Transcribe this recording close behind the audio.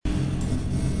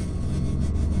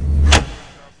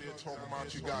You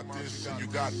got this and you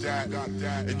got that,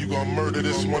 and you gonna murder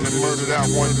this one and murder that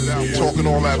one. Talking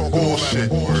all that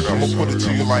bullshit. I'm gonna put it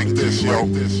to you like this, yo.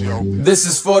 This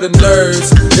is for the nerds,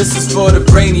 this is for the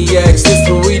brainiacs, this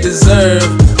what we deserve.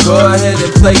 Go ahead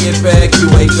and play it back, you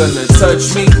ain't gonna touch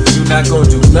me, you not gonna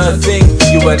do nothing,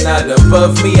 you are not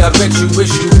above me. I bet you wish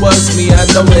you was me, I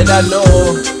know it, I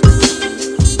know.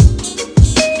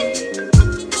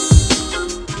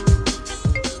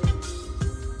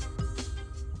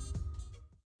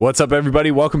 What's up,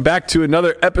 everybody? Welcome back to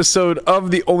another episode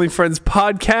of the Only Friends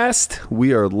podcast.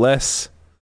 We are Les,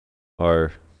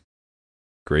 our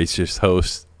gracious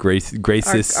host, our special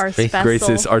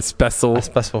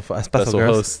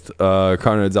host.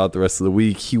 Conrad's out the rest of the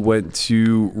week. He went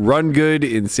to Run Good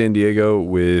in San Diego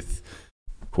with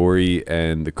Corey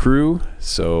and the crew,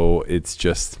 so it's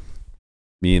just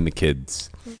me and the kids.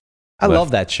 I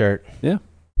love that shirt. Yeah.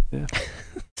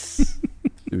 See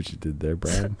what you did there,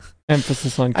 Brian.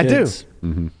 Emphasis on kids. I do.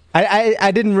 Mm-hmm.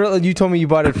 I didn't realize. You told me you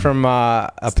bought it from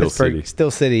Pittsburgh, City.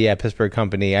 Still City, Pittsburgh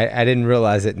company. I didn't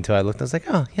realize it until I looked. I was like,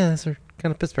 oh yeah, those are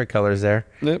kind of Pittsburgh colors there.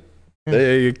 Yep.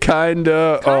 They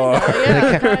kinda are.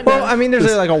 Yeah, kinda. Well, I mean,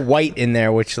 there's like a white in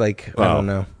there, which I don't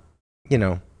know. You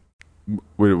know,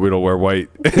 we don't wear white.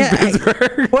 Yeah,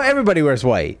 well, everybody wears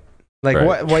white. Like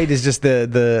right. White is just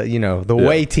the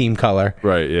away team color.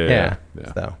 Right. Yeah.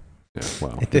 So. Yeah,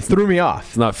 wow. It threw me off.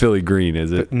 It's not Philly green,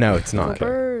 is it? No, it's not.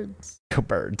 Birds.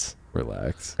 Birds.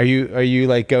 Relax. Are you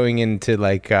like going into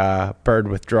like bird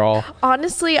withdrawal?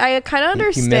 Honestly, I kind of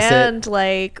understand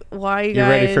like why you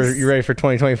guys. You ready for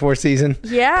 2024 season?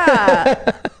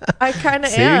 Yeah, I kind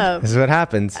of am. This is what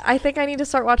happens. I think I need to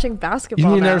start watching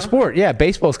basketball. You need now. another sport. Yeah,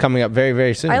 baseball's coming up very,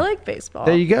 very soon. I like baseball.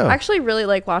 There you go. I actually really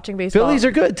like watching baseball. Phillies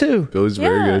are good too. Phillies are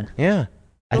very good. Yeah.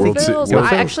 I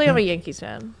actually am a Yankees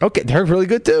fan. Okay, they're really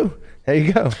good too. There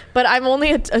you go. But I'm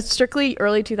only a strictly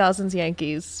early 2000s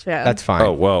Yankees fan. That's fine.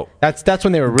 Oh, well. That's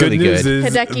when they were really good. good.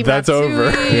 Hideki That's Matsui,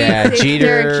 over. Yeah,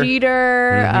 Derek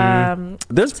Jeter. Mm-hmm.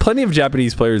 There's plenty of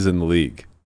Japanese players in the league.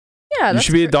 Yeah, you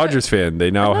should be a Dodgers fan. They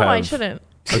now have. I shouldn't.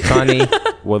 Otani.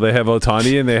 Well, they have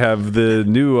Otani and they have the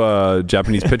new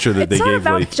Japanese pitcher that they gave. It's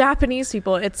not about Japanese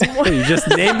people. It's more. You just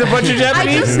named a bunch of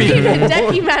Japanese people. I just named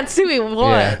Hideki Matsui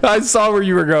one. Yeah. I saw where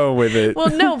you were going with it.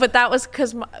 Well, no, but that was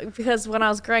because when I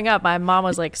was growing up, my mom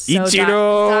was like so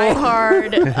Ichiro.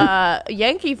 diehard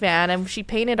Yankee fan, and she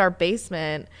painted our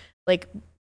basement like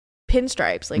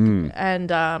pinstripes, and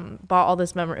bought all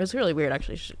this memory. It was really weird,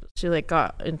 actually. She like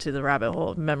got into the rabbit hole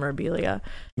of memorabilia.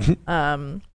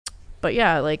 But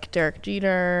yeah, like Derek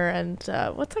Jeter and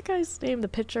what's that guy's name? The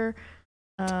pitcher,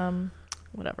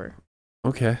 whatever.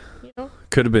 Okay. You know?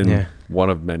 Could have been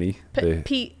one of many.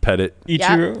 Pete Pettit.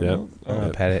 Ichiro. Yeah.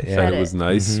 Pettit. Yeah. Pettit was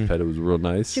nice. Mm-hmm. Pettit was real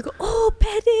nice. You go, oh,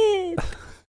 Pettit.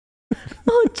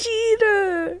 Oh,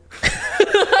 Jeter.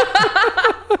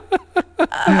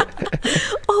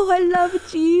 Oh, I love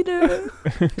Jeter.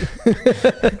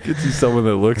 Could see someone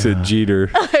that looks at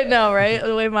Jeter. I know, right?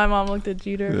 The way my mom looked at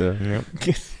Jeter. Yeah.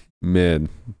 Yep. Man,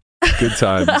 good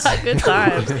times. Good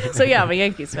times. So yeah, I'm a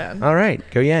Yankees fan. All right,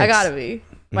 go Yanks. I gotta be.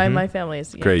 My family is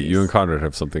Yankees. Great, you and Conrad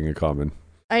have something in common.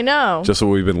 I know. Just what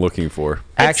we've been looking for.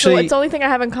 Actually, it's the only thing I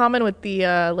have in common with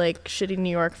the like shitty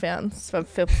New York fans of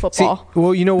football. See,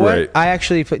 well, you know what? Right. I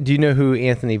actually do you know who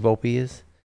Anthony Volpe is?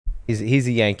 He's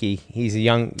a Yankee. He's a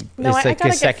young. No, I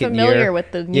gotta get familiar with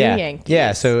the new Yankees.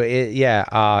 Yeah. So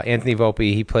Anthony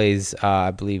Volpe. He plays, I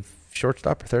believe,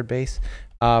 shortstop or third base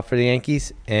for the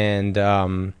Yankees, and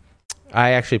I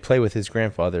actually play with his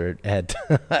grandfather at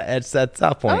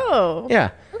South Point. Oh, yeah.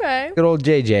 Okay. Good old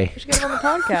JJ. We should get him on the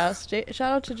podcast.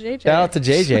 Shout out to JJ. Shout out to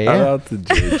JJ. Shout out to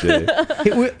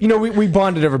JJ. we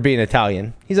bonded over being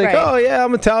Italian. He's like, oh yeah,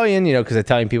 I'm Italian, because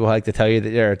Italian people like to tell you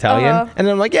that they're Italian, and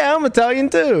I'm like, yeah, I'm Italian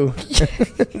too.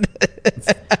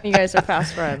 You guys are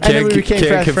fast friends. And then we became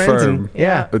fast friends. And,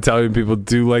 yeah, Italian people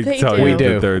do like to tell we you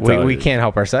do. that they're Italian. We can't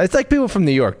help ourselves. It's like people from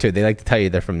New York too. They like to tell you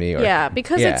they're from New York. Yeah,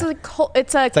 because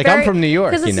it's like very, I'm from New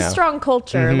York. Because it's a strong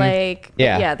culture. Mm-hmm. Like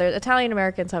the Italian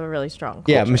Americans have a really strong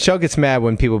culture. Yeah, Michelle gets mad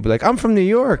when people be like, "I'm from New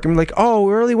York." I'm like, "Oh,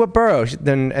 really? What borough?"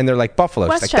 And they're like, "Buffalo."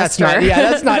 Westchester. Like,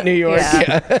 that's not New York.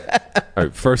 Yeah. All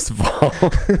right, first of all,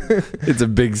 it's a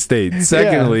big state.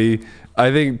 Secondly, I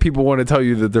think people want to tell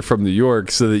you that they're from New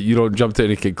York so that you don't jump to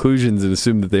any conclusions and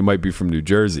assume that they might be from New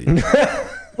Jersey.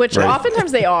 Which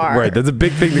oftentimes they are. Right, that's a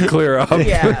big thing to clear up.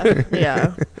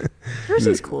 Yeah.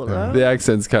 Jersey's cool though. The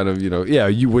accent's kind of,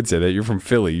 you would say that. You're from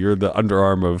Philly. You're the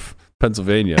underarm of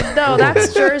Pennsylvania. No,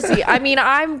 that's Jersey. I mean,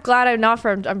 I'm glad I'm not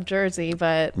from Jersey,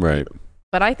 but right.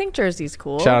 But I think Jersey's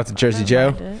cool. Shout out to Jersey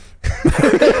Joe.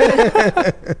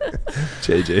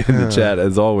 JJ in the chat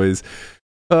as always.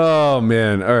 Oh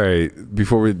man! All right.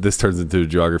 Before this turns into a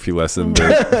geography lesson,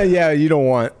 that Yeah, you don't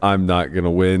want. I'm not gonna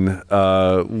win.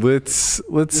 Let's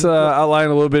outline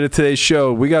a little bit of today's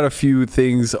show. We got a few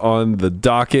things on the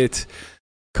docket.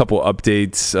 Couple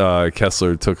updates.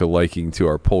 Kessler took a liking to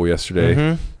our poll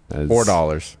yesterday.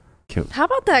 $4. How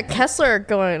about that Kessler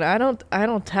going? I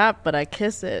don't tap, but I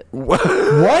kiss it.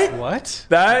 What?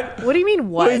 That What do you mean?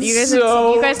 What was you guys?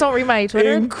 so You guys don't read my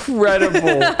Twitter? incredible.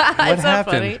 It's not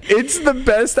happened? funny. It's the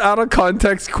best out of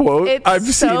context quote I've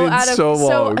seen in so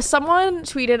long. So someone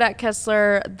tweeted at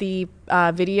Kessler the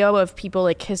video of people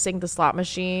like kissing the slot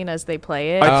machine as they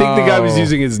play it. I think the guy was Oh.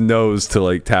 using his nose to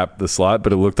like tap the slot,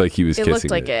 but it looked like he was It kissing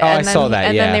looked like it. Oh, I And then saw that,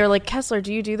 And yeah. then they were like, Kessler,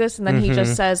 do you do this? And then he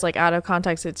just says, like, out of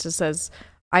context, it just says,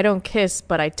 I don't kiss,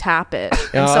 but I tap it.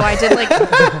 And so I did like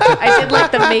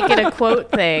the make it a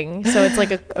quote thing. So it's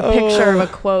like a picture of a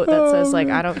quote that says like,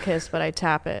 I don't kiss, but I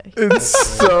tap it. It's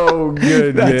so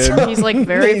good, man. He's like,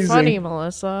 very amazing. funny,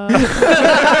 Melissa.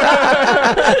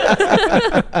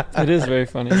 It is very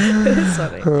funny. It's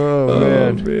funny.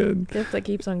 Oh man. Gift that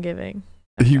keeps on giving.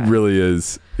 He Okay. really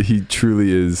is. He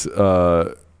truly is.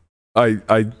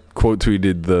 I quote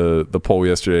tweeted the poll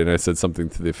yesterday, and I said something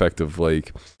to the effect of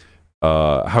like,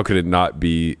 how could it not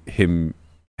be him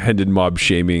Hendon mob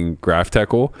shaming Graph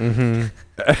Tackle? And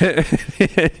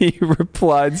he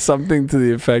replied something to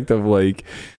the effect of like,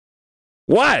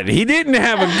 what? He didn't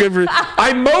have a good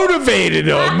I motivated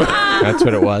him. That's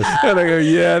what it was. And I go,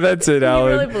 yeah, that's it,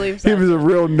 Alan. really believes He that. was a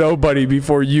real nobody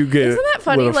before you get Isn't that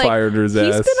funny? lit a Like, fire under his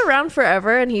he's ass. been around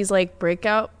forever, and he's like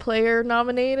breakout player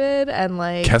nominated, and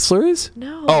like Kessler is?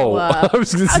 no. Oh, I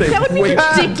was going to say. that would be wait.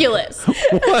 ridiculous.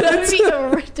 That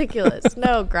would be ridiculous.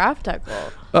 No, Graph Tackle.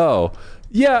 Oh,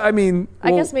 yeah. I mean,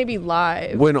 I well, guess maybe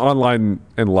live. when online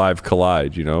and live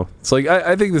collide, you know, it's like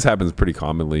I think this happens pretty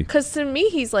commonly. Because to me,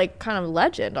 he's like kind of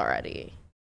legend already.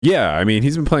 Yeah, I mean,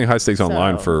 he's been playing high stakes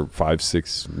online So- for 5,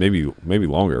 6, maybe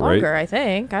longer, Longer, I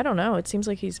think. I don't know. It seems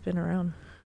like he's been around.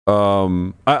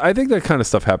 right? I think that kind of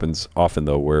stuff happens often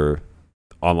though, where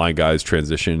online guys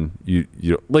transition. You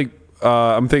like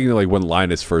I'm thinking like when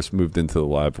Linus first moved into the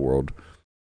live world.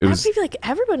 It I was feel like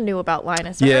everyone knew about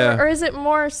Linus. Yeah. Or is it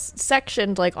more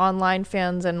sectioned like online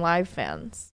fans and live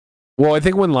fans? well, I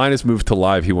think when Linus moved to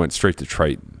live, he went straight to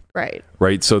Triton, Right.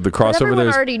 right? So the But crossover everyone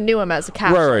there's already knew him as a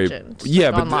cast legend. Yeah,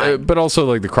 like, but online. but also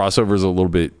like the crossover is a little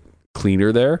bit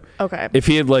cleaner there. Okay. If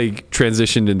he had like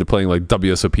transitioned into playing like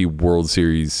WSOP World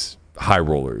Series high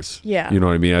rollers, Yeah. you know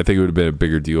what I mean? I think it would have been a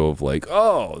bigger deal of like,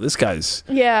 oh, this guy's,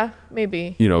 Yeah,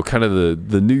 maybe. you know, kind of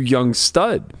the new young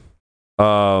stud.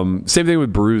 Same thing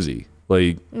with Baruzzi.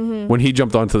 Like when he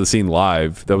jumped onto the scene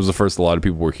live, that was the first a lot of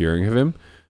people were hearing of him.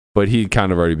 But he had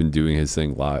kind of already been doing his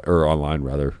thing live or online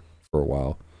rather for a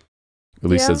while, at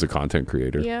least Yeah. as a content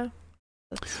creator. Yeah.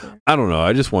 That's fair. I don't know.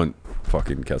 I just want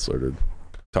fucking Kessler to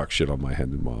talk shit on my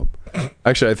Hendon mob.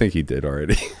 Actually, I think he did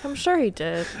already. I'm sure he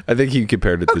did. I think he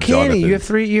compared it How to can Jonathan.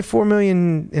 he? You have 4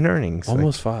 million in earnings. Like,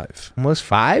 Almost 5. almost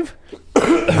 5?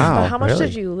 But Wow. how much really?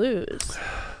 did you lose?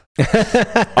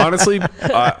 Honestly,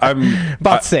 I'm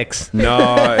About 6. no.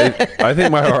 I think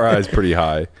my RI is pretty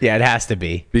high Yeah, it has to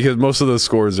be. because most of those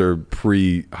scores are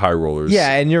pre-high rollers.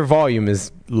 Yeah, and your volume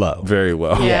is low. very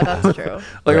low. Yeah, that's true.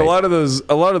 Like Right. a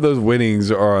lot of those winnings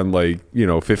are on like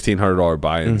 $1,500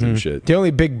 buy-ins and shit. The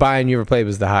only big buy-in you ever played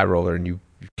was the high roller, and you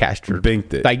cashed your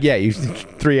Binked it. like you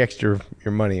 3 extra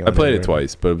your money. On I played or it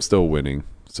twice, but I'm still winning,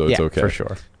 so it's yeah, okay. for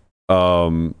sure.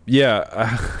 Yeah,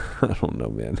 I don't know,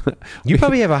 man. You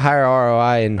probably have a higher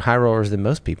ROI in high rollers than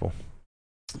most people.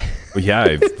 Yeah,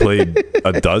 I've played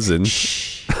a dozen.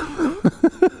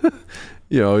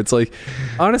 You know, it's like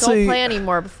honestly, Don't play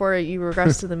anymore before you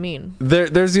regress to the mean.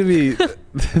 there's gonna be.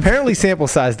 Apparently, sample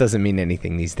size doesn't mean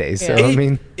anything these days. So Yeah. I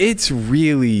mean, It's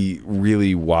really,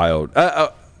 really wild.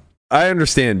 I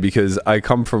understand because I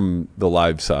come from the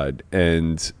live side,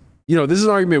 and you know, this is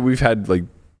an argument we've had like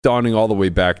dawning all the way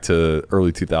back to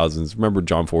early 2000s. Remember,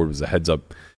 John Ford was a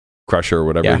heads-up crusher or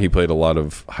whatever. Yeah. He played a lot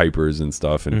of hypers and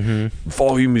stuff, and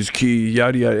volume is key,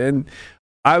 yada yada. And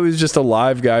I was just a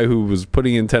live guy who was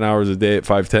putting in 10 hours a day at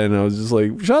 5'10", and I was just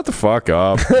like, shut the fuck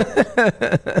up.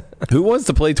 Who wants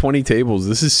to play 20 tables?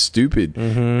 This is stupid.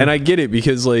 And I get it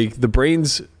because like the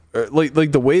brains, like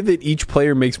the way that each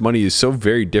player makes money is so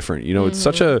very different. You know, it's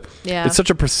such a Yeah. it's such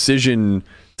a precision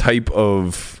type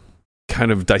of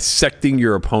kind of dissecting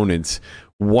your opponents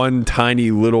one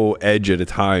tiny little edge at a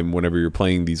time. Whenever you're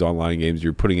playing these online games,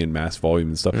 you're putting in mass volume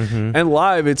and stuff. And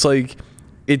live, it's like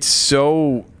it's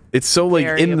so like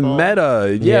in the Variable.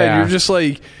 meta. Yeah, Yeah. you're just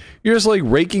like you're just like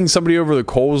raking somebody over the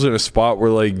coals in a spot where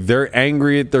like they're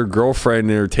angry at their girlfriend and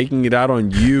they're taking it out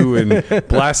on you and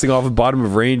blasting off the bottom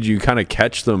of range. You kind of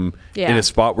catch them in a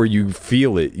spot where you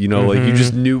feel it, you know, like you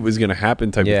just knew it was going to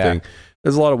happen type of thing.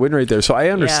 There's a lot of win rate there. So I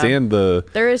understand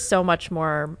there is so much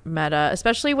more meta,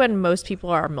 especially when most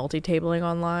people are multi-tabling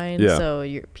online. Yeah.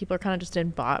 So people are kind of just in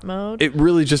bot mode. It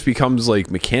really just becomes like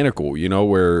mechanical, you know,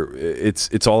 where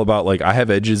it's all about like I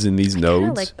have edges in these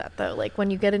nodes. I like that though. Like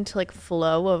when you get into like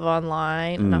flow of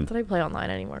online, not that I play online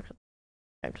anymore.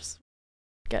 I just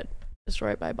get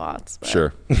destroyed by bots. But.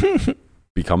 Sure.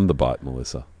 Become the bot,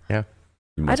 Melissa. Yeah.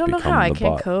 I don't know how. I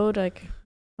can't code. Like,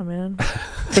 oh man.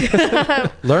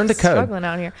 Learn to code. Struggling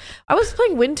out here. I was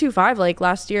playing Win 2.5 like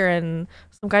last year, and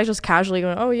some guys just casually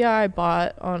going, "Oh yeah, I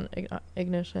bought on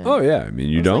Ignition." Oh yeah, I mean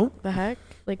you don't. Like, the heck?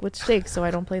 Like with stakes, so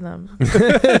I don't play them.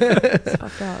 It's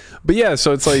fucked up. But yeah,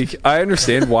 so it's like I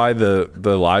understand why the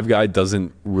live guy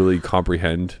doesn't really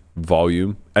comprehend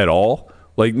volume at all.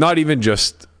 Like not even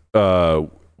just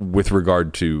with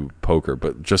regard to poker,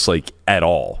 but just like at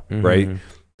all, right?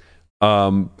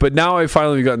 But now I've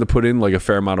finally gotten to put in like a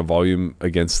fair amount of volume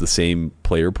against the same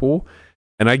player pool,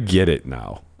 and I get it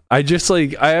now. I just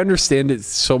like I understand it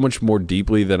so much more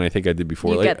deeply than I think I did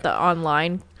before. You like, get the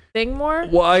online thing more?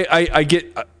 Well, I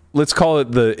get, let's call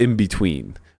it the in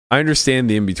between. I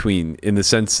understand the in between in the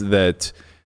sense that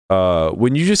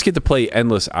when you just get to play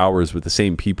endless hours with the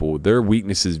same people, their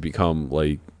weaknesses become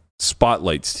like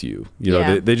spotlights to you. You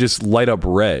know, they just light up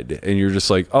red, and you're just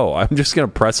like, oh, I'm just gonna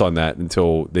press on that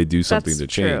until they do something to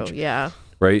change. True, yeah.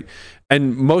 Right.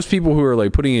 And most people who are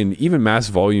like putting in even mass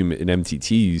volume in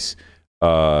MTTs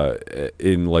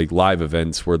in like live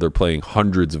events where they're playing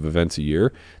hundreds of events a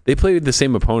year, they play the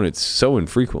same opponents so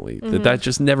infrequently that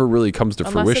just never really comes to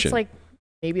fruition. It's like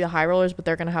maybe the high rollers, but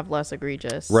they're gonna have less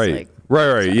egregious. Right.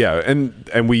 Right. Yeah.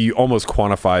 And we almost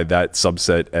quantify that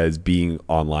subset as being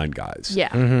online guys.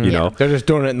 Yeah. You know? They're just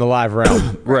doing it in the live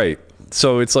realm. Right.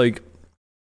 So it's like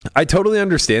I totally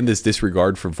understand this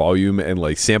disregard for volume and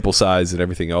like sample size and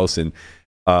everything else, and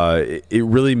it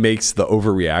really makes the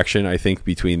overreaction, I think,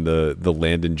 between the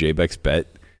Landon Jbex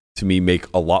bet to me make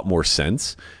a lot more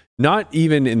sense. Not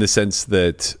even in the sense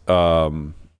that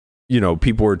you know,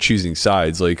 people are choosing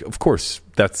sides. Like, of course,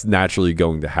 that's naturally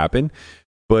going to happen,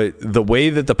 but the way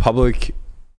that the public,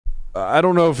 I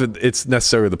don't know if it's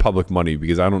necessarily the public money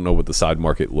because I don't know what the side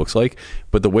market looks like,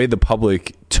 but the way the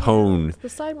public tone, the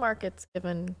side market's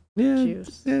given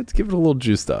juice. Yeah, it's giving a little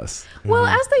juice to us. Well,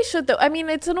 as they should though. I mean,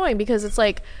 it's annoying because it's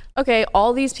like, okay,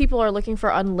 all these people are looking for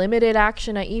unlimited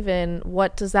action at even.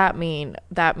 What does that mean?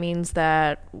 That means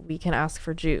that we can ask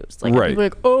for juice. Like, people are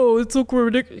like, oh, it's so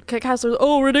ridiculous. Casters,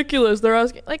 oh, ridiculous. They're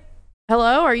asking, like,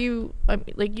 hello, are you, I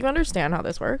mean, like, you understand how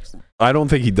this works? I don't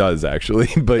think he does actually,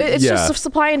 but it's just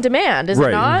supply and demand, is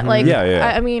it not? Like,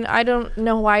 yeah. I mean, I don't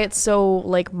know why it's so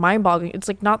like mind-boggling. It's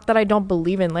like not that I don't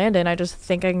believe in Landon. I just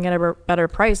think I can get a better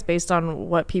price based on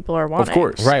what people are wanting. Of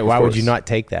course, right? Why would you not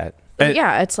take that?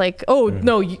 Yeah, it's like, oh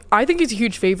no, I think he's a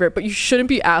huge favorite, but you shouldn't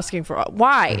be asking for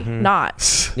why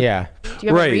not. Yeah. Do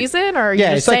you have a reason, or are you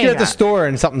just it's like saying you're at the store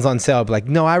and something's on sale. But like,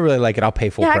 no, I really like it. I'll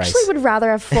pay full price. I actually would rather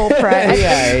have full price.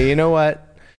 Yeah, you know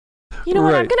what? You know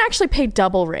what? I'm gonna actually pay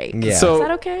double rate. Yeah. So, is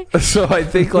that okay? So I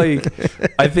think like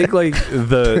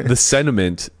the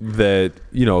sentiment that,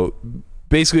 you know,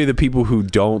 basically the people who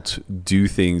don't do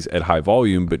things at high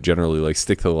volume but generally like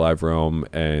stick to the live realm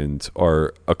and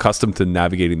are accustomed to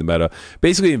navigating the meta,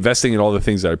 basically investing in all the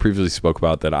things that I previously spoke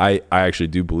about that I actually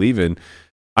do believe in.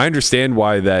 I understand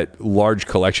why that large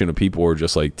collection of people are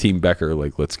just like Team Becker,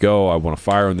 like, let's go, I want to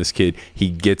fire on this kid, he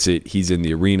gets it, he's in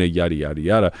the arena, yada yada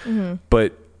yada.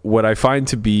 But what I find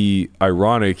to be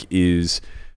ironic is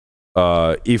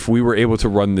if we were able to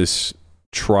run this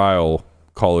trial,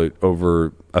 call it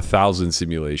over 1,000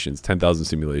 simulations, 10,000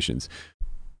 simulations,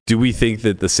 do we think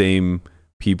that the same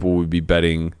people would be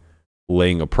betting,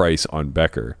 laying a price on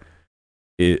Becker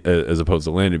as opposed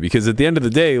to Landon? Because at the end of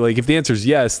the day, like, if the answer is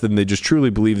yes, then they just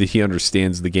truly believe that he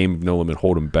understands the game of No Limit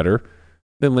Hold'em better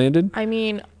than Landon. I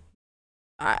mean,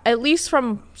 at least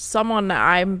from someone that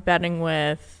I'm betting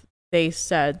with, they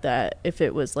said that if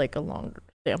it was like a longer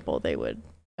sample, they would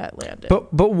bet Landon.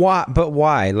 But why? But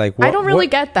why? Like, I don't really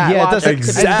get that. Yeah, logic, it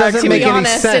doesn't make any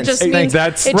sense. It just means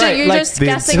you're like just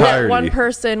guessing that one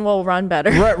person will run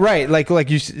better. Right. Like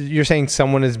you're saying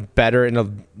someone is better in a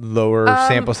lower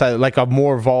sample size, like a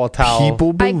more volatile.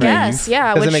 People believe. I guess,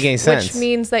 yeah. Doesn't make any sense. Which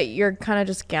means that you're kind of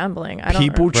just gambling.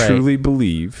 People truly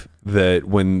believe that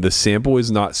when the sample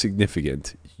is not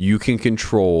significant, you can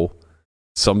control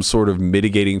some sort of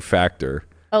mitigating factor.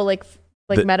 Oh, like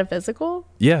Like metaphysical?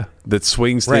 Yeah, that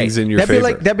swings things in your that'd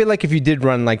favor. That'd be like if you did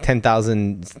run like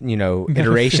 10,000,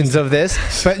 iterations of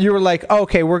this, but you were like, oh,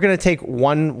 okay, we're gonna take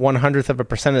 1/100th of a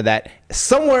percent of that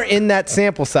somewhere in that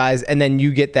sample size, and then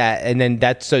you get that, and then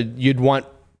that's so you'd want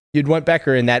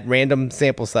Becker in that random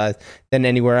sample size than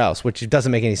anywhere else, which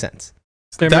doesn't make any sense.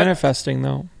 They're manifesting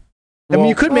though. I mean,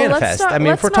 you could manifest.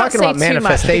 If we're talking about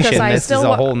manifestation, this is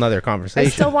a whole nother conversation. I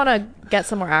still want to get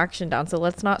some more action down, so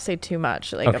let's not say too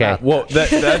much. Like, okay. Well, that's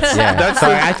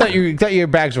sorry. I thought your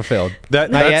bags were filled.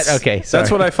 Not yet. Okay. Sorry. That's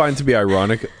what I find to be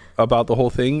ironic about the whole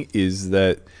thing is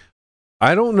that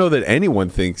I don't know that anyone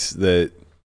thinks that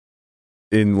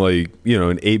in like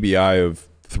an ABI of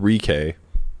 3K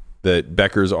that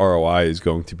Becker's ROI is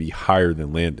going to be higher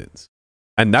than Landon's,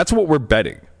 and that's what we're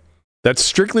betting. That's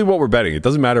strictly what we're betting. It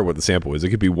doesn't matter what the sample is.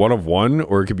 It could be 1 of 1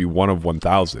 or it could be 1 of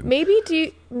 1,000.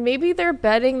 Maybe they're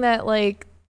betting that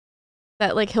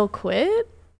he'll quit?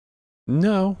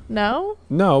 No,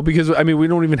 because I mean we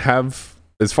don't even have,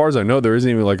 as far as I know, there isn't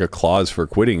even like a clause for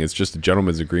quitting. It's just a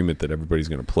gentleman's agreement that everybody's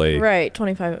going to play. Right,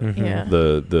 25. Yeah.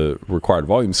 The required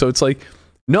volume. So it's like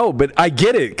no, but I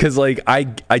get it because like I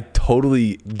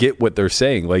totally get what they're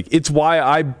saying. Like it's why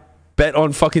I bet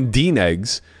on fucking Dean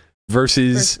eggs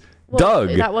versus. Doug.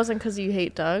 That wasn't because you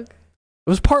hate Doug. It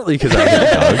was partly because I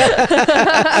hate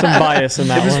Doug. Some bias in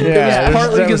that one. It was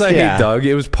partly because I hate Doug.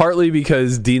 It was partly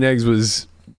because Dean Eggs was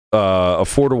a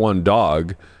 4-to-1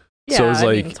 dog. Yeah, so it's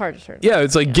like it's hard to turn. Yeah,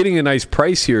 it's like getting a nice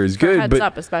price here is good. Heads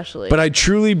up, especially. But I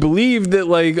truly believe that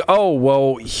like, oh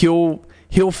well, he'll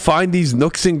find these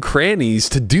nooks and crannies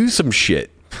to do some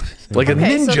shit. Like a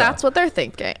ninja. So that's what they're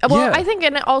thinking. Well, I think,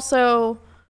 and also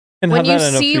when you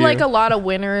see like a lot of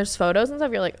winners' photos and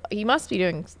stuff, you're like, he must be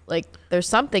doing like there's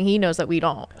something he knows that we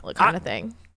don't, like kind of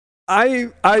thing.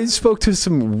 I spoke to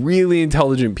some really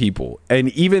intelligent people, and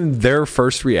even their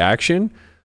first reaction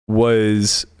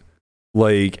was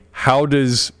like, how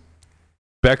does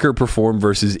Becker perform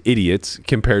versus idiots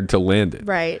compared to Landon?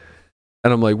 Right.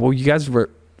 And I'm like, well, you guys were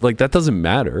like, that doesn't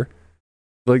matter.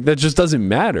 Like that just doesn't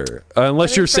matter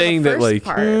unless you're saying that like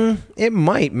it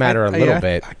might matter a little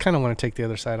bit. I kind of want to take the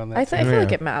other side on that. I feel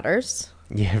like it matters.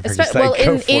 Yeah,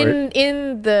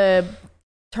 in the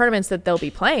tournaments that they'll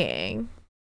be playing.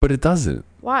 But it doesn't.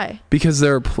 Why? Because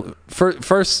they're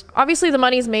first. Obviously, the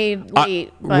money's made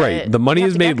late. Right, the money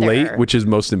is made late, which is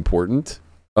most important.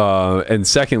 And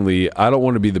secondly, I don't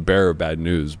want to be the bearer of bad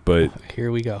news, but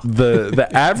here we go. The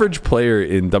average player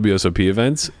in WSOP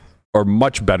events are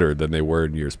much better than they were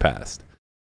in years past.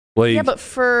 Like, yeah, but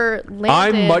for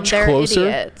Landon, I'm much closer.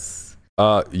 Idiots.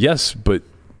 Yes, but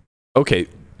okay.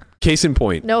 Case in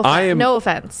point, no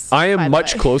offense. I am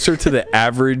much closer to the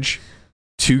average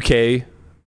 2K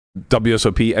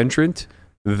WSOP entrant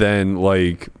than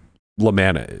like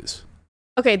Lamanna is.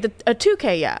 Okay, a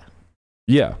 2K, yeah.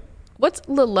 Yeah. What's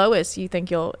the lowest you think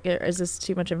is this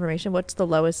too much information? What's the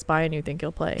lowest buy-in you think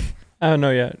you'll play? I don't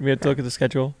know yet. We have to look at the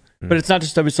schedule. But it's not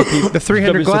just WSOP. The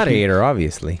 300 Gladiator,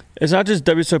 obviously. It's not just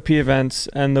WSOP events,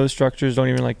 and those structures don't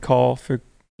even like call for. Do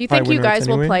you think you guys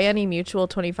will play any mutual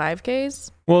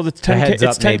 25Ks? Well, it's 10K.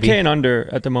 It's 10K and under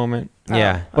at the moment.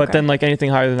 Yeah, but then like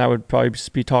anything higher than that would probably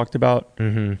just be talked about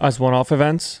as one-off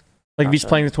events. Like if he's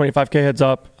playing the 25K heads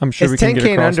up, I'm sure we can get a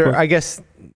 10K and under. crossbow. I guess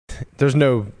there's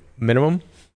no minimum.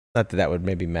 Not that would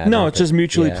maybe matter. No, it's just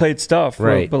mutually played stuff,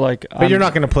 right? But you're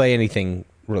not going to play anything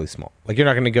really small. Like you're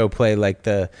not going to go play like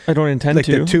the. I don't intend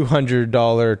to. The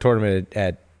 $200 tournament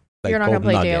at. Like, you're not going to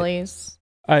play dailies.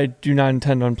 I do not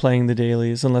intend on playing the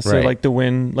dailies unless they're like the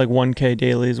win, like 1K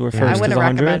dailies where first is 100. I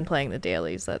wouldn't recommend playing the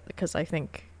dailies because I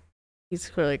think he's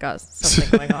clearly got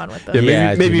something going on with them.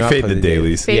 Maybe fade the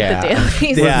dailies. Fade the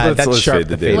dailies. Yeah, that's sharp. Fade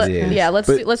the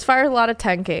dailies. Let's fire a lot of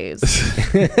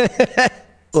 10Ks.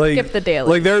 Skip the daily.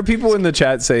 Like there are people in the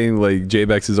chat saying like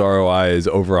JBEX's ROI is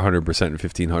over 100% in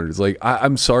 1500s. Like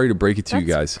I'm sorry to break it to you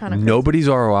guys. Nobody's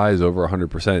ROI is over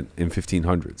 100% in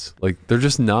 1500s. Like they're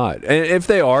just not. And if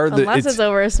they are, unless it's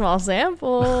over a small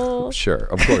sample. Sure,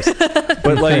 of course.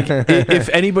 But like if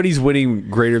anybody's winning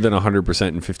greater than 100%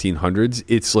 in 1500s,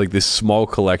 it's like this small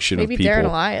collection of people. Maybe Darren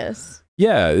Elias.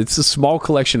 Yeah, it's a small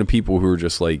collection of people who are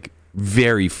just like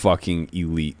very fucking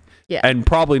elite. Yeah. And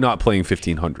probably not playing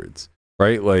 1500s.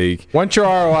 Right, like once your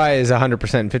ROI is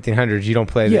 100% in 1500s, you don't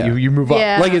play that. You move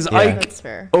up. Like is Ike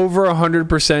over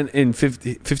 100% in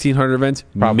 1500 events?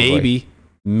 Probably.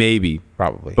 Maybe,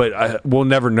 probably. But we'll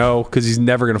never know because he's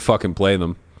never gonna fucking play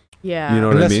them. Yeah, you know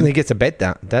what I mean. Unless he gets a bet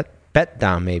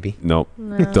down, maybe. Nope.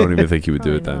 No, don't even think he would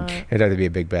do it then. It'd have to be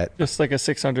a big bet. Just like a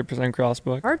 600%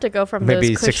 crossbook. Hard to go from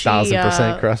maybe those cushy,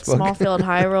 6,000% crossbook. small field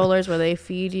high rollers where they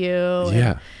feed you.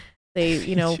 Yeah.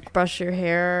 They, brush your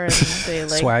hair and they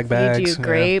like Swag feed bags, you yeah.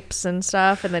 grapes and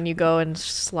stuff, and then you go and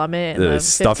slum it in The the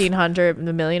stuff- 1500,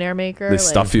 the Millionaire Maker. They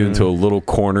stuff you into a little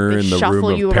corner They in the room shuffle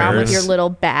of you Paris. around with your little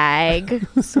bag.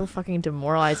 So fucking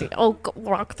demoralizing. Oh, go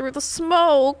walk through the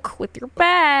smoke with your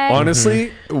bag.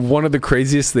 Honestly, one of the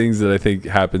craziest things that I think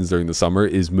happens during the summer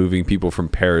is moving people from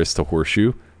Paris to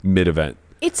Horseshoe mid-event.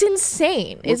 It's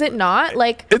insane, is it not?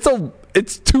 Like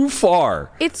It's too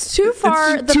far. it's too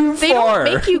far. too they far.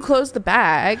 don't make you close the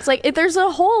bags. Like there's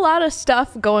a whole lot of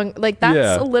stuff going. Like that's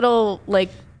Yeah. a little like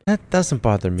That doesn't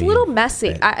bother me. it's a little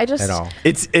messy. I just at all.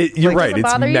 You're right. doesn't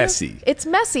It's bother you? messy. It's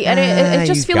messy, and it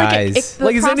just you feel like guys. the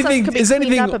Like is process anything could be is cleaned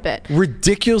anything up a bit.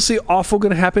 ridiculously awful going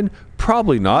to happen?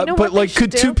 Probably not. You know but what they like,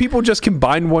 could should two do? people just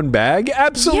combine one bag?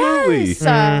 Absolutely.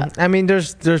 Yes. I mean,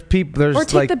 there's people. There's Or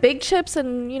take like the big chips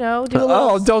and do a little.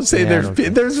 Oh, don't say Yeah, I there's don't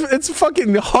think- it's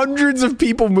fucking hundreds of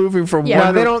people moving from Yeah,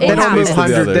 one. no, they don't. it They don't move happens. to the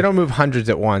hundreds. other. They don't move hundreds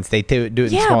at once. They do it in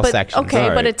Yeah, small but sections. okay, All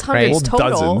but right. it's hundreds Well, total.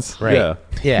 dozens. Right. Yeah.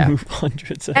 Yeah. Move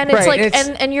hundreds. And it's Right, like, it's-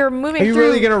 and you're moving Are you through.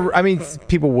 really gonna? I mean,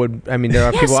 people would. I mean, there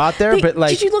are Yes, people out there, they- but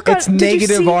like, did you look it's on- did you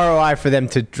negative see- ROI for them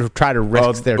to try to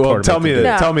risk their well, quarterback. tell me to do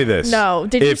this. No. Tell me this. No.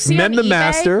 Did you if see Men on the eBay?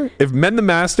 Master, if Men the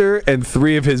Master and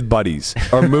 3 of his buddies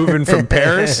are moving from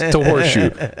Paris to Horseshoe,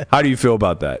 how do you feel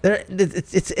about that?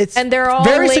 It's And they're all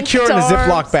very linked secure in a arms.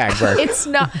 Ziploc bag, Berk. It's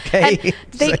not. Okay.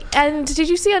 And did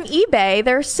you see on eBay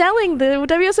they're selling the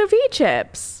WSOP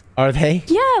chips? Are they?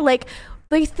 Yeah, like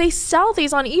they sell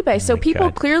these on eBay, so people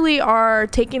God. clearly are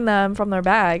taking them from their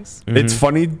bags. It's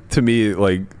funny to me,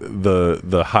 like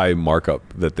the high markup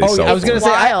that they Oh, sell. I was for. gonna say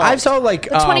Wild. I saw like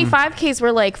The 25Ks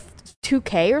were like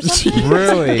 2K or something.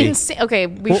 Really? Okay,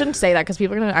 we shouldn't say that because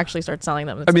people are gonna actually start selling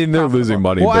them. I mean, they're losing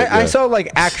money. Well, but I yeah. saw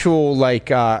like actual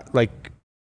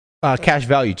cash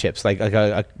value chips, like a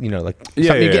something you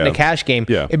get in a cash game.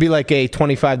 Yeah. It'd be like a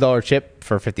 $25 chip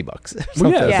for $50.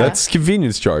 Well, yeah, Yeah. that's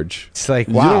convenience charge. It's like,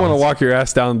 You wow. don't want to walk your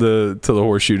ass down to the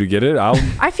Horseshoe to get it. I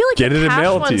feel like Get the it and cash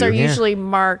mail it to ones you. are Yeah. usually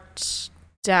marked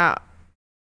down.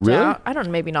 Really? Hmm. I don't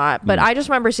know, maybe not, but I just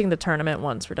remember seeing the tournament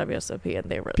ones for WSOP, and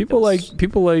they were People like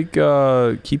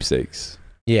keepsakes.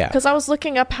 Yeah. because I was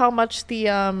looking up how much the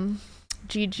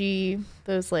GG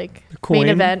those like coin? main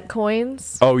event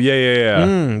coins. Oh yeah.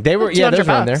 They were, $200 those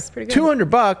were in there. bucks. Pretty good.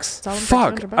 $200. Sell them for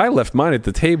Fuck! $200. I left mine at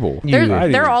the table. You-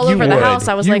 They're all you over the would. house.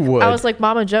 I was You like, would.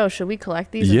 Mama Joe, should we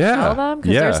collect these and Yeah, sell them?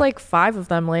 Because yeah. there's like 5 of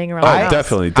them laying around. Oh, the house.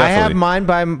 definitely. I have mine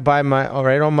by my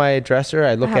right on my dresser.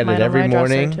 I look I have at mine it on every my dresser,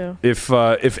 morning. too.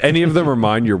 If any of them are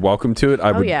mine, you're welcome to it.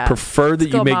 I would yeah. prefer that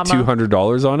Let's you go, make Mama.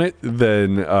 $200 on it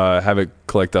than have it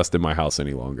collect dust in my house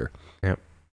any longer.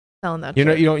 Selling that. You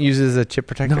shit. don't use it as a chip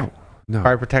protector? No.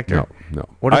 Card protector? No.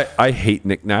 What if- I hate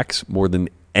knickknacks more than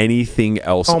anything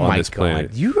else Oh on my this God.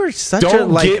 planet. You are such Don't a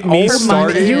like get me old-minded-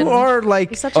 started. You are like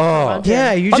He's such a curmudgeon.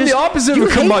 yeah, you I'm just the opposite you of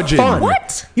a hate curmudgeon. fun.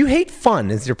 What? You hate fun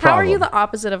is your How problem. are you the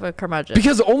opposite of a curmudgeon?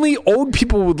 Because only old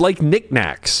people would like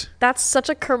knickknacks. That's such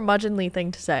a curmudgeonly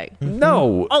thing to say.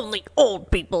 No. Only old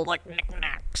people like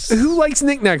knickknacks. Who likes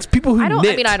knickknacks? People who I don't.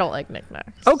 knit. I mean, I don't like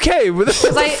knickknacks. Okay, but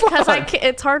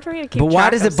It's hard for me to keep. But why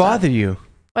track does of it bother stuff. you?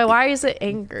 Why is it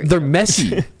angry? they're messy.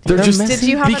 They're They're just messy. Did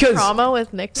you have because a trauma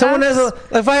with knickknacks? Someone has a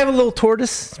if I have a little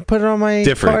tortoise, put it on my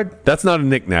different. card. That's not a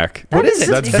knickknack. What is it?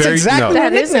 That's That's very exactly no. what a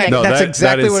That is knickknack. it. No, That's that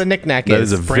exactly is- what a knickknack That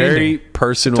is. is a very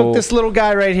personal. Took this little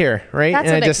guy right here, right? That's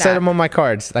and a I just set knickknack. him on my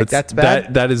cards. Like that's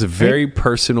bad. That is a very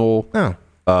personal. No.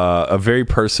 A very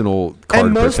personal card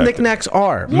And most protector. knickknacks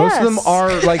are. Most of them Yes.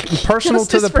 are like personal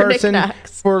to Justice the for person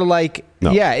knickknacks. for like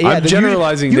No. yeah. I'm the-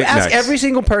 generalizing You ask knickknacks. every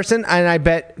single person, and I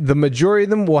bet the majority of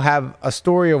them will have a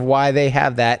story of why they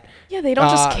have that. Yeah, they don't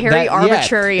just carry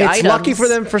arbitrary it's items. lucky for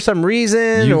them for some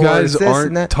reason. You or guys it's this and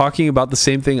aren't that. talking about the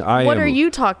same thing I am. What are you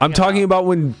talking I'm talking about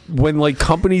when like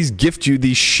companies gift you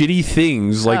these shitty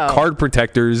things like Oh. card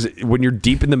protectors when you're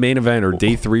deep in the main event or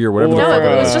day 3 or whatever. the No, fuck it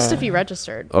it was is. just if you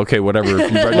registered. Okay, whatever.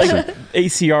 If you register.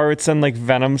 ACR would send like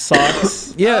Venom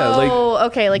socks. Yeah, like Oh,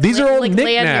 okay. Like these are all like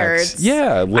knickknacks. lanyards.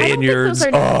 Yeah, I don't think lanyards. those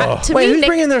are, to Wait, me, who's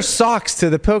bringing their socks to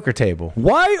the poker table?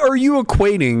 Why are you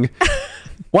equating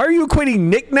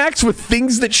knickknacks with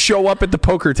things that show up at the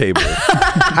poker table?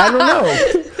 I don't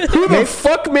know. Who the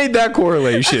fuck made that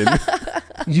correlation?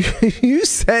 You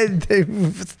said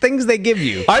things they give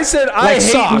you. I said I Like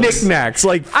hate socks. knicknacks,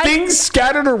 like things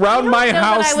scattered around my know that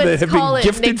house I would that have call been it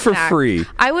gifted for knick-knack. free.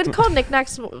 I would call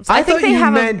knickknacks. I think thought they you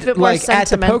have a meant bit more like at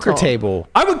the poker sentimental. table.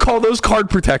 I would call those card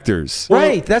protectors.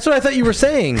 Right, that's what I thought you were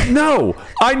saying. No,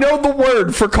 I know the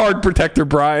word for card protector,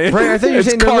 Brian. Right, I thought you were It's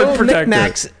saying they're card little protector.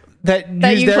 knickknacks that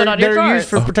you put on your they're card. used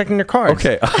for protecting your cards.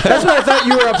 Okay, That's what I thought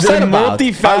you were upset about. I would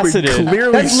Multifaceted.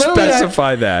 clearly That's literally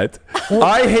specify that.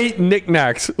 I hate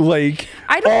knickknacks, like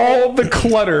I don't- all the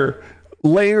clutter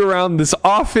laying around this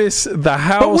office, the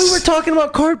house. But we were talking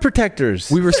about card protectors.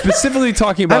 We were specifically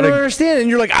talking I about don't understand. And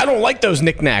you're like, I don't like those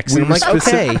knickknacks. And I'm like,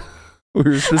 okay. We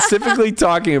were specifically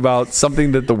talking about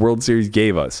something that the World Series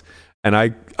gave us. And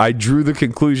I drew the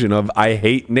conclusion of I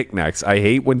hate knickknacks. I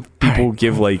hate when people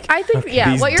give like I think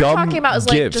these what you're dumb talking about is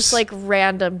like gifts. just like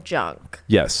random junk.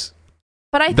 Yes.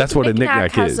 But I think That's what a knick-knack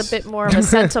knick-knack has is. a bit more of a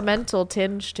sentimental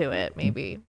tinge to it,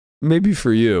 maybe. Maybe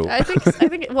for you. I think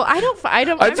well, I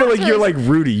I feel like you're like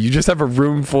Rudy. You just have a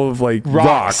room full of like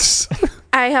rocks.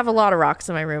 I have a lot of rocks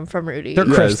in my room from Rudy. They're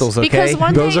crystals, okay? Because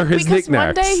one Those day, are his because one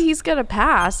knickknacks. day he's gonna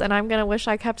pass, and I'm gonna wish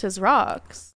I kept his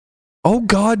rocks. Oh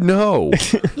God, no.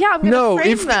 Yeah, I'm gonna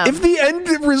frame them. If the end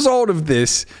result of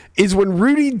this is when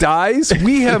Rudy dies,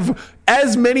 we have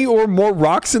as many or more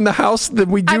rocks in the house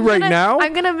than we do now.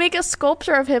 I'm gonna make a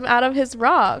sculpture of him out of his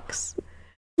rocks.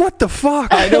 What the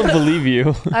fuck? I don't believe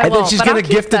you. I think she's going to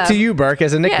gift it to you, Burke,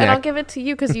 as a knickknack. Yeah, and I'll give it to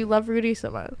you because you love Rudy so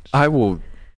much. I will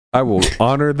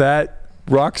honor that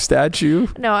rock statue.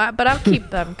 No, but I'll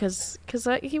keep them because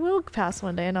he will pass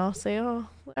one day, and I'll say, "Oh,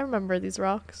 I remember these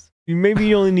rocks." Maybe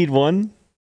you only need one.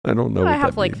 I don't know. I what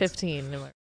have that like means. 15.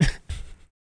 It's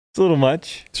a little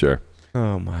much. Sure.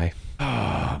 Oh, my.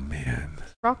 Oh man.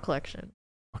 Rock collection.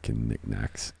 Fucking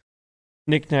knickknacks.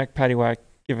 Knick-knack, paddywhack,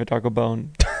 give a dog a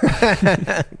bone.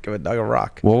 Give a dog a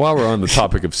rock. Well, while we're on the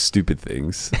topic of stupid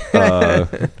things,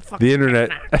 the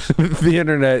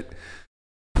internet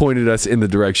pointed us in the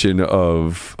direction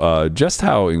of just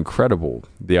how incredible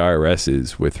the IRS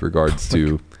is with regards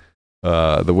to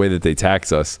the way that they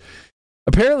tax us.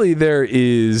 Apparently, there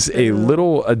is a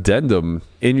little addendum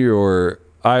in your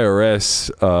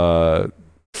IRS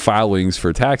filings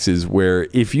for taxes where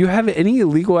if you have any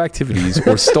illegal activities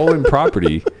or stolen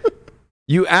property,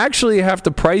 you actually have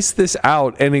to price this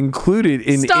out and include it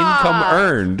in income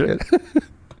earned.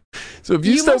 So if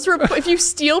if you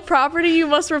steal property, you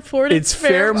must report it's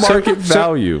fair market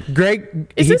value.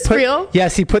 Greg, Is this real?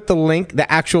 Yes, he put the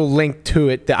actual link to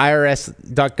it, the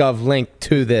IRS.gov link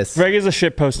to this. Greg is a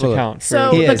shitpost account.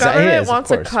 So He the is, government of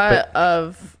wants a course, cut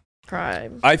of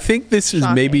crime. I think this is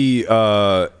Shocking. maybe.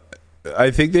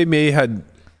 I think they may had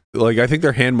I think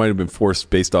their hand might have been forced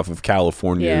based off of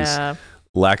California's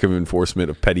lack of enforcement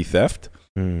of petty theft.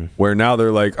 Where now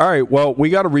they're like, all right, well, we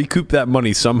got to recoup that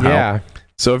money somehow. Yeah.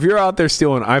 So if you're out there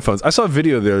stealing iPhones, I saw a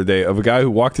video the other day of a guy who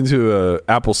walked into an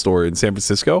Apple store in San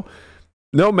Francisco.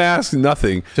 No mask,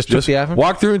 nothing. Just took the iPhone?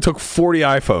 Walked through and took 40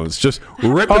 iPhones, just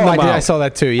ripping them out. I saw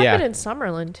that too. Yeah. Happened in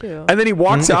Summerlin too. And then he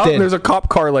walks out, did. and there's a cop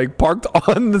car parked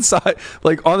on the side,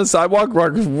 on the sidewalk,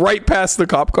 right past the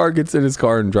cop car, gets in his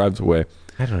car and drives away.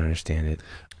 I don't understand it.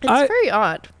 It's very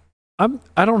odd.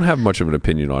 I don't have much of an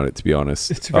opinion on it, to be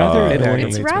honest. It's rather annoying.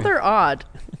 It's rather odd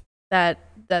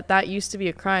that used to be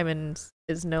a crime and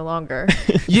is no longer.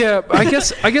 Yeah, I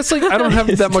guess I don't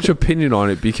have that much opinion on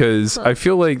it because I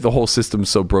feel like the whole system's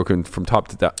so broken from top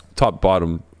to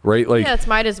bottom, right? Yeah, it's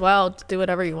might as well do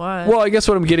whatever you want. Well, I guess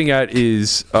what I'm getting at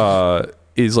is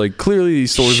clearly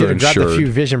these stores Should are have dropped a few insured.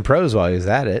 Vision Pros while he was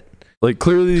at it.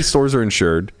 Clearly these stores are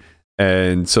insured,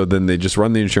 and so then they just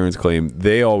run the insurance claim.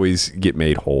 They always get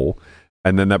made whole,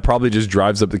 and then that probably just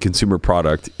drives up the consumer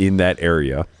product in that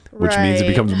area, which means it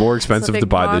becomes more expensive to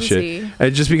buy this shit. And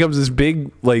it just becomes this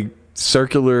big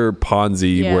circular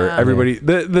Ponzi where everybody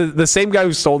the same guy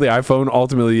who stole the iPhone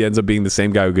ultimately ends up being the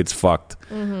same guy who gets fucked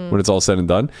when it's all said and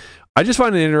done. I just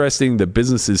find it interesting that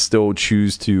businesses still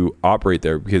choose to operate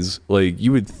there because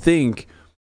you would think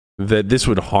that this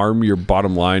would harm your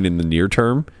bottom line in the near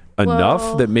term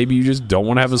enough that maybe you just don't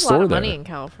want to have a store lot of there. money in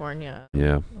California.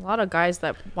 Yeah. A lot of guys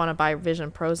that want to buy Vision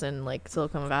Pros in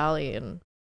Silicon Valley and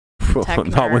tech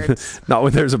not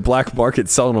when there's a black market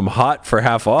selling them hot for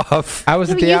half off. I was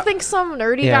Yeah, at but the you think some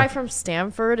nerdy guy from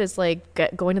Stanford is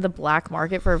going to the black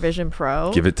market for a Vision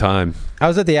Pro? Give it time. I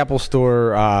was at the Apple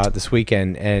store this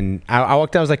weekend, and I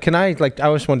walked out. I was like, "Can I?" I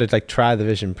just wanted to try the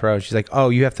Vision Pro. She's like, "Oh,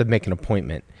 you have to make an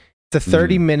appointment. It's a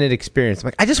 30-minute experience." I'm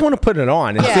like, "I just want to put it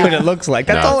on and see what it looks like."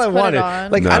 That's all I wanted. I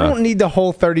don't need the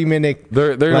whole 30-minute.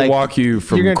 They're gonna walk you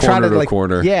from corner to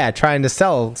corner. Yeah, trying to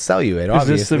sell you it.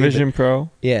 Obviously, is this the Vision Pro?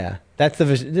 Yeah, that's the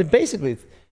Vision. Basically,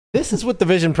 this is what the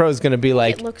Vision Pro is going to be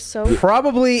like. It looks so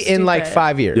probably in stupid.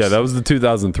 5 years. Yeah, that was the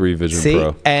 2003 Vision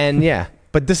Pro. And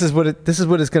but this is what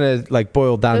it's going to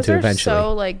boil down Those to are eventually.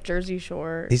 so Jersey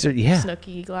Shore. These are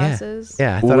Snooki glasses.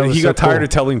 Yeah. I thought Well, it was he so got tired cool. of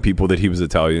telling people that he was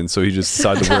Italian, so he just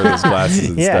decided to wear those glasses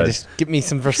instead. Yeah, just give me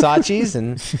some Versace's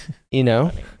and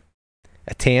a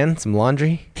tan, some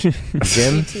laundry, a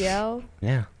gym. ETL.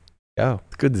 Yeah, go.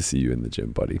 It's good to see you in the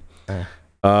gym, buddy.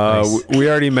 Nice. We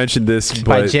already mentioned this,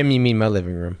 By but Jim, you mean my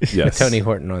living room. yes, Tony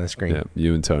Horton on the screen. Yeah,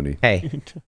 you and Tony Hey,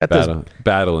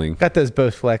 battling. got those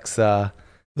Bowflex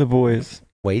The boys.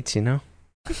 weights,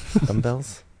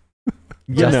 dumbbells.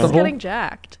 Justin's getting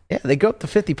jacked. Yeah, they go up to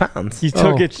 50 pounds. You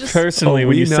took it personally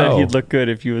when we you said know. he'd look good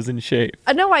if he was in shape.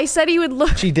 No, I said he would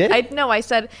look. She did? I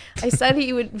said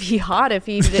he would be hot if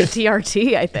he did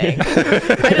TRT. I think.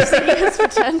 I just think he has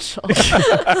potential.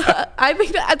 I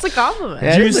think that's a compliment.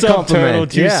 Yeah, it is Juice a up, compliment. turtle.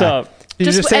 Juice Yeah. up.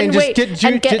 You're just saying, and just wait, get and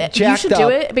jacked you should do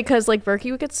up. it because like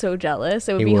Berkey would get so jealous.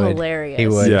 It would He be would. hilarious. He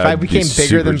would. Yeah, If I I'd be became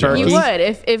bigger than super Berkey. You would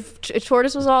if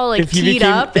Tortoise was all like If he teed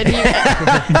became- up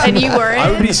and you weren't.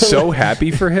 I would be so happy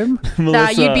for him. Nah,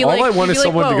 you'd be All like, I want you'd is be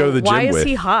like, someone to go to "Whoa, the gym why with." is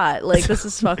he hot? Like this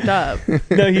is fucked up.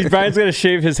 No, Brian's gonna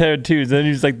shave his head too. Then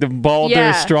he's like the balder,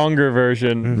 Yeah. stronger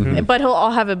version. But he'll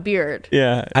all have a beard,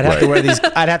 Yeah. I'd have to wear these.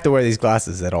 I'd have to wear these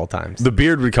glasses at all times. The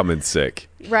beard would come in sick.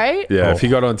 right? Yeah, Oh. if he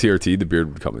got on TRT, the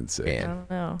beard would come in sick. I Man. don't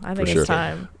know. I think For sure. it's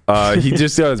time. He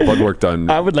just got his blood work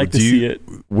done. I would like to see it.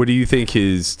 What do you think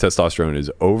his testosterone is,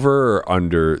 over or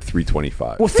under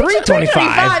 325? Well, 325,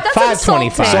 325, that's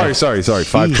 525. insulting. Sorry,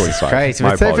 525. Christ, My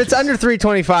if it's apologies. under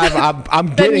 325, I'm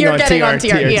getting you're on getting on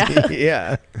TRT.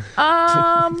 Yeah.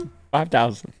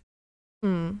 5,000.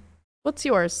 What's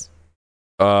yours?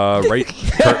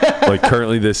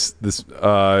 Currently this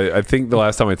I think the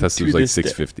last time I tested was like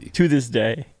 650. To this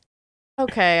day.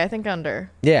 Okay, I think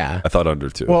under. Yeah. I thought under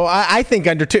 2. Well, I think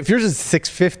under 2. If yours is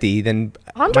 650, then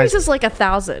Andres is like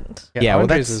 1,000. yeah. Well,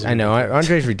 Andres that's is I know. ridiculous.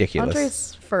 Andre's ridiculous.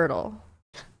 Andres fertile.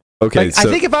 Okay, Like, so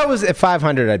I think if I was at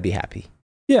 500, I'd be happy.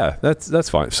 yeah, that's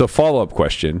fine. So follow-up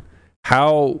question.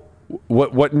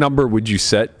 What number would you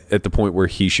set at the point where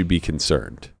he should be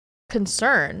concerned?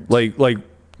 Concerned. Like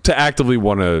to actively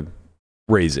want to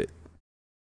raise it.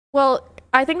 Well,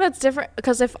 I think that's different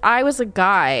because if I was a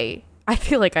guy, I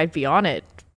feel like I'd be on it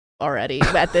already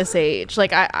at this age.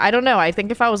 Like I don't know. I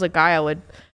think if I was a guy, I would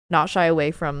not shy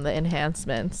away from the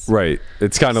enhancements. Right.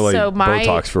 It's kind of like So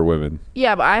Botox for women.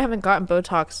 Yeah, but I haven't gotten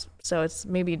Botox, so it's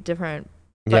maybe different.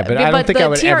 Yeah, but I don't think the I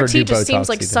would TRT ever do just Botox seems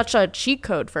like either. such a cheat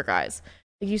code for guys.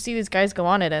 Like you see these guys go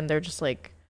on it and they're just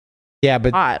like Yeah,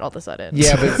 but hot all of a sudden.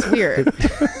 Yeah, but- it's weird.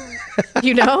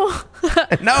 You know?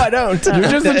 no, I don't. You're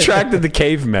just attracted to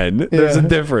cavemen. There's a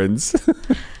difference.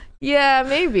 Yeah,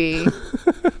 maybe.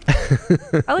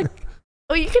 I like.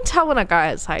 Oh, you can tell when a guy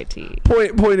has high T.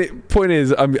 Point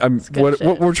is, I'm good what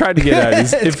shit. we're trying to get at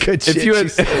is It's good if shit, you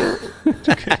she had,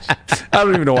 I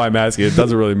don't even know why I'm asking. It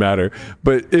doesn't really matter.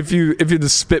 But if you to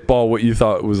spitball what you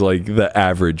thought was like the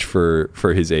average for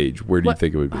his age, where do you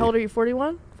think it would be? How old are you?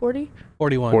 41? 40?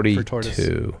 41 for Tortoise.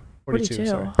 42. 42,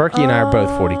 sorry. Berkey and I are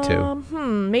both 42.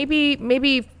 Maybe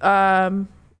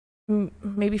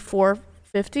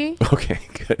 450. Okay,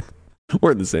 good.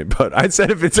 We're in the same boat. I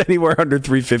said if it's anywhere under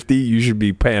 350, you should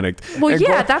be panicked. Well, And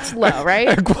yeah, that's low, right?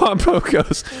 And Guapo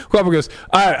goes,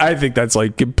 I think that's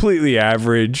like completely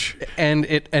average. And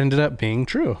it ended up being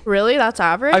true. Really? That's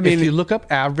average? I mean, If you look up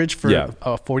average for Yeah.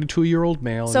 a 42-year-old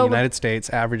male So- in the United States,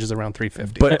 average is around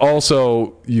 350. but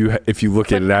also if you look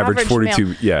at But an average 42,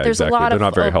 male, yeah, there's exactly. a lot They're of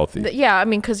not very healthy. Yeah, I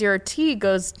mean, because your T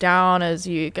goes down as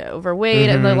you get overweight,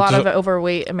 and a lot of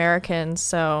overweight Americans.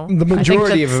 So The I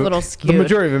majority think that's a little of skewed. the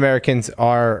majority of Americans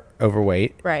are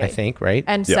overweight. Right. I think. Right.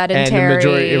 and Yeah. And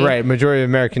sedentary. majority of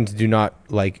Americans do not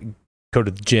like go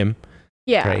to the gym.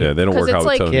 Yeah, Right. Yeah, they don't because work out it's with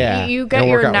like Tony. Yeah. you They get don't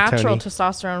work your out with natural Tony.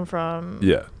 testosterone from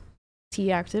Yeah.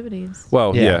 T activities.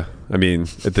 Well, Yeah. yeah. I mean,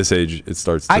 at this age, it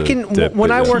starts to I can dip, when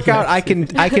but I yeah. work out, I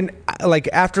can like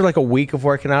after like a week of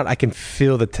working out, I can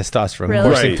feel the testosterone Really?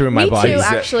 coursing Right. through my Me body. too,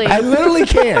 actually. I literally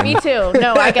can. Me too.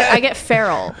 No, I get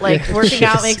feral. Like working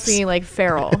out makes me like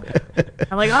feral.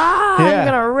 I'm like, Yeah. I'm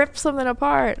gonna rip something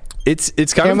apart. It's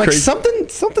kind Yeah, of I'm like crazy.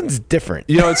 something's different.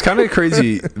 You know, it's kind of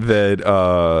crazy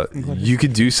that you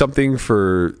could do something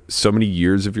for so many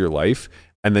years of your life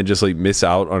and then just like miss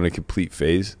out on a complete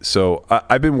phase. So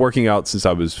I've been working out since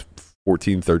I was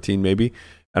 14, 13 maybe.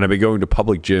 And I've been going to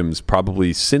public gyms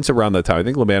probably since around that time. I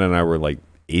think LeMan and I were like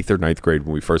 8th or 9th grade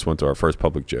when we first went to our first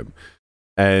public gym.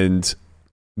 And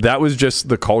that was just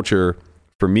the culture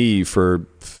for me for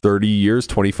 30 years,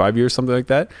 25 years, something like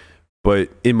that. But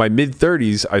in my mid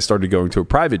 30s, I started going to a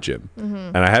private gym.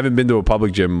 And I haven't been to a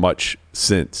public gym much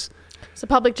since. So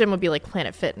public gym would be like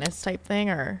Planet Fitness type thing,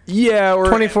 or Yeah, or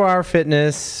 24-hour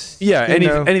fitness. yeah, you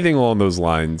know. anything along those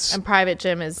lines. and private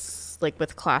gym is like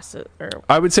with classes or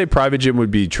I would say private gym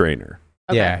would be trainer.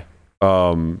 okay.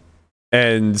 Yeah.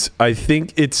 And I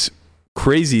think it's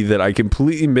crazy that I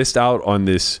completely missed out on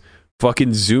this fucking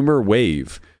Zoomer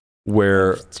wave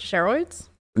where Steroids.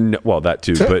 No, well, that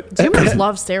too, but Zoomers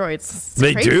love steroids. It's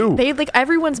They crazy. do. They like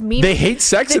everyone's mean. they hate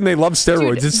sex and they love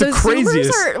steroids. Dude, It's the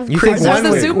craziest. You think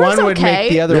Zoomers one would okay,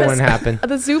 make the other one because happen?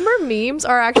 The Zoomer memes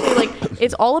are actually like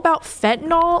it's all about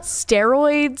fentanyl,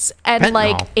 steroids, and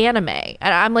like anime. And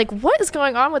I'm like, what is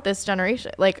going on with this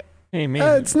generation? Like, Hey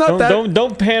man, it's not don't, that-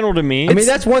 don't panel to me. I mean,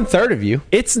 that's 1/3 of you.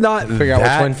 It's not Figure out which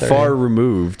that one third far is.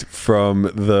 removed from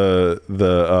the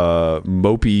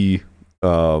mopey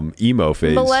emo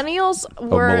phase.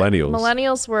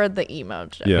 millennials were the emo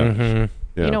gen. Yeah.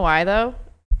 Yeah. You know why though?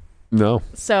 No,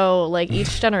 So like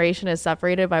each generation is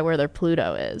separated by where their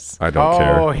Pluto is. I don't Oh,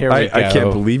 care. here we I can't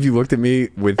go. believe you looked at me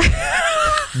with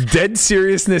dead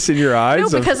seriousness in your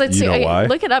eyes. No, because it's you know why?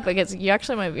 look it up. Because you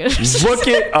actually might be interested. Look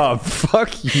it up.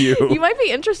 Fuck you. You might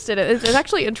be interested. It's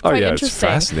actually quite It's interesting.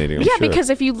 fascinating. I'm Yeah, sure. because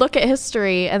if you look at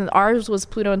history, and ours was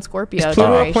Pluto and Scorpio. Is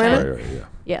Pluto a generation. planet? Right, yeah.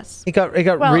 Yes. It got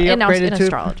Well, in re-upgraded to.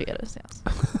 astrology, it is.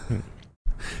 Yes.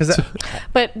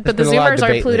 But the been a lot of Zoomers are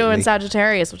debate Pluto lately. and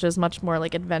Sagittarius, which is much more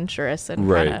like adventurous and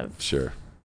Right. kind of Sure.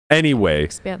 Anyway,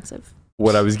 expansive.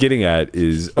 what I was getting at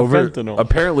is Fentanyl.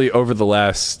 apparently over the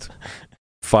last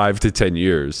 5 to 10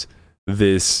 years,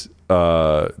 this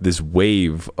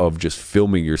wave of just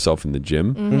filming yourself in the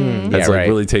gym has Yeah, like right.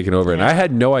 really taken over. And I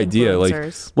had no idea. Like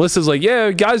Influencers. Melissa's like,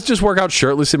 yeah, guys just work out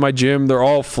shirtless in my gym. They're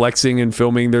all flexing and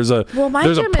filming. There's a My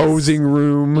there's a gym is- posing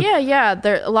room. Yeah.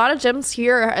 There a lot of gyms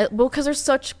here. Well, because there's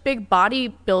such big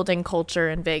bodybuilding culture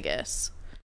in Vegas.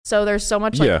 So there's so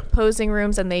much like Yeah. posing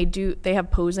rooms, and they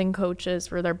have posing coaches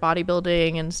for their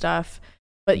bodybuilding and stuff.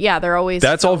 But yeah, they're always.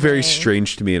 That's all very filming.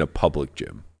 strange to me in a public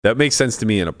gym. That makes sense to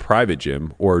me in a private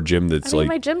gym or a gym that's I mean, like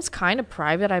my gym's kind of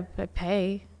private. I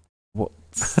pay. What?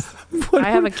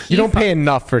 I have a key. You don't pay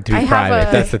enough for it to be I have private.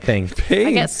 a- That's the thing.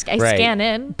 paying. I Right. scan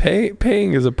in.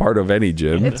 Paying is a part of any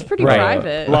gym. It's pretty Right.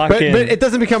 private. Lock But in. it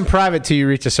doesn't become private till you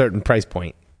reach a certain price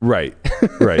point. Right.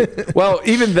 Well,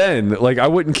 even then, like I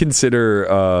wouldn't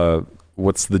consider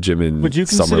what's the gym in Would you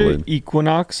consider Summerlin?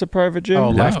 Equinox a private gym?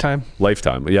 Oh, No. Lifetime.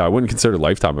 Lifetime. Yeah, I wouldn't consider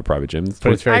Lifetime a private gym.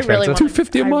 But it's very I really expensive.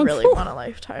 want $250 a month. I really want a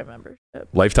lifetime membership.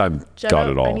 Lifetime got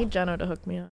it I all. need Jeno to hook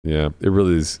me up. Yeah, it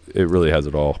really is. It really has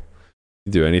it all.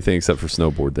 You do anything except for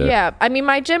snowboard there. Yeah, I mean,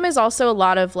 my gym is also a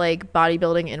lot of like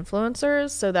bodybuilding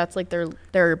influencers, so that's like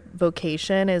their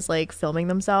vocation is like filming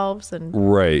themselves, and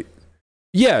Right.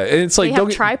 Yeah, and it's like they have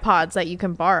don't tripods that you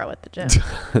can borrow at the gym.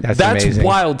 that's amazing.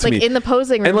 wild to Like me. in the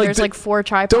posing room, And, like, there's like 4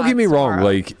 tripods. Don't get me to wrong, borrow.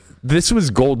 like this was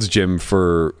Gold's gym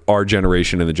for our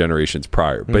generation and the generations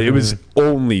prior, but it was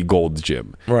only Gold's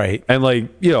gym. Right. And like,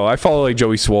 I follow like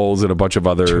Joey Swoles and a bunch of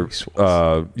other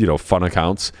fun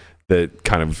accounts that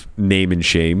kind of name and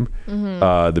shame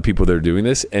the people that are doing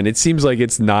this. And it seems like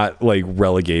it's not like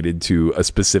relegated to a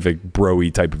specific bro-y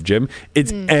type of gym.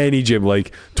 It's any gym,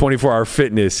 like 24-hour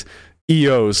fitness,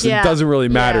 EOS. Yeah. It doesn't really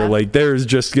matter. Yeah. Like there's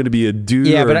just going to be a dude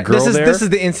Yeah, or a but girl there. this is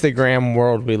the Instagram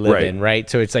world we live Right. in, right?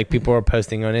 So it's like people are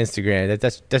posting on Instagram.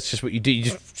 That's just what you do. You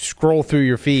just scroll through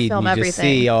your feed Film and you just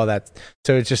everything. see all that.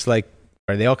 So it's just like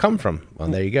where they all come from. Well,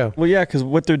 there you go. Well, yeah, because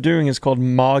what they're doing is called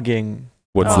mogging.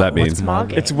 What's that mean? What's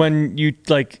mogging? It's when you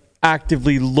like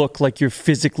actively look like you're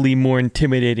physically more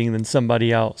intimidating than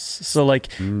somebody else. So like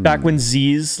back when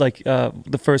Z's like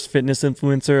the first fitness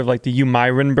influencer of like the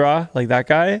Myron bra, like that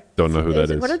guy, Don't know who that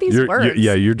is. What are these You're- words?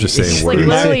 you're just saying It's like words.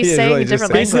 literally Yeah, saying really a just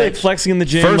different basically like language. flexing in the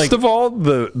gym. First like, of all,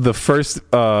 the first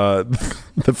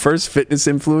the first fitness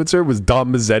influencer was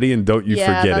Dom Mazzetti, and don't you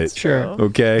Yeah, forget that's it. Sure. true.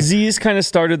 Okay. Z's kind of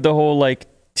started the whole like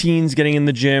teens getting in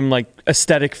the gym, like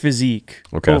aesthetic physique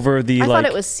Okay. over the I like.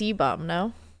 thought it was C-bum,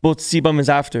 no? Well, C-bum is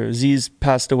after. Z's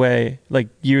passed away like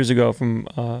years ago from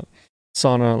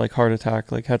sauna, like heart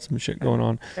attack, like had some shit going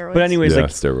on. Steroids. But anyways, Yeah, like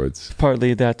steroids.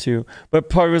 partly that too. But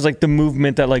part of it was like the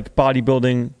movement that like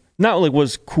bodybuilding not like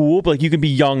was cool, but like you could be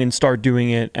young and start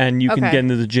doing it, and you can Okay. get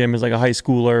into the gym as like a high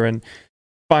schooler and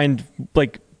find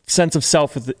like sense of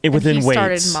self within he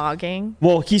weights. started mogging.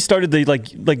 Well, he started the like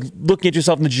looking at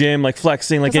yourself in the gym, like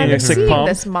flexing, like 'Cause I've getting a been sick seeing pump.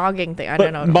 this mogging thing. I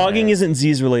But don't know. what mogging it is. isn't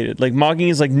Z's related. Like mogging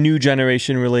is like new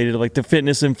generation related, like the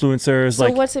fitness influencers. So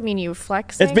like what's it mean? You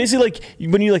flexing? it's basically like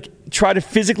when you like try to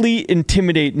physically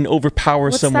intimidate and overpower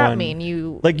What's someone. that mean?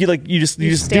 You Like you just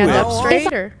do stand it. up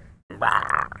straight or?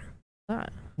 Not.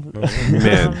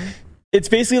 Man, It's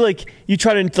basically like you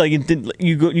try to like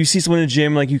you see someone in the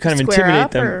gym, like you kind of Square intimidate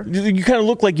up, them. or- You kind of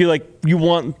look like you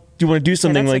want to do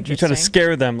something, that's like you try to interesting.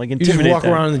 scare them, like You just intimidate walk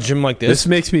them. around in the gym like this this.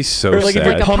 makes me so Or like if sad.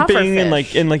 you're a puffer pumping and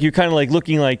fish. like you're kind of like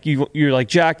looking like you're like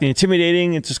jacked and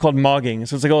intimidating. It's just called mogging.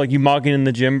 So it's like, oh, like you mogging in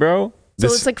the gym, bro. So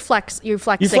This- it's like you're You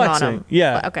flexing, flexing, on them.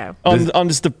 yeah. Okay. On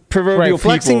just the proverbial Right,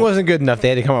 flexing people. wasn't good enough. They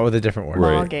had to come up with a different word.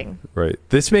 Right. Mogging. Right.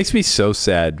 This makes me so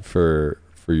sad for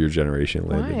your generation,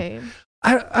 Landon. Why?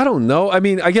 I don't know. I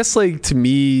mean, I guess like to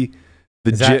me,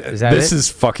 Is that this it? is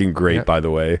fucking great. Yeah. By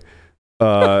the way,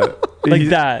 Like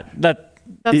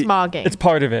that's mogging. it's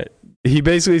part of it. he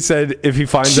basically said if he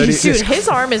finds Dude, any, his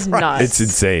arm is nuts. it's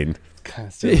insane.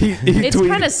 Kinda He It's tweeted-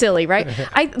 kind of silly, right?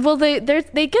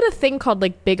 They get a thing called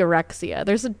like bigorexia.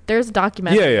 There's a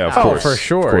documentary. Yeah, of about course. it For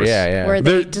sure. Of course. Yeah. Where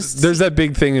they just there's that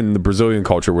big thing in the Brazilian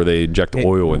culture where they inject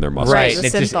oil in their muscles. Right, and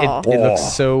the it just synthol. it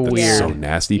looks so That's weird. so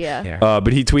nasty. Yeah.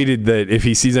 But he tweeted that if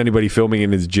he sees anybody filming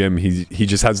in his gym, he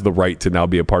just has the right to now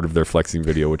be a part of their flexing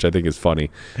video, which I think is funny.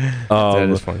 That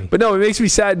is funny. But no, it makes me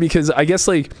sad because I guess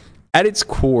like at its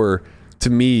core, to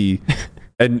me,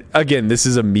 and again, this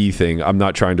is a me thing. I'm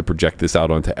not trying to project this out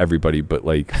onto everybody, but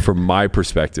like from my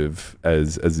perspective,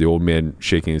 as the old man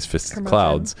shaking his fist at the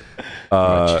clouds,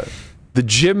 the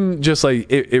gym just like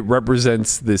it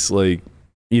represents this like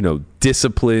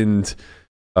disciplined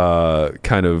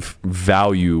kind of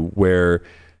value where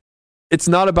it's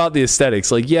not about the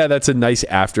aesthetics. Like, yeah, that's a nice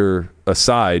after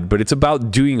aside, but it's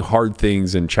about doing hard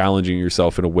things and challenging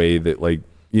yourself in a way that like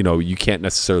you can't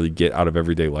necessarily get out of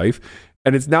everyday life.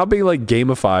 And it's now being like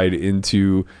gamified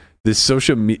into this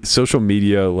social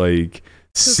media like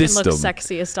Who system. can look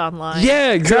sexiest online?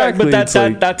 Yeah, exactly. But It's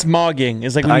like- that's mogging.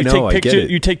 It's like when I you know, I take get pictures,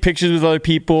 it. you take pictures with other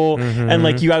people, and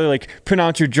like you either like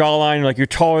pronounce your jawline, or like you're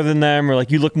taller than them, or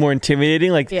like you look more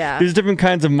intimidating. Like Yeah. there's different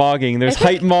kinds of mogging. There's I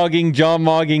think- height mogging, jaw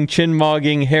mogging, chin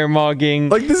mogging, hair mogging.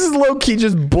 like this is low key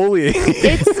just bullying.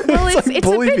 It's like a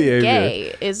bully bit behavior.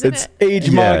 gay, isn't It's- it? Age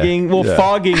Yeah, mogging. Well, yeah.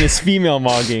 fogging is female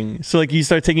mogging. So like you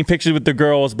start taking pictures with the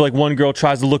girls, but like one girl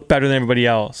tries to look better than everybody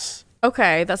else.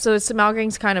 Okay, so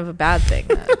mogging's kind of a bad thing.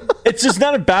 Then. It's just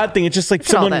not a bad thing. It's just like Look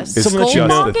at all someone, this. It's someone that Skull you just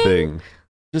know. a mogging? thing.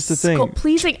 Just a Skull, thing.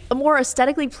 pleasing, a more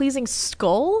aesthetically pleasing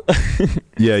skull.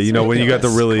 Yeah, when you got the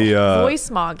really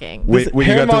Voice mogging. when you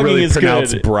Hair got the really mogging is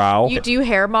pronounced good. brow. You do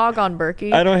hair mog on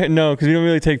Berkey? I don't know because we don't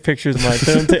really take pictures much.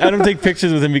 I don't take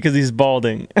pictures with him because he's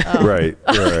balding. Right,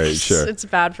 sure. It's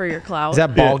bad for your clout. Is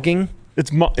that balging? It's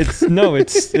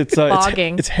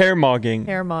Mogging. it's hair mogging.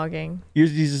 hair mogging?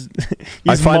 He's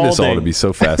I find this all to molding. be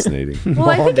so fascinating. Well,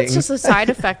 I think it's Balding. just a side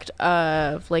effect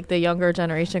of like the younger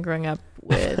generation growing up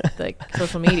with like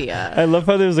social media. I love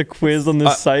how there's a quiz on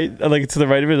this site, like to the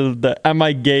right of it, the "Am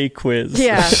I gay?" quiz.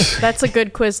 Yeah, that's a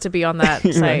good quiz to be on that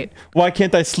site. Why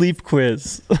can't I sleep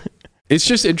quiz? It's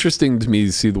just interesting to me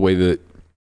to see the way that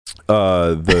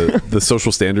the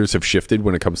social standards have shifted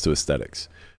when it comes to aesthetics,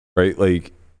 right?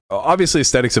 Like, obviously,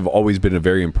 aesthetics have always been a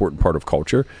very important part of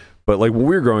culture. But like when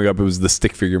we were growing up, it was the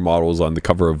stick figure models on the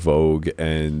cover of Vogue,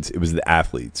 and it was the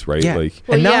athletes, right? Yeah. Like,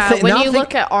 Well, And now yeah, thi- when now you think-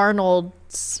 look at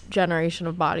Arnold's generation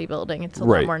of bodybuilding, it's a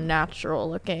Right. lot more natural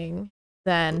looking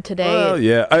than today. well,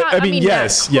 yeah. I mean,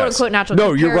 yes, quote yes. unquote natural.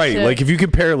 No, you're compared right. to Like if you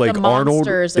compare like the Arnold,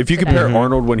 monsters of if you today. compare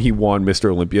Arnold when he won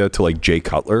Mr. Olympia to like Jay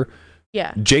Cutler,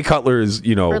 yeah, Jay Cutler is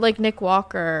or like Nick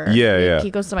Walker. Yeah, Like, yeah.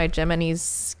 He goes to my gym and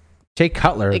he's Jake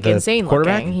Cutler, like the insane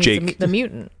quarterback. looking. He's Jake. the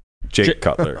mutant. Jake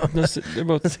Cutler. They're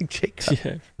both. That's like Jake.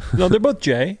 Yeah. No, they're both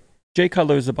Jay. Jay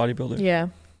Cutler is the bodybuilder. Yeah.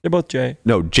 They're both Jay.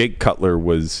 No, Jake Cutler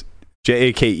was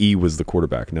JAKE was the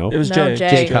quarterback. No, It was No, Jay. Jay.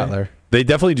 Jake Cutler. they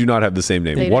definitely do not have the same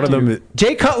name. They One of don't. them.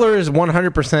 Jake Cutler is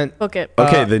 100%. Book it.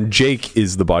 Okay, then Jake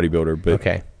is the bodybuilder, but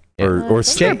Okay. or I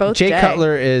think they're both Jake Jay.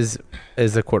 Cutler is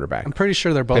the quarterback. I'm pretty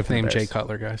sure they're both Different named Jay Bears.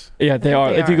 Cutler, guys. Yeah, they I are.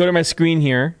 think they If you are. go to my screen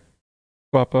here,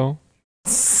 Guapo,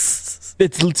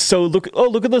 it's so look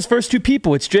at those first two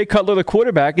people. It's Jay Cutler the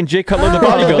quarterback and Jay Cutler the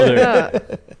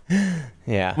bodybuilder. Yeah.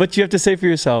 Yeah. What you have to say for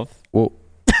yourself? well,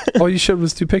 all you showed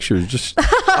was two pictures. Just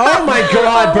Oh my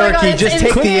God, Oh my Berkey, God, it's just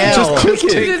take the insane. L. Just click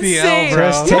it. It's the L, insane. bro.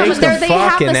 Just Yeah, take but the they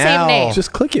have fucking the same L. name.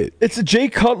 just click it. It's Jay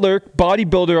Cutler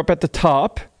bodybuilder up at the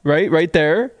top, right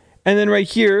there, and then right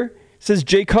here says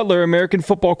Jay Cutler American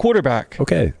football quarterback.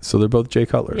 Okay, so they're both Jay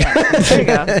Cutler. Yeah. There you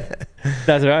go.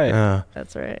 That's right.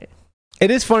 That's right. It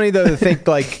is funny though to think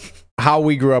like how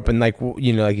we grew up and like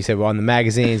like you said, we're on the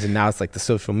magazines and now it's like the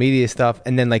social media stuff,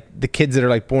 and then like the kids that are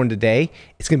like born today,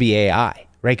 it's gonna be AI,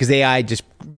 right? Because AI just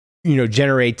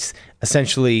generates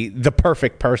essentially the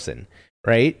perfect person,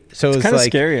 right? So it's Kind of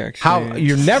like scary, actually. how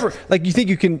you're never like you think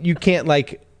you can't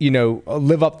like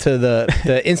live up to the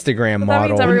Instagram That model.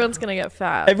 means everyone's gonna get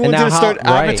fat. Everyone's now gonna start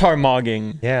right. avatar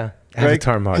mogging. yeah, Right?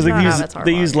 avatar model. Because like Not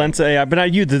they avatar use mogging. Lens AI, but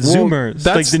not you, the Well, Zoomers, like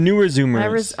that's- the newer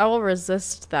Zoomers. I will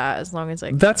resist that as long as I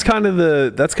can. That's kind of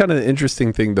the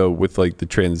interesting thing though with like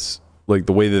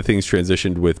the way that things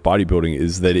transitioned with bodybuilding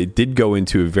is that it did go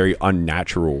into a very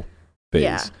unnatural phase.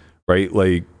 Yeah. Right?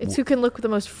 Like It's who can look the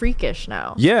most freakish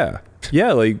now. yeah.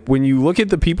 Like when you look at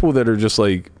the people that are just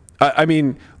like I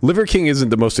mean, Liver King isn't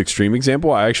the most extreme example.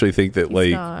 I actually think that He's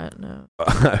like not,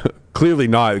 no. clearly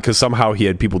not, because somehow he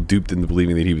had people duped into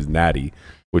believing that he was natty.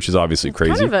 which is obviously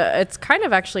crazy. It's kind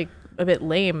of actually a bit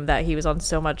lame that he was on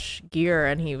so much gear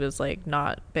and he was like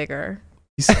not bigger.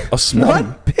 He's a small,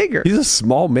 bigger. He's a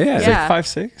small man. He's Yeah. like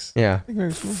 5'6". Yeah.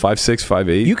 5'6",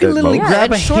 5'8". You can at literally most.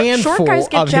 grab a short handful guys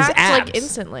get of his jacked abs. like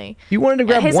instantly. If you wanted to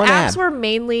grab His one abs ab. were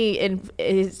mainly in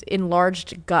his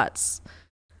enlarged guts.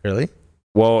 Really?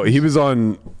 Well, he was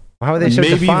on. How are they so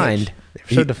Maybe- defined?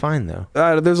 They're so defined, though.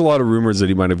 There's a lot of rumors that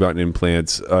he might have gotten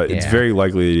implants. It's Yeah. very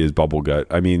likely that he has bubble gut.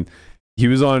 I mean, he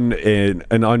was on an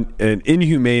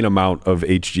inhumane amount of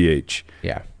HGH.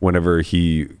 Yeah. Whenever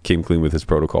he came clean with his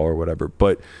protocol or whatever,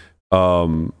 but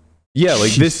yeah,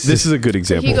 like this is a good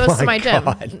example. He goes to my my gym,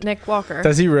 God. Nick Walker.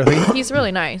 Does he really? He's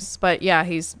really nice, but yeah,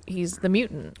 he's the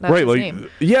mutant. That's right, his like name.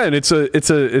 yeah, and it's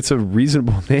a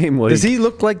reasonable name. Like, Does he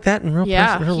look like that in real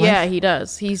real life? Yeah, he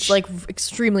does. He's like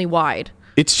extremely wide.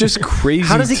 it's just crazy.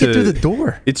 How does he get through the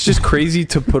door? It's just crazy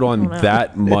to put on know.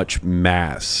 that much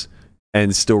mass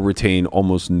and still retain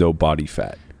almost no body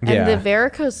fat. And the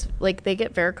varicose, like they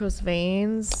get varicose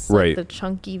veins, like Right. the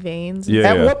chunky veins. Yeah.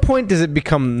 At what point does it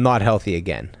become not healthy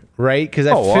again? Right? Because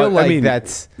I Oh, feel I like mean,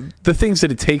 that's the things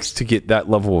that it takes to get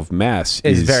that level of mass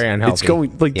Is very It's unhealthy.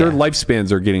 going like their Yeah.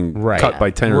 lifespans are getting right. cut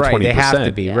by 10 or 20%. Right, they have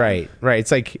to be. Yeah.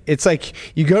 Right. It's like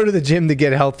you go to the gym to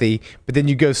get healthy, but then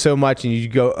you go so much and you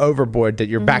go overboard that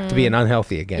you're back to being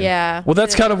unhealthy again. Yeah. Well,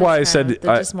 that's kind of why I said the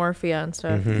dysmorphia and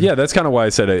stuff. Yeah, that's kind of why I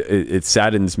said it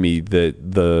saddens me that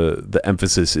the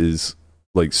emphasis is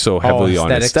like so heavily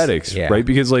on aesthetics, Yeah. right?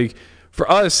 Because like for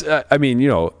us, I mean,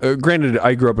 granted,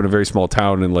 I grew up in a very small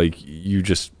town, and like you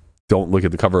just don't look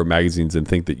at the cover of magazines and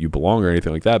think that you belong or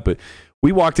anything like that. But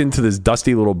we walked into this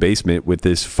dusty little basement with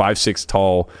this 5'6"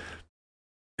 tall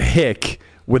hick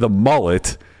with a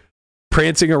mullet,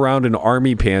 prancing around in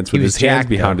army pants with was his hands jacked,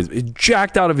 behind his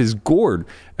jacked out of his gourd,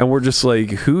 and we're just like,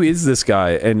 who is this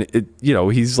guy? And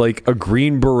he's like a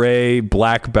green beret,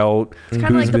 black belt. It's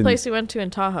kind of like the place we went to in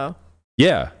Tahoe.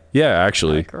 Yeah,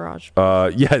 actually. Like garage.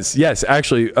 Yes,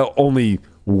 actually, only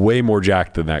way more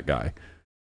jacked than that guy.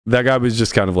 That guy was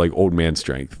just kind of like old man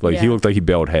strength. Like he Yeah. looked like he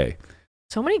baled hay.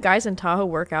 So many guys in Tahoe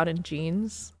work out in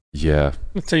jeans. Yeah.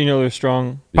 That's how you know they're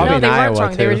strong. Probably no, in they weren't Iowa,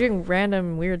 strong. They were too. doing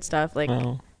random weird stuff, like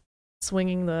Oh.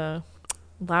 swinging the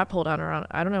lap pull down around.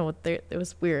 I don't know what it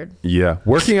was weird. Yeah.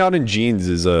 Working out in jeans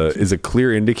is a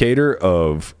clear indicator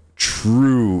of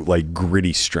true like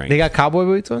gritty strength. They got cowboy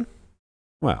boots on?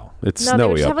 Wow, it's No, they would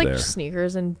snowy just up have like there.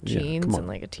 sneakers and Yeah, jeans come on. and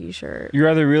like a t-shirt. You're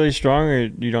either really strong or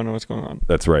you don't know what's going on.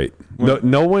 That's right.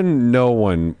 No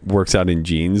one works out in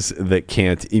jeans that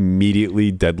can't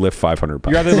immediately deadlift 500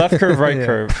 pounds. You're either left curve, right Yeah.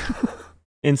 curve.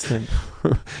 Instant.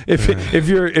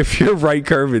 if you're right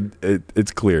curve,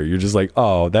 it's clear. You're just like,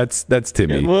 oh, that's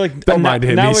Timmy. Yeah, well, like, Don't mind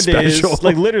him. He's nowadays, special.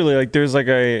 like literally, like there's like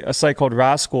a site called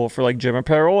Rascal for like gym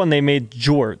apparel, and they made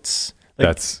jorts. Like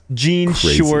That's jean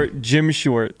crazy. short gym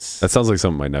shorts. That sounds like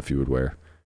something my nephew would wear.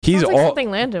 He's Sounds like all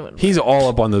something Landon would he's wear. all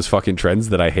up on those fucking trends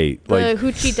that I hate. The Like,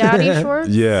 hoochie daddy shorts.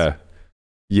 yeah.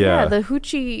 The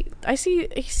hoochie. I see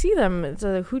them. It's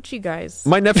the hoochie guys.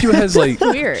 My nephew has like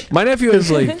Weird. My nephew has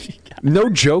like no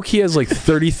joke. He has like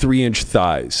 33-inch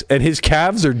thighs, and his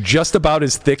calves are just about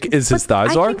as thick as his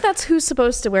thighs I are. think that's who's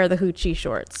supposed to wear the hoochie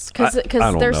shorts because I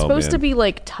don't they're know, supposed to man. be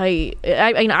like tight.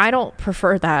 I mean, I don't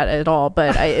prefer that at all,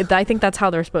 but I think that's how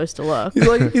they're supposed to look.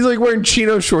 He's like wearing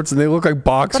chino shorts, and they look like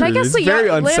boxers. But I guess it's the very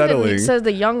young, unsettling. Landon says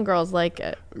the young girls like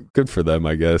it. Good for them,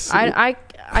 I guess.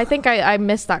 I think I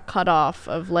missed that cutoff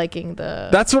of liking the.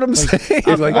 That's what I'm saying.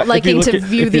 Like, liking to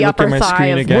view the upper thigh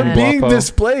of again, we're men. being Guapo.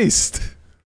 displaced.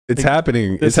 It's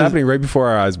happening. It's happening right before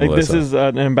our eyes, Like Melissa. this is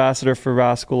an ambassador for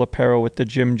Rascal apparel with the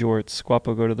gym jorts.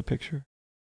 Guapo, go to the picture.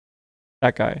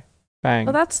 That guy, bang.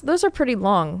 Well, those are pretty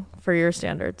long for your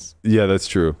standards. Yeah, that's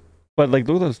true. But like,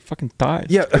 look at those fucking thighs.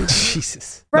 Yeah,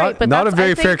 Jesus. Right, but not a that's-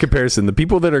 very I fair think- comparison. The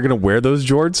people that are going to wear those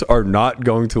jorts are not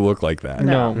going to look like that.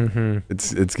 No. Mm-hmm.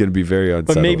 It's going to be very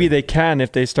unsettling. But maybe they can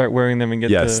if they start wearing them and get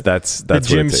Yes, the, that's the what it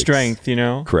gym takes. strength, you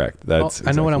know? Correct. That's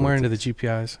I know what exactly I'm wearing it to the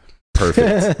GPIs. takes.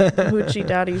 Perfect. Hoochie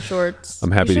daddy shorts.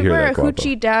 I'm happy you to should hear wear that, a Guapo.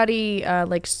 hoochie daddy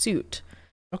like suit.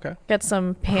 Okay. Get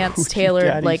some pants Hoochie tailored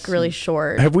daddy like really suit.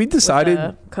 short. Have we with decided?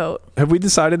 a coat. Have we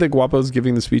decided that Guapo's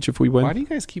giving the speech if we win? Why do you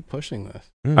guys keep pushing this?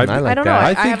 I I don't know. that. I,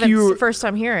 I think haven't. you- It's the first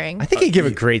time hearing. I think he'd give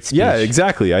a great speech. Yeah,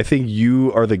 exactly. I think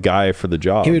you are the guy for the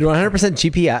job. He would 100%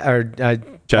 GPI or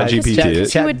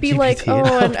ChatGPT. He would be like, ChatGPT.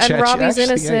 "Oh, and Chat- Robbie's actually,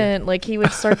 innocent." Like he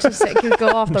would start to say, he would go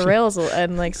off the rails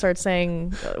and like start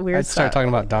saying weird I'd stuff. start talking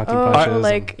about donkey Oh, punches.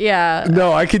 like yeah.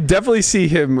 No, I could definitely see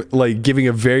him like giving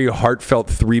a very heartfelt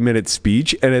 3-minute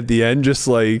speech, and at the end, just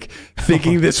like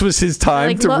thinking this was his time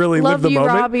Like, to really love live the you,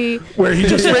 moment. Robbie. Where he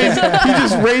just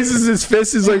raises his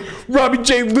fist. He's like, Robbie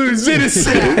J. Lou's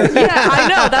innocent. Yeah, I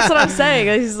know. That's what I'm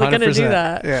saying. He's like gonna do 100%.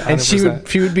 that. Yeah, And she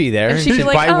 100%. would be there. And And she'd be she'd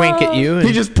like, wink at "Oh." you. And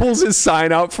He just pulls his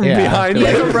sign out from Yeah. behind.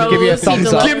 Like Like, a rose, give you a he thumbs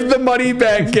does- up. give the money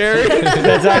back, Gary.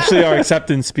 That's actually our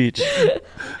acceptance speech.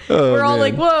 Oh, We're all man.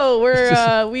 like, "Whoa,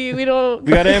 we're we don't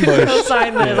We got ambushed. don't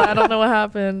sign this. I don't know what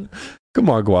happened." Come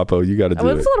on, Guapo, you got to do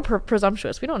Well, it. it's a little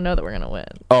presumptuous. We don't know that we're gonna win.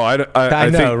 Oh, I I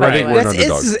think, know, right? I think we're an That's,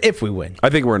 underdog. it's if we win. I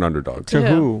think we're an underdog. To Yeah.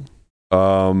 who?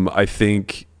 I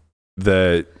think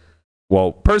that,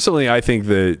 well, personally, I think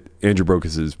that Andrew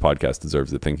Brokos' podcast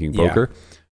deserves the Thinking Yeah. Poker.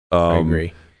 I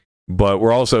agree. But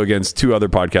we're also against two other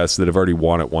podcasts that have already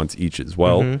won it once each as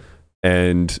well. Mhm.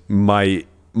 And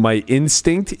my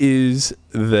instinct is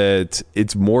that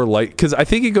it's more like, because I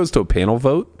think it goes to a panel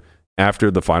vote after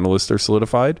the finalists are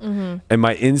solidified. And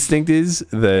my instinct is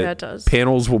Yeah, that it does.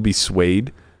 panels will be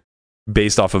swayed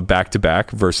based off of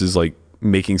back-to-back versus like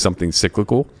making something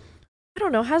cyclical. I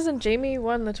don't know. Hasn't Jamie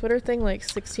won the Twitter thing like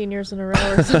 16 years in a row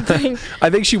or something? I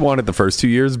think she won it the first 2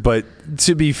 years, but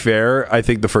to be fair, I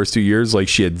think the first 2 years, like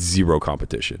she had zero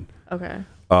competition. Okay.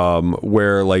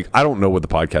 Where like I don't know what the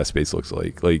podcast space looks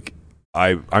like. Like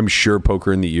I'm sure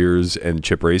Poker in the Ears and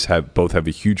Chip Race both have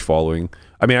a huge following.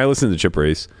 I mean, I listen to Chip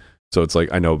Race, so it's like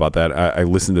I know about that. I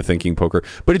listen to Thinking Poker,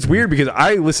 but it's weird because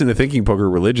I listen to Thinking Poker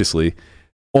religiously,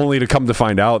 only to come to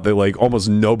find out that like almost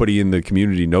nobody in the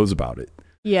community knows about it.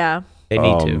 Yeah. They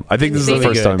need to. I think this is They the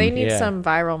first need- time. They need Yeah. some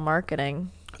viral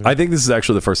marketing. I think this is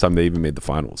actually the first time they even made the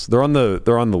finals. They're on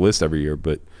the list every year,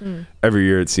 but every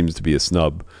year it seems to be a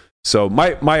snub. So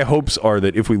my hopes are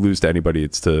that if we lose to anybody,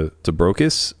 it's to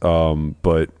Brokos.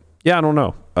 But yeah, I don't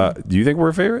know. Do you think we're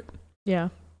a favorite? Yeah.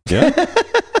 Yeah.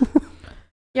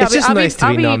 Yeah, It's just nice to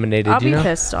be nominated, I'll you be know?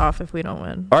 pist off if we don't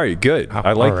win. All right, good.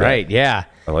 I like All right, yeah. that.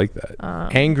 I like that.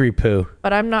 Angry poo.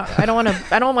 But I'm not. I don't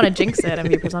want to jinx it and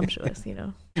be presumptuous, you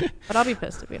know. But I'll be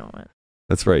pissed if we don't win.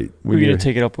 That's right. Who are you going to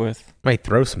take it up with? Might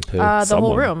throw some poo. The whole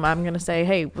Someone. room. I'm gonna say,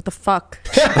 hey, what the fuck?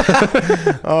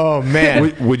 oh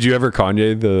man. Would you ever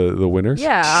Kanye the winners?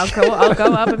 Yeah, I'll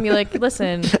go up and be like,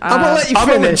 listen, I'm gonna let you I'm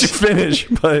gonna let finish. you finish,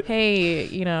 but hey,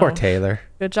 you know, Poor Taylor.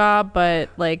 good job, but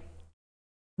like,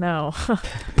 no.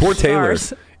 poor Taylor.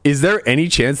 Stars. Is there any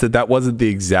chance that wasn't the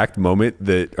exact moment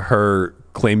that her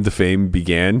claim to fame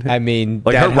began? I mean,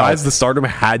 Like that her rise helped. to stardom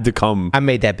had to come. I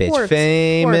made that bitch Poor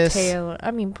famous. Taylor. I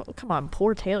mean, come on,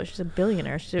 poor Taylor. She's a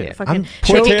billionaire. She's Yeah, fucking. I'm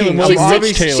poor Taylor, Taylor. she's I'm Robbie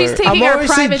always- Taylor. She's taking I'm her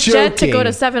obviously private jet to go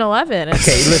joking. to 7-Eleven. Okay,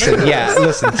 listen. Yeah,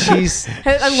 listen. She's.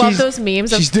 I love she's- those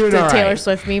memes of she's doing the all Taylor right.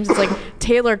 Swift memes. It's like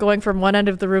Taylor going from one end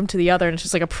of the room to the other, and it's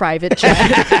just like a private jet.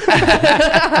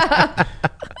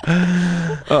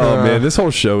 Oh man, this whole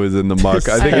show is in the muck.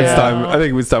 I think it's know. time. I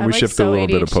think it's time I'm we like shift so a little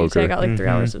bit of ADHD, so I poker. got like 3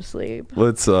 hours of sleep.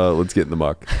 Let's get in the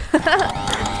muck.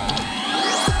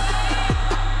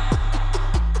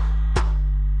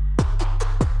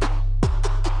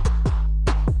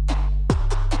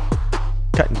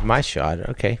 Cutting my shot.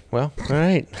 Okay. Well, all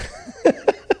right.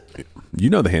 You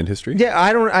know the hand history. Yeah,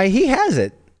 I don't. He has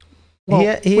it. He Well,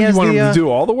 has you want the, him to do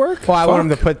all the work? Well, I want him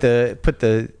to Fuck. put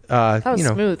the That was you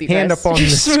know, smooth, you hand guys. up on the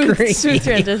smooth, screen. smooth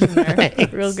transition there.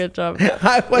 Thanks. Real good job.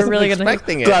 I wasn't really gonna-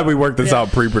 expecting it. Glad we worked this Yeah.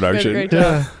 out pre-production. Great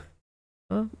job.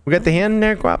 We got the hand in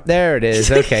there, Guap. There it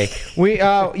is. Okay.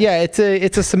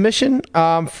 It's a submission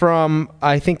from,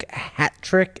 I think, Hat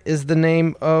Trick is the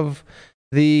name of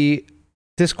the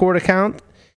Discord account.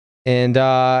 And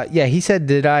he said,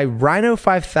 did I Rhino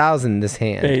 5000 this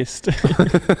hand? Based.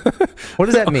 What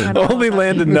does that mean? I don't know Only what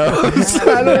that Landon means. knows.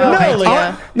 I don't No know.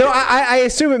 idea. I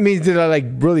assume it means did I like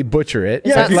really butcher it?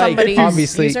 Is that like, somebody's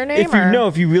obviously, username?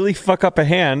 If you really fuck up a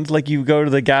hand, like you go to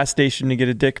the gas station to get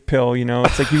a dick pill, you know,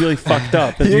 it's like you really fucked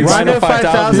up. It's You Rhino Rhino 5000.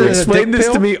 You 5000 is a explained dick this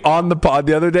to pill? me on the pod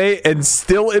the other day, and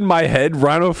still in my head,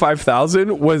 Rhino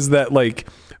 5000 was that like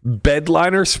bed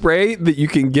liner spray that you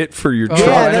can get for your Oh, truck.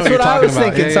 Yeah, I know that's what what you're I was talking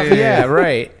about. thinking. Yeah, Something. yeah, Yeah, yeah.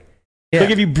 right. Yeah. Like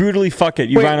if you brutally fuck it,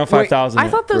 you Wait, Rhino wait, 5000. I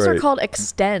thought those were Right. called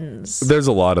extends. There's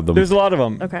a lot of them. There's a lot of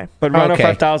them. Okay. But Rhino Okay.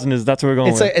 5000 that's what we're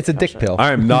going with. It's a dick pill.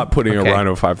 I am not putting Okay. a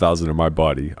Rhino 5000 in my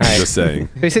body. I'm Right. just saying.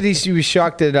 He said he was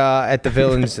shocked at the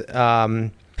villain's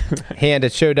hand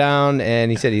at Showdown, and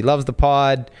he said he loves the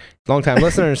pod. Long time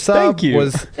listener and sub. Thank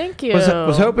you. Thank you.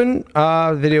 Was hoping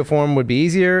video form would be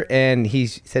easier, and he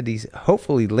said he's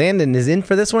hopefully Landon is in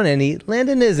for this one, and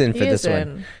Landon is in for this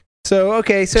one. So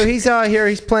okay, so he's here.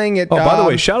 He's playing at. Oh, by the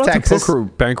way, shout out Texas. to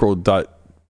pokerbankroll.com.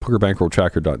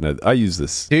 pokerbankrolltracker.net. I use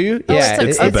this. Do you? Oh, Yeah,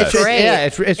 it's the best. great. Yeah,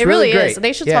 it's It really really great. is.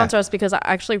 They should Yeah. sponsor us because I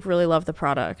actually really love the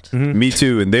product. Me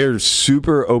too. And they're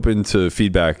super open to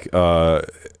feedback.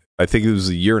 I think it was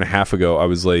a year and a half ago. I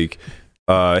was like,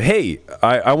 hey,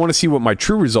 I want to see what my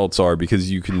true results are because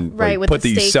you can Right, like, with put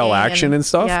the that you sell staking action and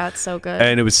stuff. Yeah, it's so good.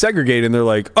 And it was segregated. And they're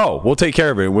like, oh, we'll take care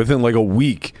of it. And within like a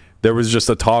week, there was just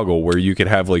a toggle where you could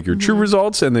have like your true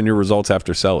results and then your results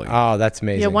after selling. Oh, that's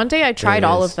amazing. Yeah, one day I tried It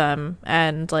all is. of them,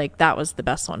 and like that was the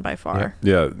best one by far.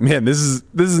 Yeah, man, this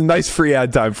is nice free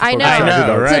ad time. For I know.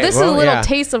 Poker.net. right. So this is Well, a little yeah.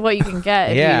 taste of what you can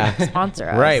get if Yeah. you sponsor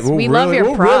us. Right. We love your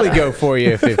we'll product. really go for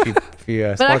you if you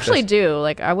But sponsor actually us. do.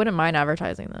 Like I wouldn't mind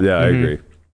advertising them. Yeah, I agree.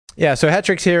 Yeah, so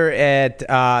Hat-Trick's here at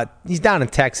he's down in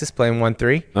Texas playing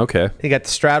 1-3. Okay. He got the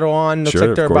straddle on. Looks Sure,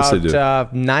 like they're of course they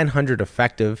about 900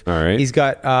 effective. All right. He's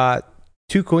got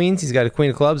 2 queens. He's got a queen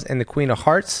of clubs and the queen of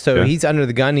hearts. So Okay. he's under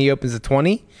the gun. He opens a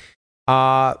 20.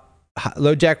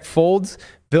 Low jack folds.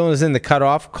 Villain is in the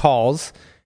cutoff, calls,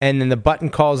 and then the button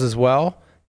calls as well,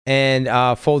 and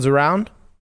folds around.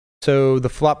 So the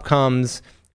flop comes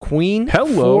queen,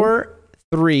 Hello. 4,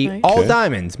 3, Nice. all Okay.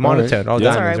 diamonds, monotone, all Yeah.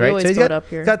 That's all diamonds, right. We right? always So he's vote got, up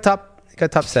here. got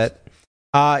top set.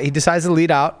 He decides to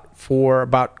lead out for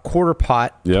about quarter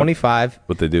pot, Yeah. 25,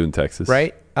 What they do in Texas.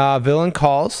 right? Villain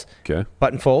calls, Okay.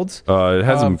 button folds. It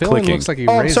has him Villain clicking. looks like he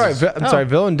Oh, I'm raises. sorry. I'm sorry.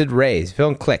 Villain did raise.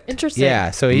 Villain clicked. Interesting.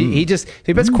 Yeah. So he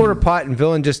bets quarter pot and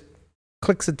Villain just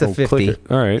clicks it to 50. Click it.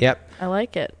 All right. Yep. I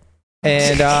like it.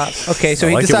 And okay, so I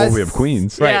he like it decides. when we have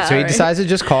queens. Right. Yeah, so he right. decides to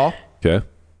just call, Okay.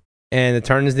 and the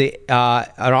turn is the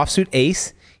an offsuit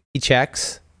ace. He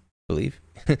checks, I believe,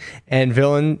 and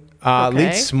Villain Okay.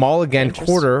 leads small again, Interesting.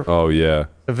 quarter. Oh yeah.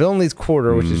 The Villain leads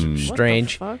quarter, which is What the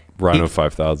strange. fuck? Rhino He-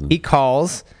 5000. He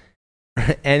calls,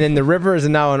 and then the river is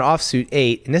now an offsuit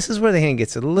 8, and this is where the hand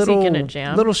gets a little gonna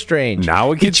jam? little strange.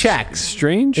 Now it He gets checks.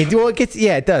 strange. It gets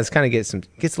it does kind of gets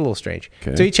a little strange.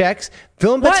 Okay. So he checks.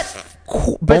 Villain bets,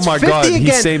 Oh bets my 50 God, he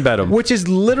again, same bet him. which is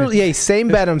literally he same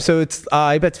bet him. So it's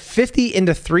he bets 50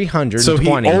 into 300. So he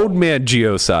old man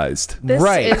geo-sized. This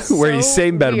Right. is Where he so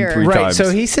same bet him weird. 3 right. times.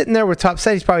 So he's sitting there with top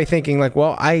set. He's probably thinking like,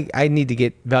 well, I need to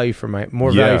get value for my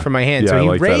Yeah. value for my hand. Yeah, so I he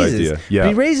like that raises. idea. Yeah. But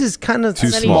he raises kind of Too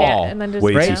And then he small. jam- and then just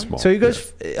Way too jam. small. So he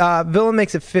goes. Villain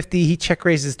makes it 50. He check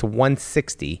raises to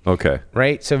 160. Okay.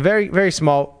 Right. So very very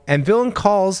small. And Villain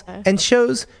calls and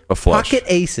shows A flush. pocket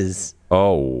aces.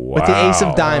 Oh wow. With the ace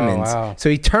of diamonds. Oh, wow. So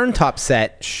he turned top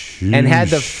set and had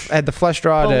the flush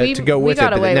draw Well, to go we with it,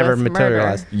 got but away it never with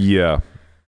materialized. Yeah.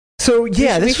 So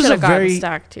yeah, we this was should a have gotten very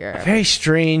stacked here. very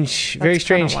strange, very That's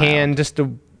kinda strange wild.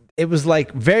 hand. It was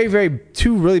like very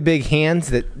two really big hands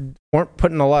that weren't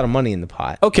putting a lot of money in the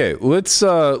pot. Okay,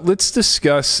 let's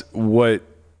discuss what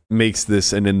makes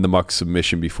this an in the muck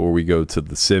submission before we go to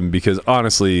the sim, because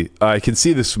honestly, I can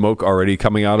see the smoke already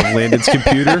coming out of Landon's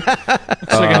computer.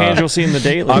 It's like a hand you'll see in the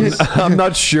dailies. I'm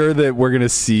not sure that we're gonna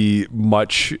see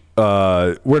much.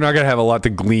 We're not gonna have a lot to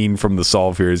glean from the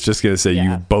solve here. It's just gonna say Yeah.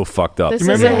 you both fucked up. This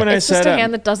Remember isn't- when I it's just said, a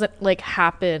hand that doesn't like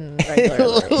happen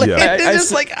regularly. Yeah. It's I just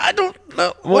said- like I don't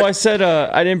know. well, I said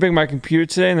I didn't bring my computer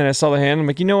today, and then I saw the hand. I'm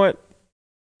like, you know what?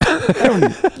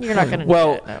 You're not gonna.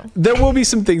 Well, do it, no. there will be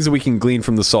some things that we can glean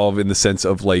from the solve in the sense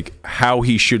of like how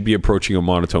he should be approaching a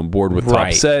monotone board with top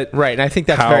Right. set. Right, and I think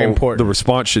that's how very important. the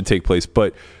response should take place.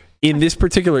 But in this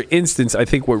particular instance, I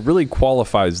think what really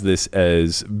qualifies this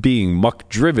as being muck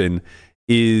driven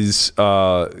is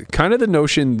kind of the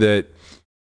notion that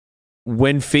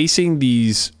when facing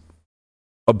these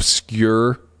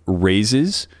obscure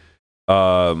raises,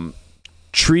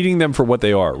 treating them for what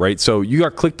they are, right? So you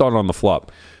got clicked on the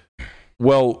flop.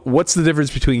 Well, what's the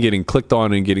difference between getting clicked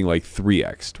on and getting like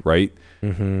 3x'd, right?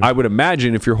 Mm-hmm. I would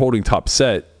imagine if you're holding top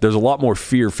set, there's a lot more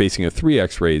fear facing a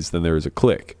 3x raise than there is a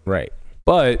click. Right.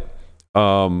 But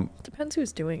Depends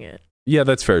who's doing it. yeah,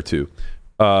 that's fair too.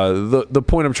 The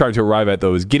point I'm trying to arrive at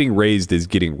though is getting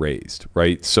raised,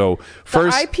 right? So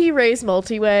first, The IP raise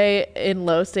multi-way in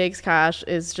low stakes cash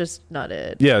is just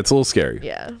nutted. yeah, it's a little scary.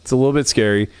 Yeah. It's a little bit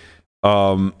scary.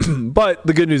 But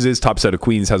the good news is top set of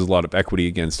queens has a lot of equity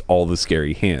against all the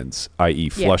scary hands, i.e.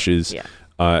 flushes, Yeah.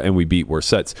 and we beat worse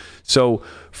sets. So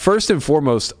first and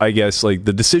foremost, I guess like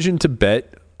the decision to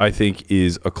bet, I think,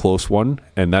 is a close one,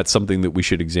 and that's something that we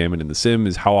should examine in the sim.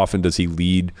 Is how often does he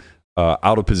lead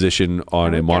out of position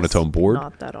on I a would monotone guess board?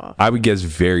 Not that often. I would guess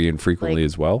very infrequently Like,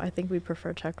 as well, I think we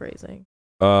prefer check raising.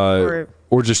 or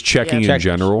just checking Yeah, in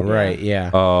general. Right. Yeah.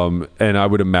 And I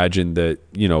would imagine that,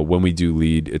 you know, when we do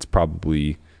lead, it's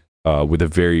probably with a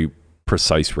very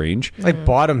precise range. Like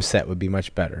bottom set would be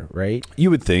much better, right?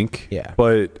 You would think. Yeah.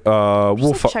 But Just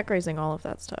we'll like check raising all of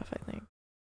that stuff, I think.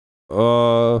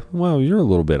 Well, you're a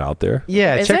little bit out there.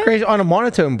 Yeah, Is check it? raise on a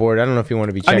monotone board. I don't know if you want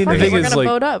to be I checking. mean, the Okay, thing we're is, gonna like,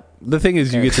 vote up. the thing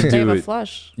is, you get to They have do a it.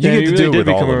 flush. You get to do it with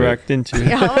all of it. into.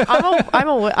 Yeah,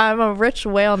 I'm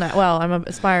a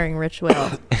aspiring rich whale.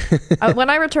 When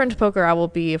I return to poker, I will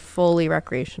be fully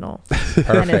recreational, and it's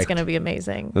Perfect. gonna be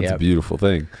amazing. That's Yep. a beautiful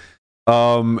thing.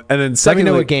 And then Let me secondly,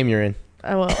 know what game you're in.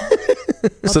 I will.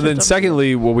 so then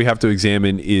secondly, what we have to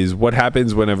examine is what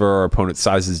happens whenever our opponent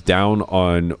sizes down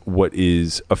on what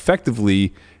is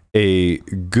effectively a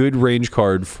good range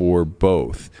card for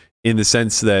both, in the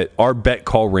sense that our bet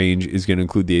call range is going to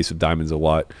include the ace of diamonds a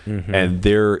lot, and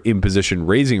their in position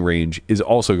raising range is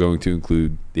also going to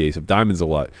include the ace of diamonds a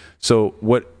lot. So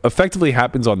what effectively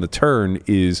happens on the turn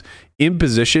is in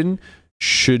position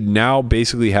should now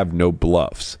basically have no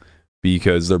bluffs,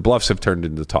 because their bluffs have turned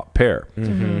into top pair.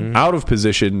 Out of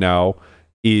position now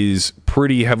is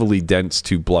pretty heavily dense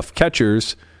to bluff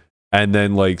catchers and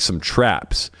then like some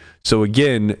traps. So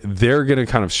again, they're going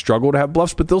to kind of struggle to have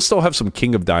bluffs, but they'll still have some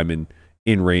king of diamond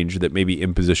in range that maybe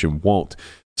in position won't.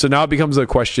 So now it becomes a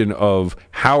question of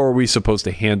how are we supposed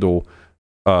to handle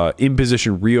in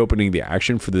position reopening the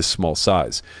action for this small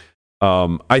size.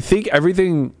 I think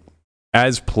everything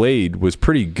as played was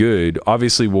pretty good.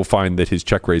 Obviously, we'll find that his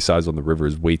check raise size on the river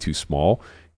is way too small.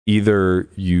 Either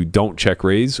you don't check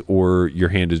raise or your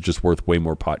hand is just worth way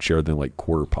more pot share than like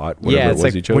quarter pot, whatever Yeah, it it's was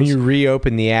like he chose. when you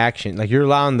reopen the action, like you're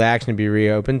allowing the action to be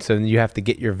reopened, so you have to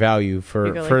get your value for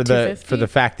You go, like, for the 250?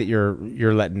 fact that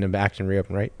you're letting the action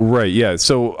reopen, right? Right, yeah.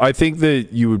 So I think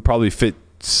that you would probably fit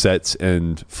sets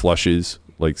and flushes,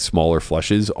 like smaller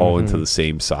flushes, all into the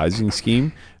same sizing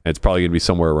scheme. And it's probably going to be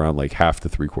somewhere around like half to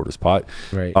 3/4 pot.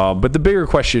 Right. But the bigger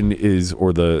question is,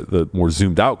 or the more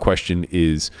zoomed out question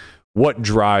is, what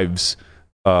drives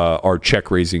our check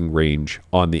raising range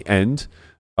on the end,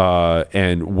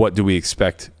 and what do we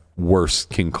expect worse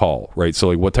can call, right? So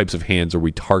like what types of hands are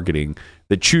we targeting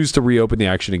that choose to reopen the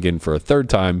action again for a third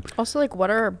time? Also, like,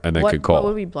 And then could call. what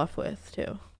would we bluff with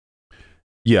too?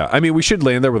 Yeah, I mean, we should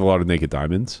land there with a lot of naked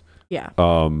diamonds. Yeah.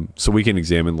 So we can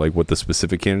examine like what the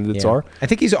specific candidates are. I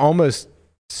think he's almost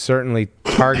certainly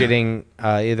targeting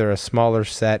either a smaller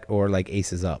set or like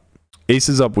aces up.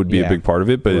 Aces up would be a big part of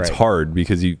it, but it's Right. hard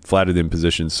because he flatted in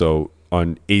position. So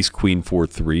on ace queen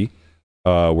 4-3,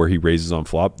 where he raises on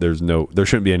flop, there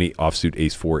shouldn't be any offsuit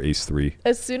ace 4, ace 3.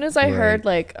 As soon as I Right. heard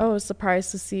like, oh, I was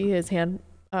surprised to see his hand.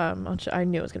 I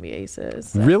knew it was gonna be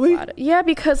aces. that Really? flatted. Yeah,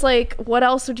 because like, what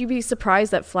else would you be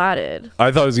surprised that flatted? I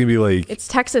thought it was gonna be like, It's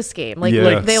Texas game. Like, Yeah.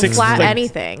 like they'll Six- flat like-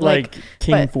 anything. Like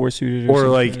king but- 4 suited or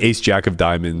something. like ace jack of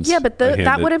diamonds. yeah, but a hand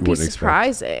that wouldn't be wouldn't expect.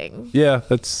 surprising. Yeah,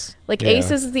 that's. Like Yeah.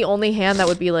 aces is the only hand that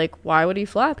would be like, why would he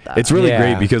flat that? It's really Yeah.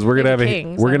 great because we're gonna have Maybe a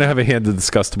kings, we're I gonna don't have a hand to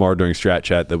discuss tomorrow during Strat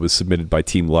Chat that was submitted by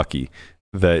Team Lucky.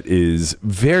 That is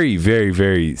very, very,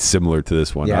 very similar to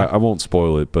this one. Yeah. I won't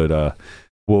spoil it, but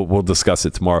we'll discuss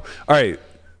it tomorrow. All right,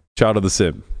 Child of the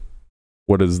Sim.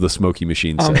 What does the Smoky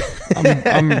Machine say?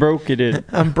 I'm broke at it.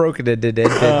 I'm broken it.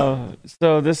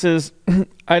 So this is,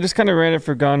 I just kind of ran it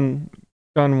for gun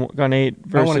 8 I want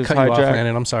versus to cut you off, hijack.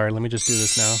 Brandon. I'm sorry. Let me just do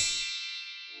this now.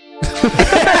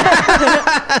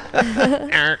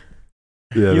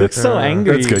 Yeah, You look so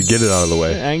angry. That's good. Get it out of the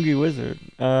way. Angry wizard.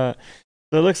 So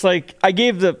it looks like I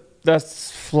gave the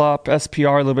flop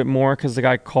SPR a little bit more because the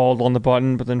guy called on the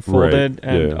button but then folded,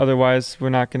 and yeah. otherwise we're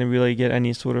not going to really get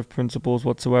any sort of principles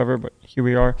whatsoever. But here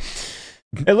we are.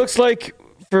 It looks like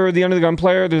for the under the gun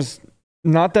player, there's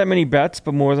not that many bets,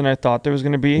 but more than I thought there was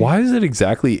going to be. Why is it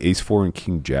exactly ace 4 and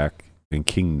king jack and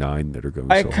king 9 that are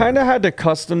going? I so kind of hard? had to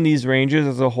custom these ranges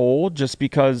as a whole, just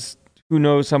because who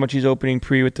knows how much he's opening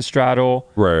pre with the straddle,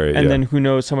 right, and yeah. then who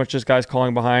knows how much this guy's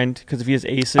calling behind. Because if he has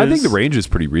aces, I think the range is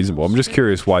pretty reasonable. I'm just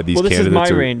curious why these Well, this is candidates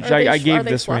my are range. Are they- I are gave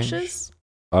they this range. flushes?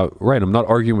 right. I'm not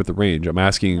arguing with the range. I'm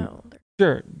asking. No.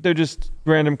 Sure, they're just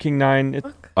random king 9.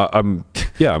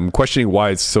 I'm questioning why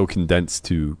it's so condensed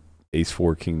to ace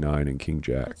 4, king 9, and king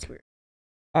jack. That's weird.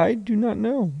 I do not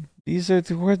know. These are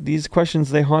these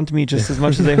questions. They haunt me just as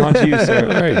much as they haunt you, All sir.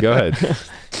 right, go ahead.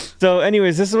 So,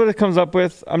 anyways, this is what it comes up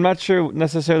with. I'm not sure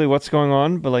necessarily what's going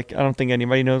on, but like I don't think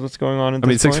anybody knows what's going on. I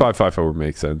mean, 6-5-5 would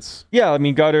make sense. Yeah, I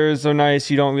mean gutters are nice.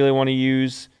 You don't really want to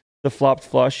use the flopped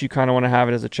flush. You kind of want to have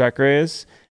it as a check raise,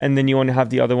 and then you want to have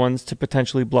the other ones to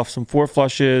potentially bluff some 4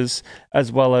 flushes,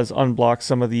 as well as unblock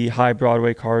some of the high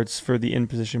Broadway cards for the in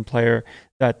position player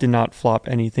that did not flop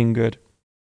anything good,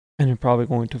 and are probably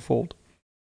going to fold.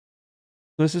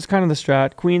 So this is kind of the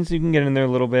strat. Queens, you can get in there a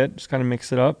little bit, just kind of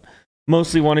mix it up.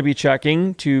 Mostly want to be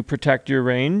checking to protect your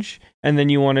range, and then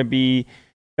you want to be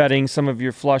betting some of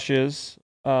your flushes,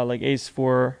 like ace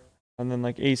 4, and then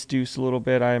like ace deuce a little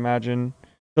bit, I imagine.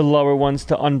 the lower ones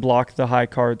to unblock the high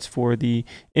cards for the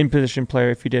in position player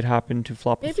if you did happen to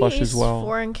flop a Maybe flush ace as well.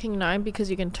 4 and king 9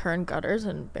 because you can turn gutters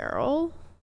and barrel,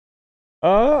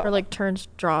 Uh, or like turns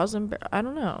draws and I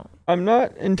don't know. I'm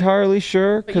not entirely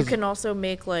sure But you because can also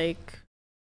make like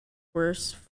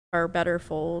worse or better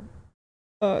fold.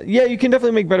 yeah, you can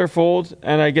definitely make better fold,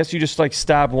 and I guess you just like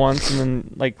stab once, and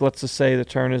then like let's just say the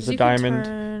turn is a You can diamond,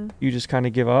 turn you just kind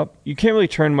of give up. You can't really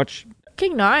turn much.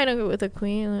 king 9 with a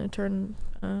queen and turn.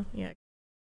 Yeah.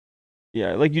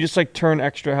 Yeah, like you just like turn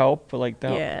extra help, but like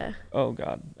that. Yeah. Oh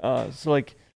god. So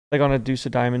like on a deuce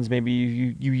of diamonds, maybe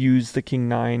you use the king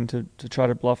 9 to try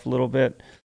to bluff a little bit.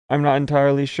 I'm not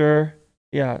entirely sure.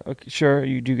 Yeah, okay, sure,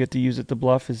 you do get to use it to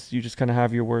bluff, as you just kind of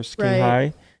have your worst king Right.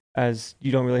 high, as you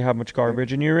don't really have much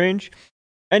garbage in your range.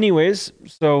 Anyways,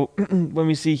 so when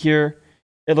we see here,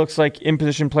 it looks like in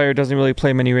position player doesn't really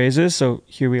play many raises, so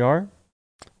here we are.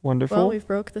 Wonderful. Well, we've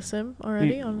broke the sim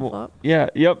already on well, flop. Yeah,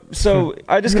 yep. So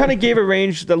I just kind of gave a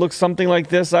range that looks something like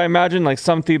this, I imagine. Like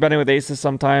some 3-betting with aces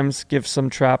sometimes gives some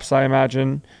traps, I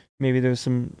imagine. Maybe there's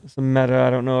some meta I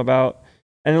don't know about.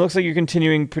 And it looks like you're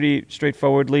continuing pretty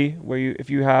straightforwardly, where if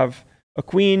you have a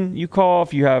queen, you call.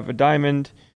 If you have a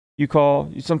diamond, you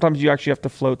call. Sometimes you actually have to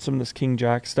float some of this king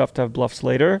jack stuff to have bluffs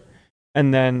later.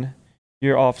 And then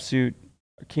your offsuit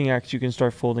king x, you can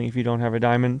start folding if you don't have a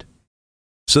diamond.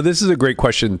 So this is a great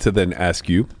question to then ask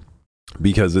you,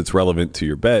 because it's relevant to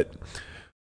your bet.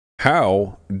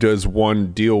 How does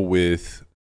one deal with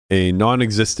a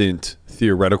non-existent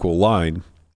theoretical line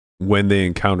when they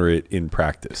encounter it in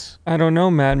practice? I don't know,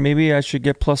 man. Maybe I should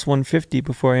get plus 150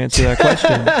 before I answer that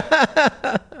question.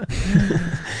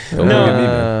 Don't No. look at me,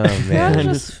 man. Oh, man. Yeah,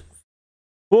 just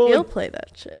Well, you'll like, play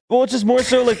that shit. well, it's just more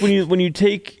so like when you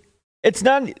take, it's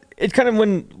kind of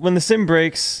when the sim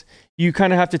breaks, you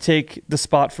kind of have to take the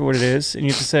spot for what it is, and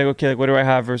you have to say, okay, like what do I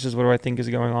have versus what do I think is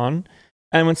going on.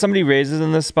 And when somebody raises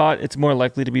in this spot, it's more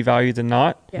likely to be valued than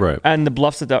not. Yeah. Right. And the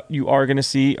bluffs that you are going to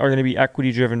see are going to be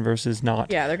equity driven versus not.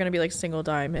 Yeah, they're gonna be like single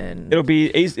diamond. It'll be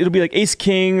like ace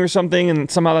king or something, and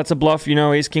somehow that's a bluff.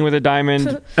 Ace king with a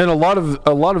diamond. And a lot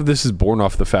of this is born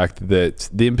off the fact that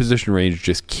the imposition range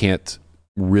just can't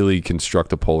really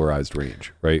construct a polarized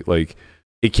range, right? Like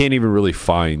it can't even really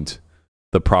find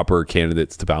the proper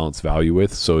candidates to balance value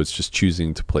with, so it's just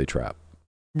choosing to play trap.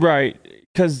 Right,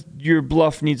 because your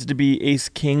bluff needs to be ace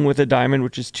king with a diamond,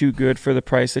 which is too good for the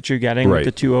price that you're getting Right. with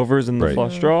the 2 overs and the Right.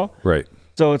 flush draw. Right.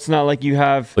 So it's not like you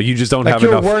have. Like you just don't Like have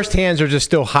your enough. worst hands are just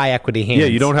still high equity hands. Yeah,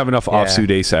 you don't have enough Yeah. offsuit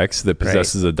ace X that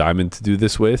possesses a diamond to do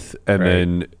this with, and Right.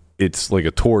 then it's like a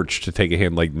torch to take a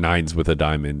hand like 9s with a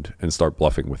diamond and start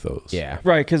bluffing with those. Yeah.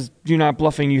 Right, because you're not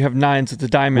bluffing. You have 9s with the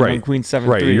diamond on queen 7-3.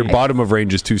 Right. Your bottom of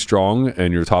range is too strong,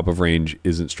 and your top of range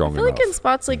isn't strong I feel enough. like in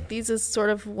spots like these is sort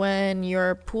of when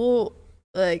your pool,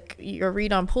 like your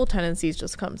read on pool tendencies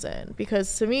just comes in.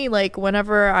 Because to me, like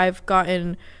whenever I've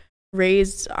gotten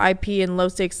raised IP and low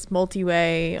stakes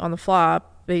multi-way on the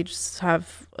flop, they just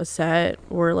have a set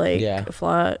or like Yeah. a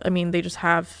flat. I mean, they just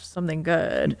have something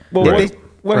good. Well, Right.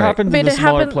 what Right. happens I in mean, the it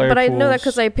smaller happened, player but I know that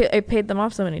pools? because I paid them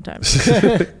off so many times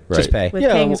Right. Just pay. with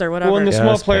kings or whatever. Well, in the Yeah,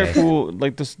 small that's player fair. pool,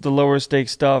 like the lower stake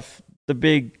stuff, the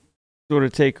big sort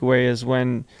of takeaway is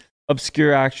when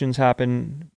obscure actions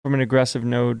happen from an aggressive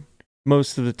node.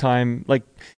 Most of the time, like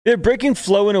they're breaking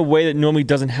flow in a way that normally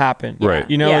doesn't happen. Right.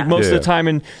 You know, Yeah. like most of Yeah. the time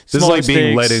in This is smaller like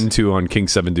being stakes, led into on King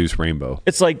 7 Deuce Rainbow.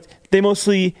 it's like they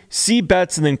mostly see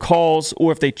bets and then calls,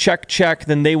 or if they check,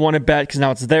 then they want to bet because now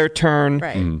it's their turn.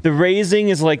 Right. Mm. The raising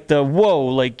is like the whoa,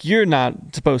 like you're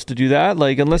not supposed to do that,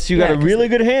 like unless you got Yeah, a 'cause really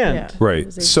good hand. Yeah. Right.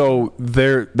 It was So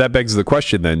that begs the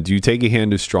question then, do you take a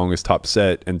hand as strong as top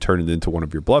set and turn it into one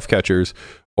of your bluff catchers,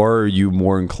 or are you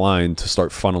more inclined to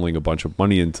start funneling a bunch of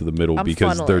money into the middle I'm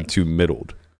because they're funneling. too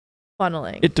middled?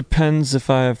 funneling. It depends if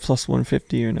I have plus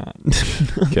 150 or not.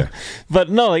 Okay. But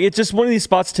no, like it's just one of these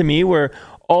spots to me where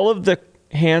all of the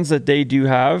hands that they do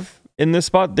have in this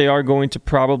spot, they are going to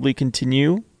probably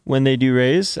continue when they do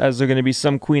raise, as there are going to be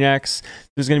some queen X.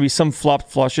 There's going to be some flopped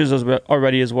flushes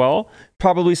already as well.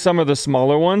 Probably some of the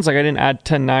smaller ones. Like I didn't add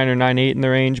 10-9 or 9-8 in the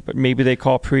range, but maybe they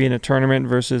call pre in a tournament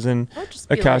versus in I'd just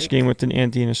a be cash like- game with an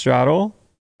ante and a straddle.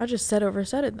 I just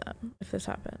oversetted them if this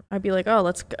happened. I'd be like, oh,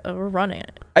 let's go. We're running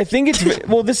it. I think it's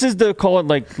well. This is the call it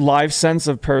like live sense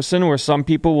of person, where some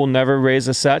people will never raise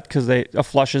a set because a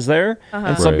flush is there,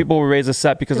 and some Right. people will raise a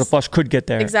set because a Just- flush could get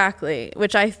there. Exactly,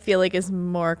 which I feel like is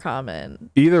more common.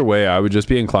 Either way, I would just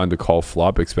be inclined to call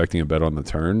flop expecting a bet on the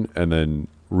turn and then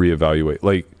reevaluate.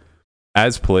 Like,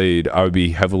 as played, I would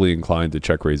be heavily inclined to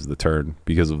check raise the turn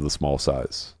because of the small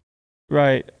size.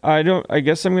 Right. I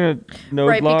guess I'm gonna node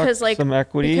Right, lock because, like, some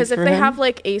equity Because if for they him. have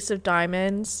like ace of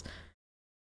diamonds,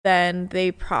 then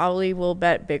they probably will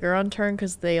bet bigger on turn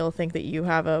because they'll think that you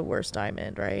have a worse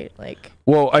diamond, right? Like,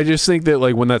 well, I just think that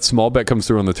like when that small bet comes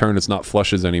through on the turn, it's not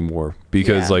flushes anymore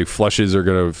because like flushes are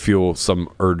gonna feel some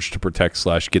urge to protect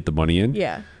 / get the money in.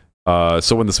 Yeah.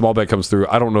 So when the small bet comes through,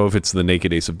 I don't know if it's the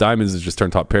naked ace of diamonds that's just turn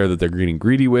top pair that they're getting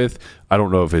greedy with. I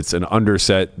don't know if it's an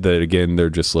underset that again they're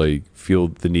just like feel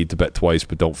the need to bet twice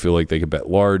but don't feel like they can bet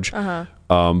large.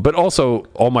 But also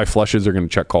all my flushes are going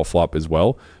to check call flop as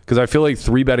well because I feel like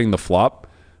 3-betting the flop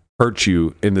hurts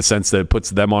you in the sense that it puts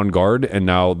them on guard and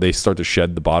now they start to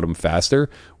shed the bottom faster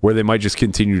where they might just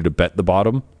continue to bet the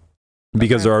bottom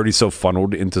because they're already so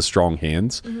funneled into strong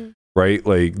hands. Right?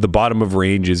 Like the bottom of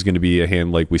range is going to be a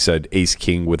hand, like we said, ace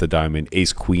king with a diamond,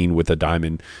 ace queen with a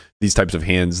diamond, these types of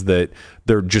hands that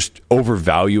they're just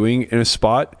overvaluing in a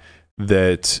spot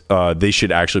that they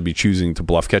should actually be choosing to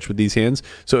bluff catch with these hands.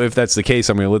 So if that's the case,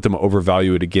 I'm going to let them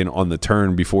overvalue it again on the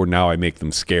turn before now I make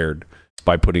them scared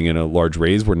by putting in a large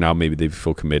raise where now maybe they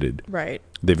feel committed. Right.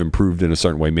 They've improved in a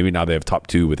certain way. Maybe now they have top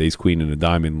 2 with ace queen and a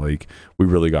diamond. Like we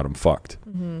really got them fucked.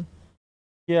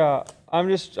 Yeah,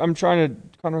 I'm trying to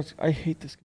I hate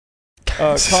this.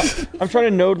 I'm trying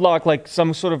to node lock like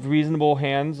some sort of reasonable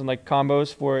hands and like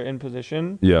combos for in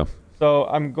position. Yeah. So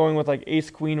I'm going with like ace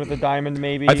queen with a diamond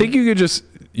maybe. I think you could just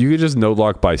node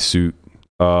lock by suit.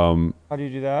 How do you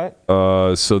do that?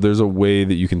 So there's a way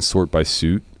that you can sort by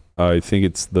suit. I think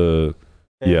it's the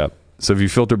So if you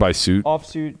filter by suit,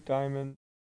 offsuit diamond.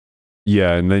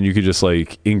 Yeah, and then you could just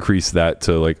like increase that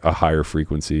to like a higher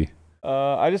frequency.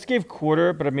 I just gave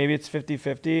quarter, but maybe it's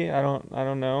 50-50. I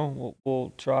don't know.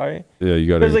 We'll try. Yeah, you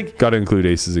gotta include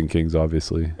aces and kings,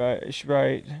 obviously.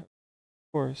 Right.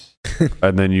 Of course.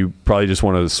 And then you probably just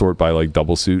want to sort by like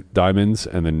double suit diamonds,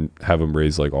 and then have him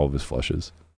raise like all of his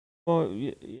flushes. Well,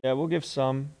 yeah, we'll give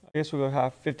some. I guess we'll go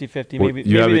half 50-50. Well, Maybe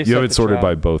you have it sorted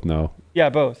by both now. Yeah,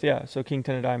 both. Yeah, so king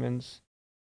 10 of diamonds,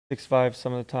 6-5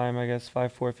 some of the time. I guess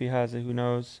 5-4 if he has it. Who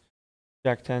knows?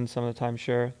 Jack 10 some of the time.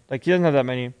 Sure. Like he doesn't have that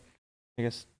many. I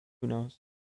guess, who knows?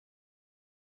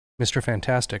 Mr.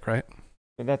 Fantastic, right?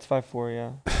 But that's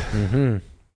 5-4,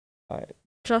 yeah.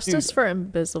 Justice for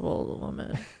invisible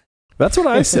woman. That's what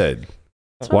I said.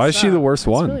 Why is she the worst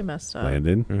one? Really messed up.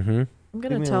 Landon. I'm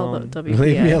gonna tell the WPA.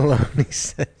 Leave me alone, he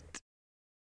said.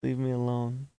 Leave me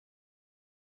alone.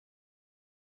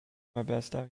 My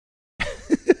best dog.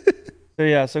 So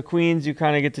yeah, so queens, you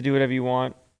kind of get to do whatever you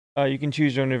want. You can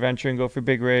choose your own adventure and go for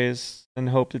big raise and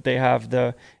hope that they have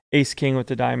the ace king with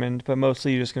the diamond, but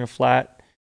mostly you're just going to flat.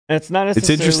 And it's not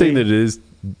necessarily... It's interesting that it is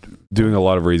doing a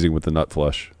lot of raising with the nut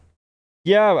flush.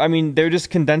 Yeah, I mean, they're just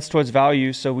condensed towards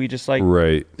value, so we just like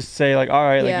just say like, all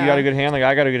right, like you got a good hand, like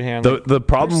I got a good hand. The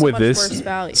problem with this,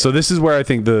 so this is where I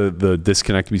think the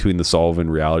disconnect between the solve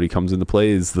and reality comes into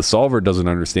play, is the solver doesn't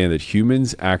understand that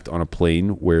humans act on a plane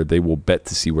where they will bet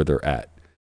to see where they're at.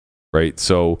 Right?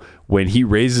 So when he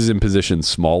raises in position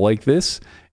small like this,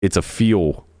 it's a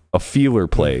feeler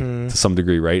play to some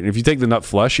degree, right? And if you take the nut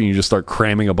flush and you just start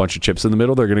cramming a bunch of chips in the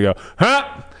middle, they're going to go,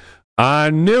 ha! I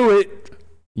knew it.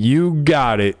 You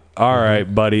got it. All right,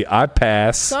 buddy. I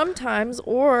pass. Sometimes,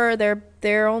 or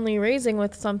they're only raising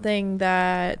with something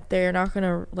that they're not going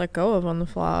to let go of on the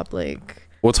flop. Like,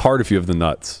 well, it's hard if you have the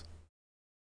nuts.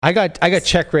 I got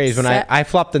check raised when I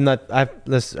flopped the nut.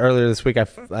 Earlier this week. I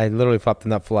literally flopped the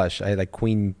nut flush. I had like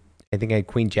queen. I think I had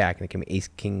queen jack, and it came ace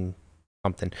king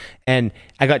something, and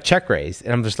I got check raised,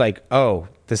 and I'm just like, oh,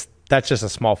 that's just a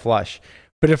small flush.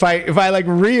 But if I like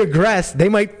re-aggress, they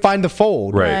might find the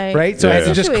fold, right? So I had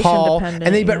to just call, and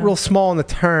they bet real small on the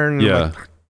turn. Yeah,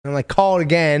 I'm like call it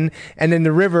again, and then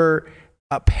the river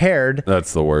paired.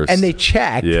 That's the worst. And they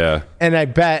checked. Yeah. And I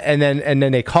bet, and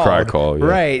then they called. Try call, yeah.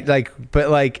 Right? Like,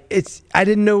 but like I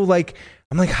didn't know like.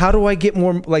 I'm like, how do I get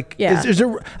more? Like, is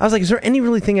there? I was like, is there any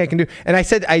really thing I can do? And I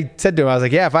said to him, I was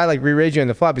like, yeah, if I like re-raise you on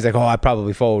the flop, he's like, oh, I'd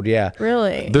probably fold, yeah.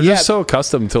 Really? They're just so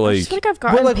accustomed to like. I feel like I've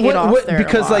gotten paid off there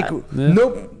because a lot.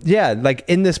 like like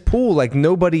in this pool, like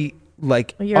nobody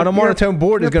like on a monotone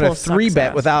board is going to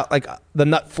 3-bet without like the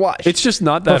nut flush. It's just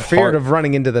not that feared hard of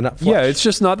running into the nut flush. Yeah, it's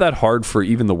just not that hard for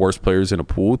even the worst players in a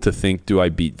pool to think, do I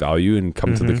beat value, and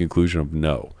come to the conclusion of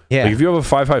no. Yeah. Like if you have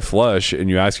a 5-high flush and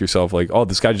you ask yourself like, oh,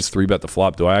 this guy just 3-bet the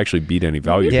flop, do I actually beat any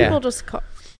value? Maybe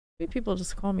people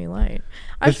just call me light.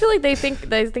 I feel like they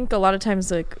think a lot of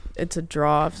times like it's a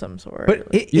draw of some sort.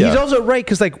 But he's also right,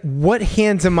 because like what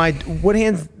hands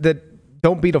that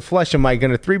don't beat a flush, am I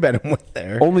going to 3-bet him with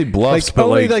there? Only bluffs, like, but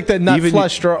only like, like the nut even,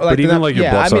 flush draw. Like but the even nut, like your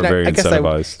yeah, bluffs I mean, aren't very I guess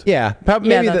incentivized.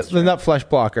 maybe that's the nut flush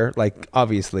blocker, like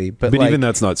obviously, but like, even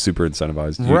that's not super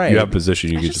incentivized. Right. You have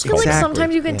position, you I can just just feel call. like Exactly.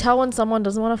 sometimes you can Yeah. tell when someone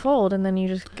doesn't want to fold, and then you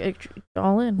just get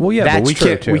all in. Well, yeah, That's but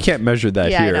true, we too. can't measure that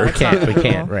Yeah, I know, here. it's not we cool.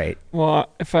 can't, right? Well,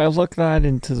 if I look that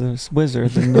into this wizard,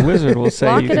 then the wizard will say,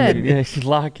 Lock you it can, in. Yeah,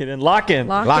 lock it in. Lock in.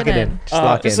 Lock it in. Just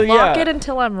lock in. So Lock yeah, it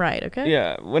until I'm right. Okay.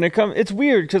 yeah. When it comes, it's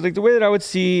weird because like the way that I would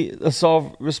see a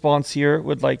solve response here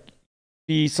would like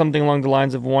be something along the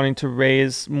lines of wanting to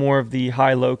raise more of the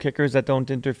high-low kickers that don't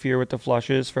interfere with the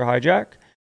flushes for hijack.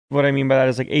 What I mean by that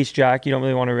is like ace jack, you don't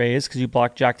really want to raise because you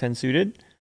block jack 10 suited.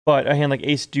 But a hand like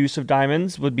ace deuce of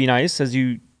diamonds would be nice, as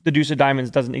the deuce of diamonds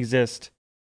doesn't exist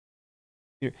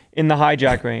in the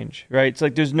hijack range, right? It's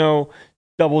like there's no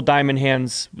double diamond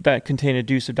hands that contain a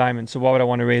deuce of diamonds. So why would I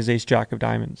want to raise ace jack of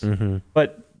diamonds? Mm-hmm.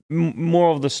 But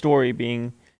moral of the story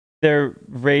being, their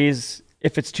raise,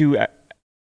 if it's too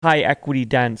high equity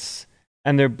dense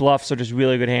and their bluffs are just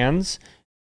really good hands,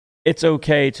 it's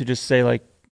okay to just say like,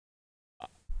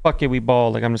 fuck it, we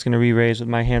ball. Like I'm just going to re-raise with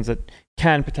my hands that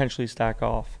can potentially stack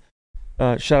off.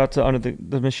 Shout out to Under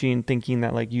the Machine thinking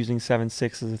that like using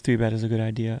 7-6 as a 3-bet is a good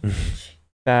idea.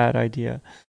 Bad idea.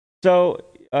 So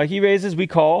he raises, we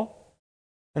call,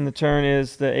 and the turn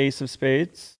is the ace of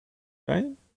spades, right?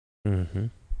 Mm-hmm.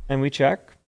 And we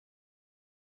check,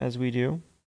 as we do.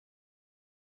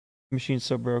 The machine's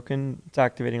so broken, it's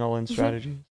activating all in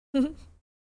strategy.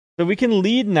 So we can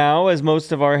lead now, as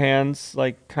most of our hands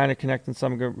like kind of connect in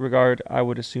some regard. I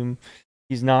would assume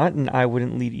he's not, and I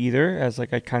wouldn't lead either, as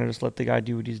like I kind of just let the guy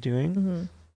do what he's doing. Mm-hmm.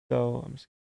 So I'm just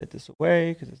gonna put this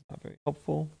away because it's not very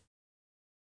helpful.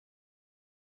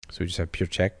 So we just have pure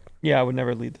check. Yeah, I would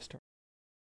never lead this turn.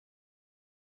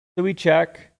 So we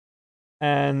check,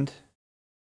 and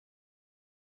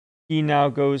he now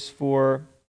goes for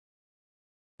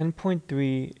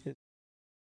 10.3,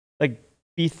 like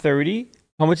B30.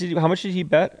 How much did he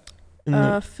bet? In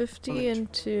the- 50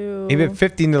 into. He bet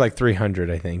 15 to like 300,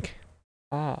 I think.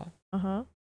 ah, Uh-huh.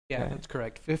 Yeah, Okay. that's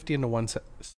correct. 50 into 1.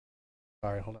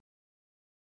 Sorry, hold on.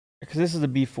 because this is a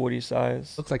B40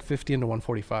 size. Looks like 50 into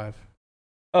 145.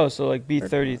 Oh, so like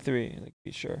B33. Like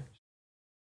be sure.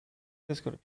 Let's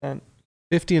go to percent.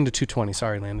 50 into 220.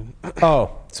 Sorry, Landon.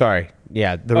 Oh, sorry.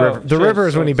 Yeah, the Oh, river. The sure, river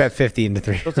is so when he it's- bet 50 into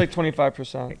 3. So it's like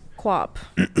 25%. Quap.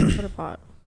 Quarter pot.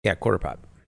 Yeah, quarter pot.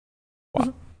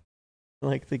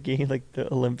 Like the game, like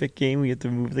the Olympic game, we have to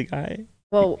move the guy.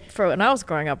 Well, for when I was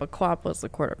growing up, a quap was a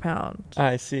quarter pound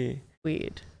I see.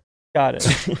 weed. Got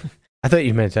it. I thought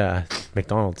you meant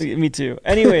McDonald's. Me too.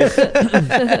 Anyways,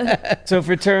 so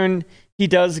for turn, he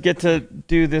does get to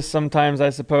do this sometimes, I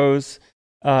suppose.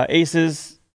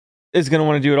 Aces is going to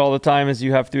want to do it all the time, as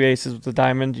you have 3 aces with the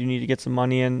diamond. You need to get some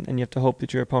money in, and you have to hope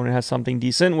that your opponent has something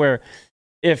decent. Where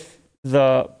if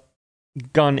the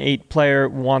gun 8 player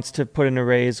wants to put in a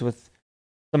raise with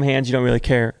some hands, you don't really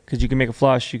care, because you can make a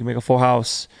flush, you can make a full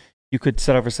house, you could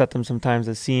set over set them sometimes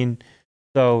as seen.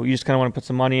 So you just kind of want to put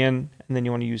some money in, and then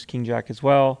you want to use king jack as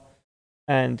well.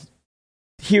 And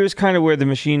here's kind of where the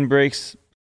machine breaks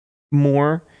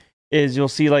more, is you'll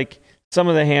see like some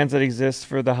of the hands that exist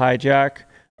for the hijack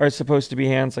are supposed to be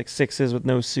hands like 6s with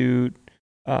no suit,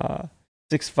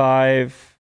 6-5.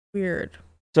 Weird.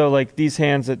 So like these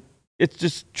hands that it's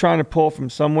just trying to pull from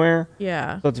somewhere.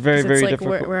 Yeah. So it's very, 'Cause very it's like,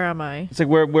 difficult. where am I? It's like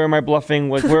where am I bluffing?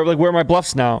 Like where are my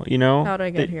bluffs now? You know? How did I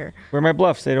get here? Where are my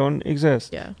bluffs? They don't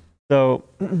exist. Yeah. So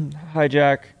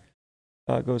hijack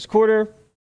goes quarter.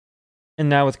 And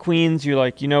now with queens, you're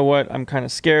like, you know what? I'm kind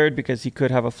of scared because he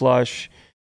could have a flush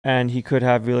and he could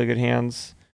have really good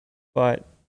hands. But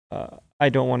I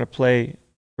don't want to play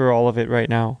for all of it right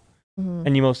now. Mhm.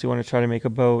 And you mostly want to try to make a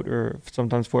boat, or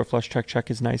sometimes 4 flush check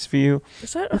is nice for you.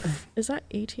 Is that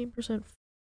 18%?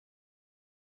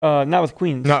 Not with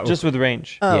queens, Not just with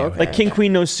range. Oh, Yeah, okay. Like king,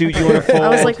 queen, no suit, you want to fold. I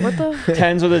was like, what the?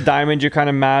 10s with a diamond, you're kind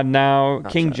of mad now.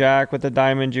 Gotcha. King, jack with a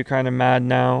diamond, you're kind of mad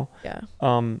now. Yeah.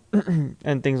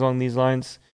 And things along these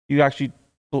lines. You actually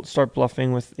start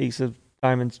bluffing with ace of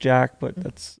diamonds, jack, but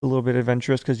that's a little bit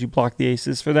adventurous because you block the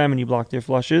aces for them and you block their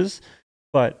flushes.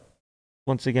 But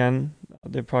once again,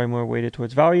 they're probably more weighted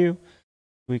towards value.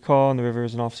 We call, and the river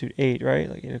is an offsuit 8, right?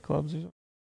 Like 8 of clubs or something.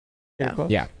 8 of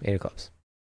clubs? Yeah, 8 of clubs.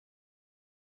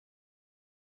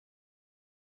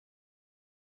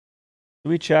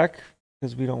 We check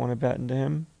because we don't want to bet into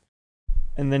him.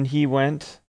 And then he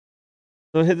went.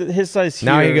 So his size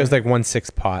here. Now he goes like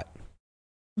 1/6 pot.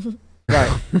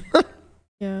 Right.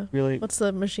 Yeah. Really. What's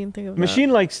the machine think of that?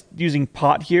 Machine likes using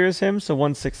pot here as him, so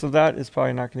 1/6 of that is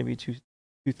probably not going to be too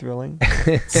thrilling.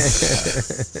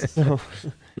 So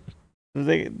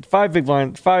 5 big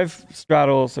blind, 5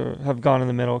 straddles have gone in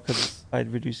the middle because I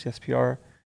reduced the SPR.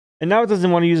 And now it doesn't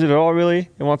want to use it at all, really.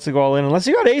 It wants to go all in, unless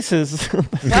you got aces.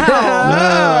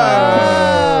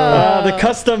 Wow. The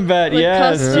custom bet, The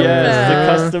custom bet.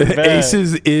 the custom bet.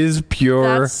 Aces is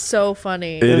pure. That's so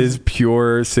funny. It is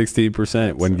pure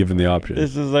 16% when given the option.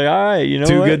 This is like, all right, you know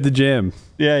Too what? good to jam.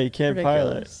 Yeah, you can't pilot.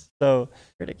 Ridiculous. So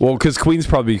Ridiculous. Well, because queens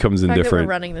probably becomes the fact that we're indifferent.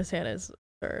 running this hand is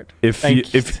absurd.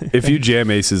 If you jam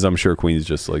aces, I'm sure queens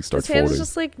just like start This hand folding. is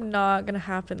just like not gonna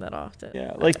happen that often.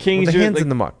 yeah, like kings, the you're, hands like, in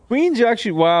the muck. queens, you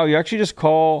actually just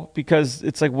call because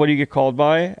it's like, what do you get called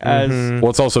by? As Well,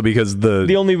 it's also because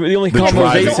the only The combo is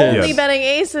driving- aces. Only Yes. betting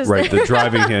aces. right. The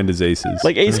driving hand is aces.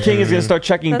 Like ace king is gonna start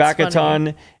checking That's back a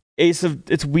funny. ton. Ace of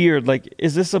it's weird. Like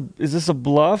is this a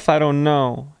bluff? I don't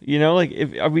know. You know, like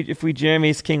if we jam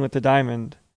ace king with the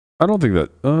diamond. I don't think that.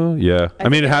 Yeah. I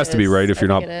mean, think it has it to be is. right if I you're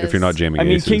not think it if you're not is. jamming. I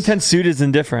mean, aces. king 10 suit is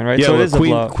indifferent, right? Yeah, so it look, is a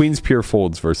bluff. queen's pure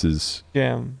folds versus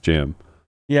Jam. jam.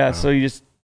 Yeah. So you just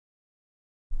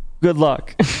good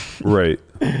luck. Right.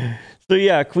 So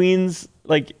yeah, queens.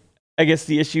 Like I guess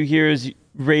the issue here is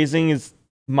raising is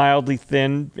mildly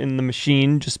thin in the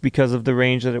machine just because of the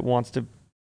range that it wants to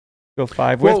go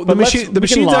 5 with. Well, But the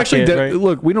machine's lock actually it, right?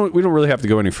 look. We don't really have to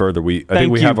go any further. I think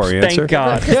Thank we you. have our answer. Thank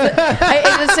God.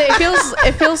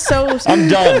 it feels so. I'm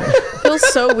done. It feels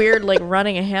so weird, like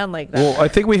running a hand like that. Well, I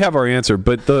think we have our answer,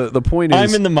 but the point is,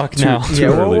 I'm in the muck too, now. too Yeah,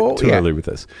 early, well, too yeah. early with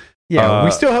this. Yeah,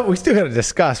 we still got to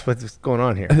discuss what's going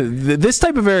on here. This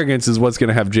type of arrogance is what's going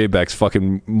to have J-Bex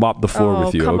fucking mop the floor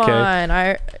with you. Come Okay, on.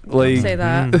 I Like- don't say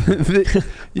that.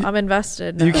 you I'm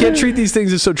invested. you now. can't treat these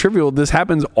things as so trivial. This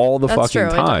happens all the That's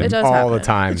fucking true. time. It does All happen. the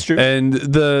time. It's true. And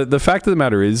the fact of the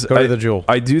matter is, Go to the jewel.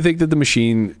 I do think that the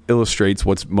machine illustrates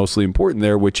what's mostly important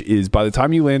there, which is by the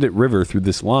time you land at river through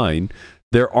this line,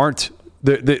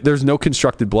 there's no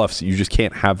constructed bluffs. You just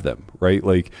can't have them, right?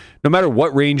 Like no matter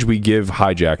what range we give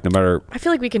hijack, no matter I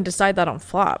feel like we can decide that on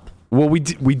flop. well, we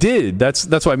did. That's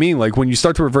what I mean. Like when you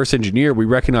start to reverse engineer, we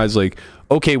recognize like,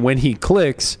 okay, when he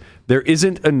clicks, there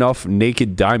isn't enough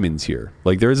naked diamonds here.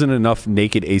 Like there isn't enough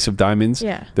naked ace of diamonds.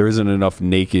 Yeah. There isn't enough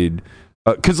naked,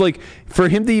 because like for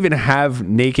him to even have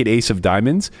naked ace of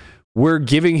diamonds, we're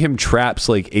giving him traps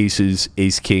like aces,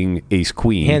 ace king, ace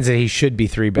queen. Hands that he should be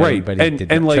 3-betting, Right, but he and- did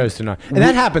and, not, like, chose to not. And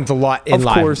that happens a lot in of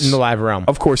course, the live realm.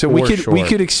 Of course, and for we sure.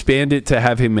 could expand it to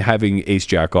have him having ace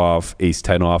jack off, ace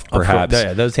 10 off, Of course, perhaps.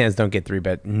 yeah, those hands don't get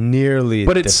 3-bet nearly.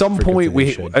 But the at some frequency point they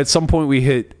we should.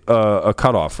 hit a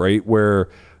cutoff, right, where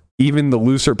even the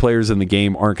looser players in the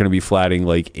game aren't going to be flatting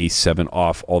like ace 7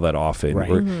 off all that often. Right.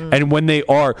 And when they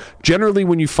are, generally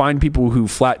when you find people who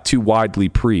flat too widely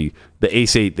pre the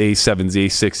ace 8, the ace 7s, the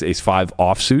ace 6, ace 5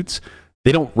 offsuits,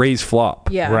 they don't raise flop.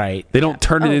 Yeah. Right. They don't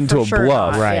turn it into for a sure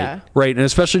bluff. not, Right. Yeah. Right. And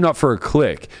especially not for a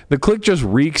click. The click just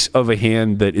reeks of a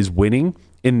hand that is winning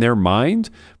in their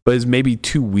mind, but is maybe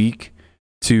too weak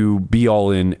to be all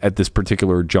in at this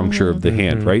particular juncture of the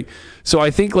hand, right? So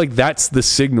I think like that's the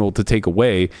signal to take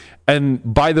away. And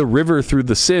by the river through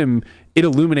the sim, it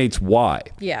illuminates why.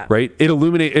 Yeah. Right?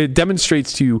 It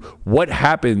demonstrates to you what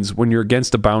happens when you're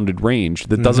against a bounded range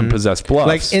that doesn't possess bluffs.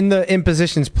 Like in the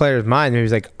impositions player's mind,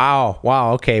 he's like, "Oh,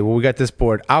 wow, okay, well we got this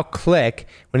board. I'll click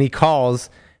when he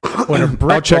calls." When a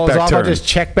brick check rolls back off, turn. I'll just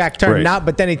check back turn. Right. Not,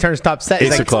 but then he turns top set. He's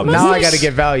Ace like, of clubs. now I Almost got to like-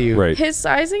 get value. right. His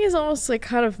sizing is almost like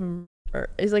kind of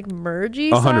is like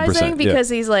mergy 100%, sizing because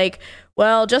he's like,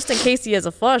 well, just in case he has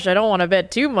a flush, I don't want to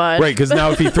bet too much. Right, because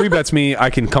now if he 3-bets me, I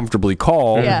can comfortably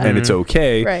call Yeah. and it's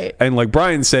okay. Right. And like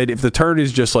Brian said, if the turn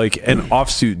is just like an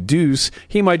offsuit deuce,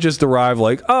 he might just derive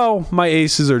like, oh, my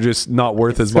aces are just not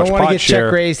worth as much Don't want to pot get share.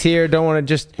 check raised here. Don't want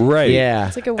to just Right. Yeah.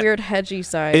 It's like a weird hedgy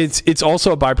size. It's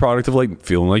also a byproduct of like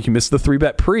feeling like you missed the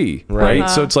 3-bet pre, right?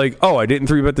 So it's like, oh, I didn't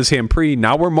 3-bet this hand pre.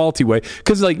 Now we're multi-way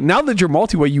because like now that you're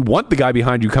multi-way, you want the guy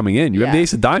behind you coming in. You have the Yeah.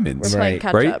 ace of diamonds, We're playing Right.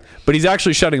 catch right? up. But he's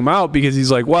actually shutting him out because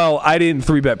he's like, well, I didn't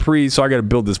 3-bet pre, so I got to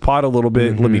build this pot a little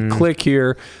bit. Let me click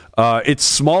here. It's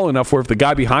small enough where if the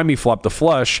guy behind me flopped a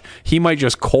flush, he might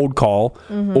just cold call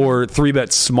or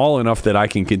 3-bet small enough that I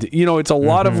can continue. You know, it's a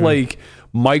lot of like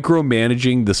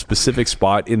micromanaging the specific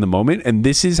spot in the moment, and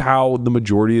this is how the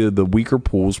majority of the weaker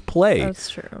pools play. That's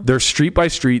true. They're street by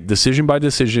street, decision by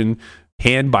decision,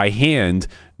 hand by hand,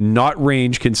 not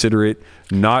range considerate,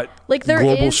 not Like there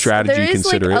global is, strategy there is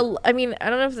considerate. like I mean, I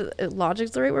don't know if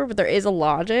logic's the right word, but there is a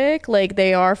logic. Like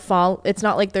they are it's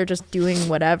not like they're just doing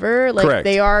whatever. Like Correct.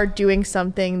 they are doing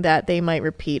something that they might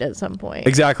repeat at some point.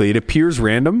 Exactly. It appears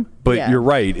random, but Yeah. you're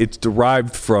right. It's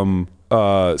derived from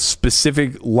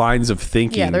specific lines of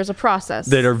thinking. Yeah, there's a process.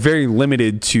 that are very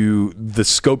limited to the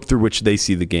scope through which they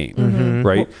see the game,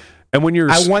 right? And when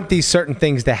you're I want these certain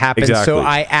things to happen, Exactly. so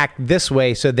I act this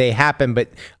way, so they happen. But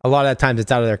a lot of the times,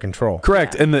 it's out of their control.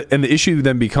 correct, and the issue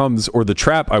then becomes, or the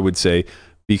trap, I would say,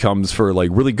 becomes for like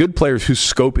really good players whose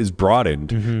scope is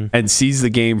broadened and sees the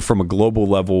game from a global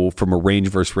level, from a range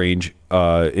versus range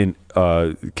in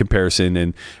comparison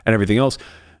and everything else.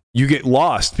 You get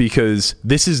lost because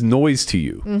this is noise to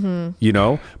you, you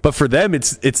know. But for them,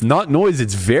 it's not noise;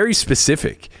 it's very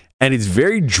specific. And it's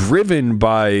very driven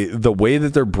by the way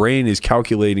that their brain is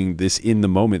calculating this in the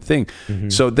moment thing.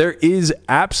 So there is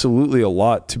absolutely a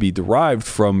lot to be derived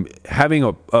from having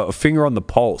a finger on the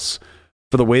pulse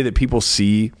for the way that people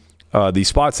see these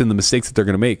spots and the mistakes that they're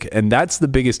going to make. And that's the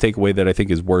biggest takeaway that I think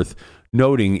is worth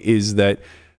noting, is that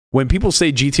when people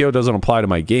say GTO doesn't apply to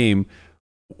my game,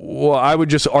 well, I would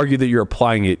just argue that you're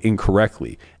applying it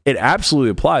incorrectly. It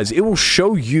absolutely applies. It will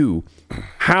show you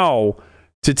how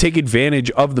to take advantage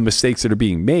of the mistakes that are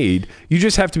being made. You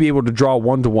just have to be able to draw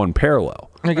one-to-one parallel.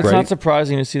 Like, it's not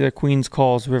surprising to see that Queen's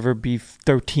calls River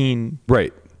B13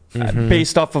 right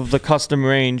based off of the custom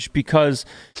range, because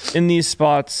in these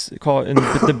spots, in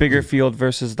the bigger field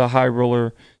versus the high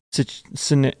roller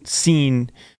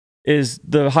scene, is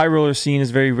the high roller scene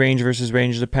is very range versus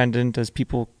range dependent, as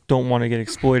people don't want to get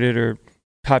exploited or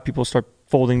have people start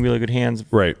folding really good hands,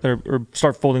 right, or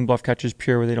start folding bluff catches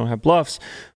pure where they don't have bluffs.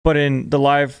 But in the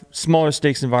live smaller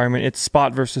stakes environment, it's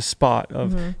spot versus spot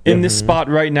of in this spot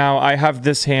right now, I have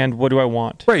this hand, what do I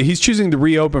want? Right, he's choosing to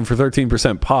reopen for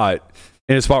 13% pot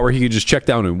in a spot where he could just check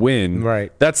down and win.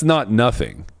 Right, that's not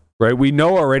nothing, right? We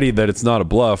know already that it's not a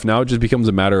bluff. Now it just becomes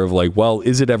a matter of like, well,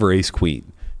 is it ever ace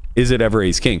queen? Is it ever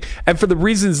ace king? And for the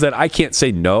reasons that I can't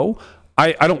say no,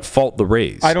 I don't fault the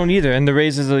raise. I don't either, and the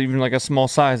raise is even like a small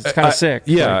size. It's kind of sick.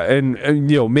 Yeah,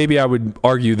 and you know, maybe I would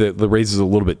argue that the raise is a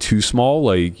little bit too small.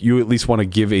 Like, you at least want to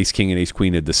give ace king and ace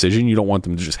queen a decision. You don't want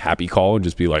them to just happy call and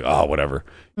just be like, oh, whatever.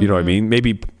 You know what I mean?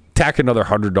 Maybe tack another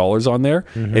 $100 on there.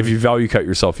 If you value cut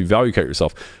yourself, you value cut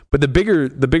yourself. But the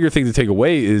bigger thing to take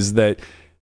away is that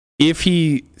if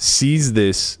he sees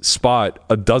this spot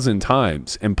a dozen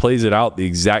times and plays it out the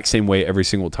exact same way every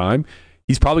single time,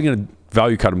 he's probably going to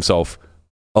value cut himself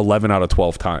 11 out of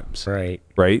 12 times.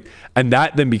 Right. And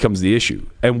that then becomes the issue.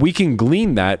 And we can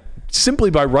glean that simply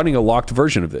by running a locked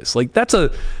version of this. Like, that's a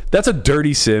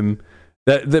dirty sim.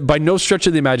 That by no stretch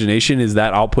of the imagination is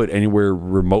that output anywhere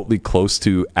remotely close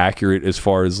to accurate as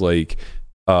far as like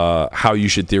how you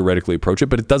should theoretically approach it.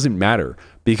 But it doesn't matter,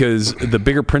 because the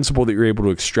bigger principle that you're able to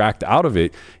extract out of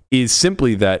it is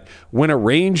simply that when a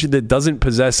range that doesn't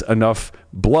possess enough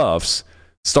bluffs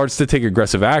starts to take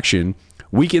aggressive action,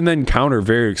 we can then counter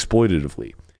very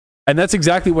exploitatively. And that's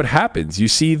exactly what happens. You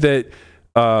see that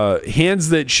hands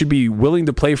that should be willing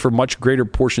to play for much greater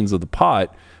portions of the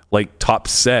pot, like top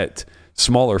set,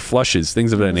 smaller flushes,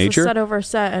 things of that nature. Set over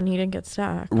set, and he didn't get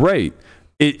stacked. Right.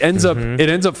 It ends up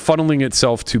funneling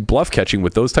itself to bluff catching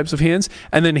with those types of hands,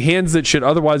 and then hands that should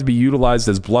otherwise be utilized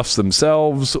as bluffs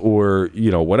themselves, or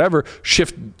whatever,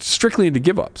 shift strictly into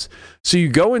give ups. So you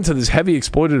go into this heavy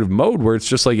exploitative mode where it's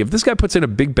just like, if this guy puts in a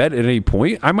big bet at any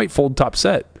point, I might fold top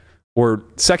set or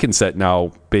second set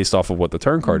now based off of what the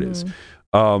turn card is.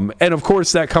 And of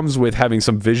course that comes with having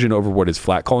some vision over what his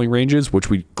flat calling range is,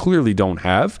 which we clearly don't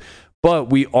have,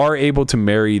 but we are able to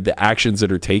marry the actions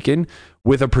that are taken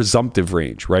with a presumptive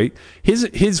range, right?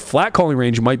 His flat calling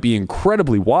range might be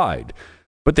incredibly wide,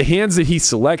 but the hands that he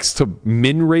selects to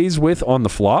min raise with on the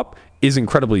flop is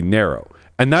incredibly narrow.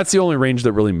 And that's the only range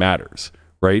that really matters,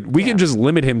 right? We can just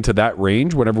limit him to that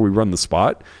range whenever we run the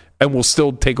spot, and we'll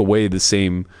still take away the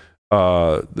same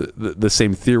the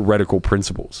same theoretical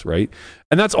principles, right?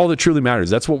 And that's all that truly matters.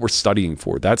 That's what we're studying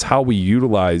for. That's how we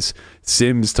utilize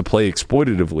sims to play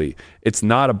exploitatively. It's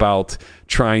not about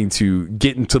trying to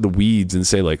get into the weeds and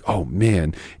say like, oh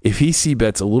man, if he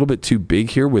c-bets a little bit too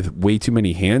big here with way too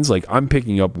many hands, like I'm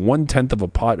picking up 1/10 of a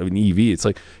pot of an EV. It's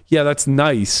like, yeah, that's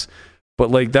nice, but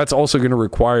like that's also going to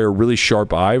require a really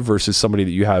sharp eye versus somebody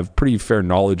that you have pretty fair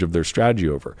knowledge of their strategy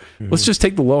over. Let's just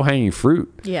take the low hanging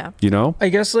fruit. Yeah. I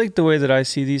guess like the way that I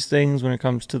see these things when it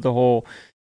comes to the whole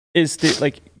is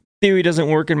like theory doesn't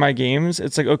work in my games.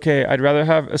 It's like, okay, I'd rather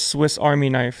have a Swiss Army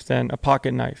knife than a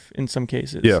pocket knife in some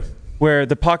cases. Yeah. Where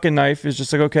the pocket knife is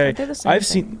just like, okay, I've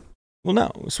seen. Well,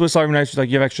 no, Swiss Army knife is like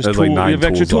you have extra tools. Like you have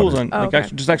extra tools on,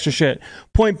 like just extra shit.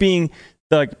 Point being,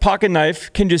 the pocket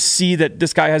knife can just see that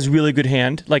this guy has really good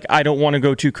hand. Like, I don't want to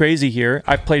go too crazy here.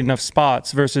 I've played enough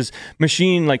spots versus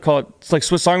machine, like call it, it's like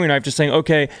Swiss Army knife, just saying,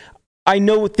 okay, I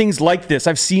know things like this.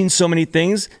 I've seen so many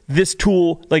things. This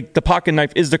tool, like the pocket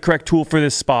knife, is the correct tool for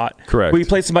this spot. Correct. Where you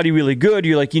play somebody really good,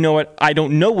 you're like, you know what? I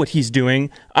don't know what he's doing.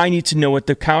 I need to know what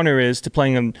the counter is to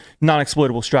playing a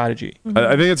non-exploitable strategy.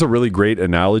 I think it's a really great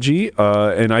analogy,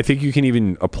 and I think you can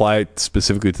even apply it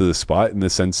specifically to the spot in the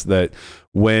sense that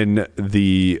when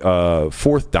the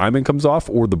fourth diamond comes off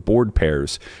or the board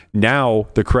pairs, now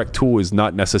the correct tool is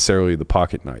not necessarily the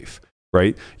pocket knife.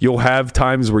 Right? You'll have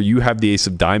times where you have the ace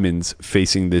of diamonds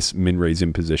facing this min raise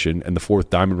in position and the fourth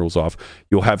diamond rolls off.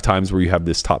 You'll have times where you have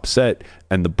this top set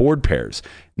and the board pairs.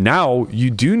 Now you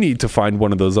do need to find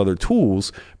one of those other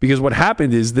tools because what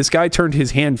happened is this guy turned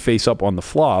his hand face up on the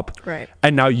flop, Right.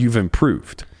 and now you've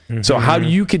improved. So how do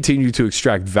you continue to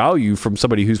extract value from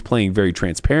somebody who's playing very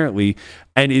transparently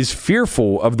and is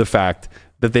fearful of the fact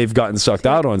that they've gotten sucked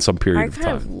out on some period of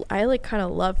time? I kind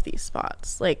of love these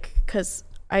spots, like, because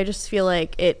I just feel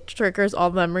like it triggers all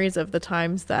memories of the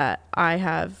times that I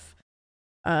have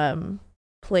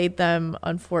played them,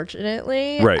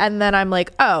 unfortunately. Right. And then I'm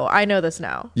like, oh, I know this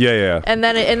now. Yeah. And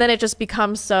then it just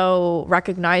becomes so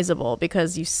recognizable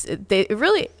because they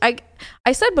really,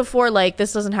 I said before, like,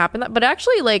 this doesn't happen, but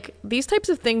actually, like, these types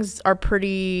of things are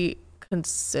pretty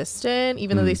consistent,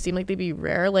 even though they seem like they'd be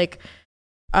rare. Like,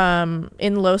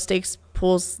 in low stakes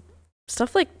pools,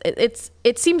 stuff like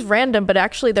it seems random, but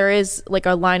actually there is like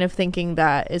a line of thinking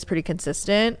that is pretty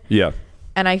consistent. Yeah.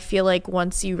 And I feel like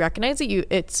once you recognize it,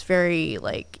 it's very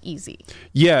like easy.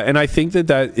 Yeah, and I think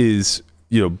that is,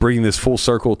 bringing this full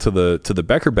circle to the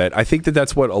Becker bet. I think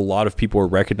that's what a lot of people are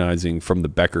recognizing from the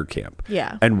Becker camp.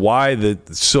 Yeah. And why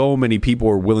so many people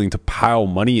are willing to pile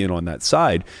money in on that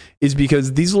side is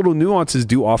because these little nuances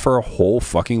do offer a whole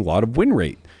fucking lot of win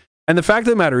rate. And the fact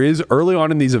of the matter is, early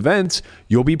on in these events,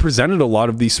 you'll be presented a lot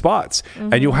of these spots.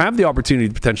 And you'll have the opportunity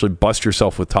to potentially bust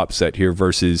yourself with top set here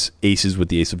versus aces with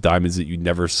the ace of diamonds that you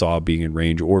never saw being in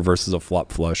range, or versus a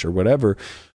flop flush or whatever.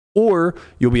 Or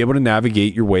you'll be able to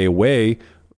navigate your way away,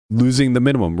 losing the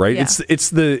minimum, right? Yeah. It's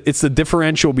the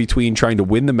differential between trying to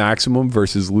win the maximum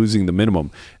versus losing the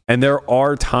minimum. And there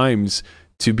are times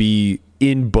to be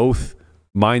in both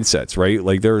mindsets, right?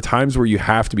 Like there are times where you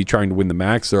have to be trying to win the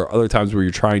max. There are other times where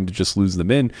you're trying to just lose the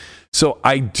min. So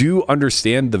I do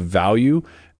understand the value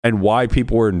and why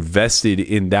people are invested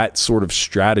in that sort of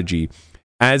strategy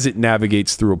as it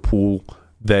navigates through a pool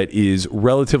that is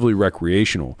relatively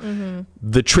recreational.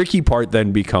 The tricky part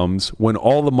then becomes when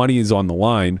all the money is on the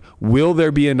line, will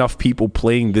there be enough people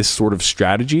playing this sort of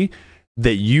strategy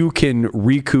that you can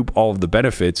recoup all of the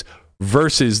benefits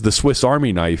versus the Swiss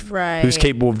Army knife, who's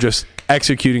capable of just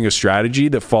executing a strategy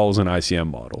that follows an ICM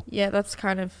model. Yeah, that's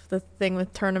kind of the thing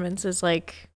with tournaments is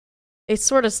like it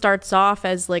sort of starts off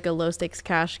as like a low stakes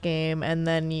cash game, and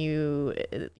then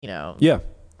it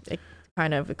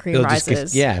kind of cream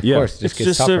rises. Of course, It's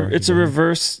just a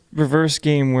reverse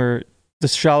game where the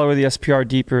shallower the SPR,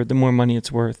 deeper, the more money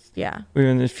it's worth. Yeah.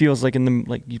 And it feels like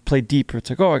you play deeper. It's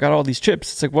like, oh, I got all these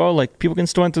chips. It's like, well, like people can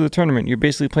still enter the tournament. You're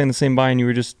basically playing the same buy-in you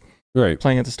were just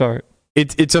playing at the start.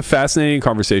 It's a fascinating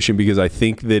conversation because I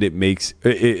think that it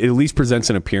at least presents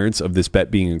an appearance of this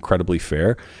bet being incredibly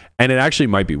fair. And it actually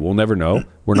might be. We'll never know.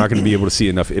 We're not going to be able to see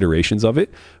enough iterations of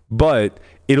it. But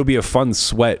it'll be a fun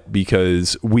sweat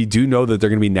because we do know that they're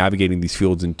going to be navigating these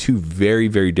fields in two very,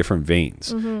 very different veins.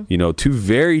 Two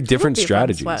very different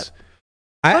strategies. What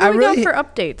do we got for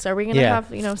updates? Are we going to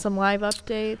have some live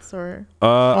updates or?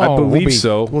 I believe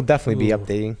so. We'll definitely be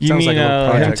updating. You Sounds mean like a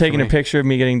him project taking for a me. picture of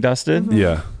me getting dusted?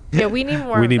 Yeah. Yeah, we need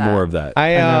more. We need more of that.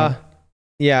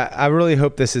 I really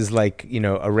hope this is like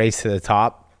a race to the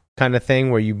top kind of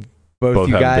thing where you both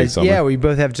you have a big guys, summer. we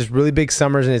both have just really big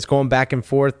summers and it's going back and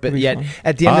forth. But Be yet fun.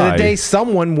 at the end of the day,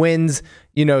 someone wins.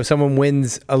 Someone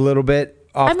wins a little bit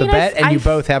off the bet, and you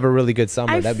both have a really good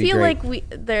summer. That'd be great. I feel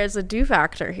like there's a do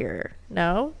factor here.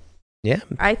 No. Yeah,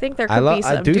 I think there could be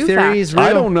some do theory is real.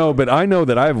 I don't know, but I know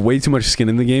that I have way too much skin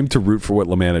in the game to root for what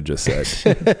Lamanna just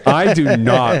said. I do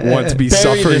not want to be Bury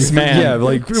suffering. this man. Yeah,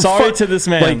 like Sorry to this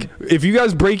man. Like if you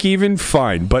guys break even,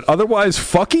 fine, but otherwise,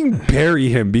 fucking bury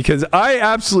him because I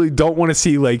absolutely don't want to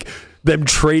see like them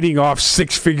trading off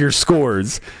 6-figure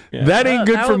scores. Yeah. That ain't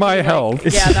good That for would my be health.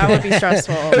 Yeah, that would be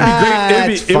stressful.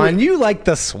 It's fun. You like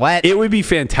the sweat. It would be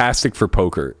fantastic for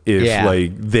poker if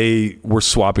like they were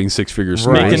swapping 6-figure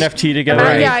scores. Make an FT together.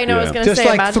 Right. Yeah, I know. I was going to just say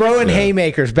like imagine throwing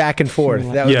haymakers back and forth.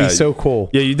 That would be so cool.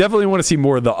 Yeah, you definitely want to see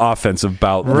more of the offensive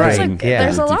bout. Right. than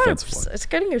There's the a lot of. defensive one. It's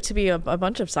getting to be a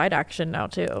bunch of side action now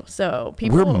too. So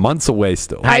people. We're months away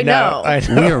still. I know.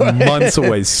 We are months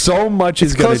away. So much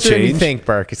is going to Closer than you change. think,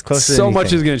 Burke. It's closer. So than you much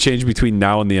think. is going to change between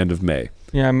now and the end of May.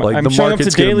 Yeah, I'm Like, the showing up to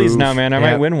market's gonna dailies move. now, man. I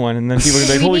Yeah. might win one, and then people are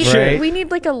like, we "Holy need, shit!" We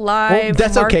need like a Well, live.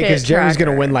 that's okay because market Jeremy's going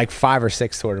to tracker. win like 5 or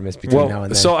 6 tournaments between now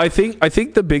and then. So I think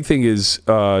the big thing is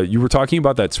you were talking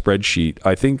about that spreadsheet.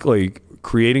 I think like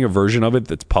creating a version of it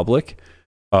that's public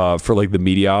for like the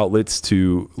media outlets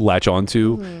to latch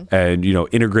onto and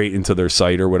integrate into their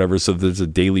site or whatever, so there's a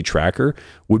daily tracker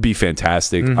would be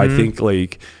fantastic. I think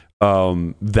like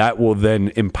that will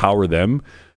then empower them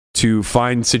to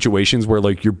find situations where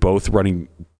like you're both running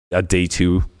a day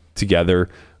 2 together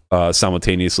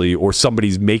simultaneously, or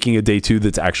somebody's making a day 2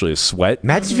 that's actually a sweat.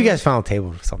 Imagine if you guys found a table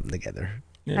or something together.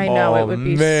 I know it would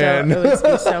be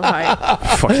so high.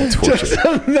 Fucking torture. Just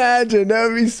imagine. That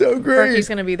would be so great. Berkey's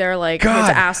gonna be there like God, his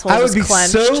asshole I would just be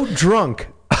clenched. so drunk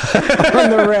on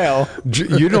the rail.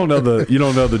 You don't know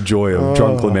the joy of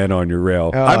drunk Lamanna on your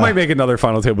rail. I might make another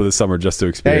final table this summer just to There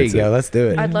experience you go. it. Let's do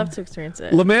it. I'd love to experience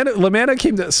it. Lamanna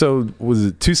came to, so was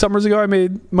it 2 summers ago I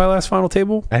made my last final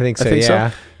table? I think so.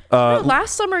 Yeah. No,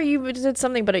 last summer you did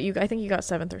something, but I think you got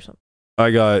 7th or something. I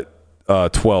got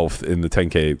 12th in the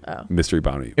 10K mystery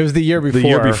bounty. It was the year before. The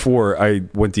year before I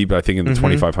went deep, I think in the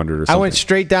 2,500 or something. I went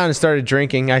straight down and started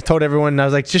drinking. I told everyone, I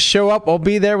was like, just show up. I'll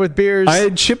be there with beers. I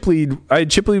had chip lead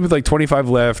with like 25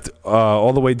 left,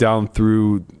 all the way down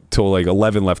through till like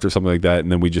 11 left or something like that, and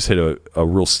then we just hit a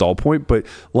real stall point. But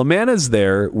Lamanna's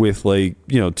there with like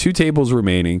 2 tables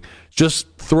remaining, just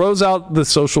throws out the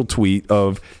social tweet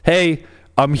of, hey,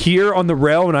 I'm here on the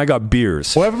rail and I got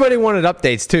beers. Well, everybody wanted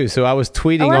updates too, so I was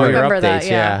tweeting I all your remember updates. that,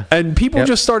 yeah. And people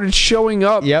just started showing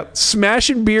up,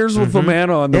 smashing beers with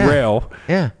Lamanna on the rail.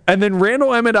 Yeah. And then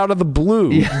Randall Emmett out of the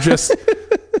blue just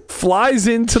flies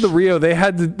into the Rio. They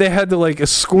had to like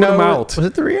escort him out. Was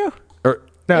it the Rio? Or,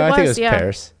 No, I think it was, was yeah.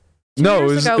 Paris. no,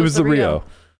 years it ago was the Rio.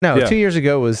 No, Yeah. 2 years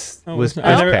ago was Paris.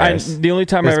 The only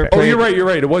time I It was ever Paris. Oh, played. you're right. You're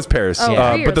right. It was Paris. Oh,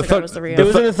 Yeah. 3 years but the ago was the Rio. It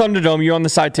was in the Thunderdome. You're on the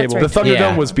side table. That's the right. Thunderdome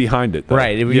Yeah. was behind it. Though.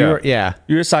 Right. Yeah.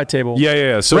 You're a side table.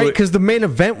 Yeah. So Right, because the main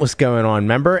event was going on,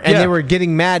 remember? And they were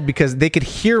getting mad because they could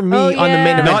hear me Oh, on the main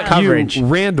yeah. event not coverage. you,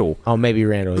 Randall. Oh, maybe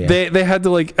Randall, yeah. They had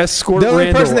to like escort The only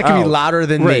Randall person that can be out. louder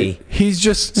than me. He's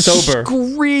just Sober.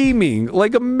 screaming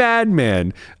like a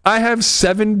madman. I have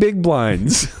 7 big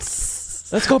blinds.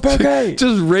 Let's go, Berkey.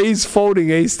 Just raise folding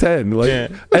ace 10. Like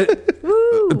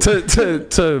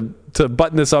to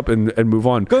button this up and move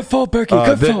on. Good fold, Berkey.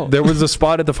 Good fold. There was a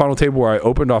spot at the final table where I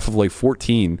opened off of like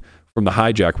 14 from the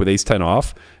hijack with ace 10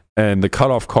 off, and the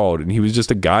cutoff called, and he was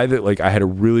just a guy that like I had a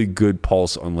really good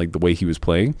pulse on like the way he was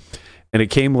playing, and it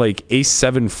came like ace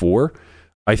 7-4.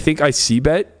 I think I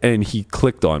c-bet and he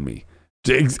clicked on me,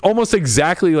 almost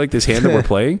exactly like this hand that we're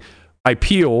playing. I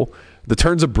peel, the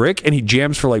turn's a brick, and he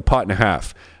jams for like pot and a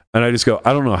half, and I just go,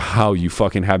 I don't know how you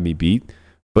fucking have me beat,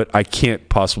 but I can't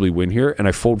possibly win here. And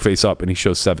I fold face up, and he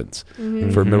shows 7s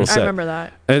for a middle set. I remember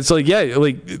that. And it's like, yeah,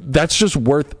 like that's just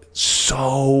worth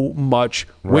so much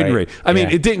win Right. rate. I mean,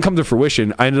 it didn't come to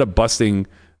fruition. I ended up busting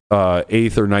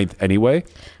 8th or 9th anyway.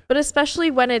 But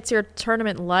especially when it's your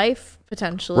tournament life,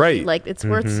 potentially, Right. like it's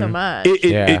worth so much.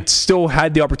 It still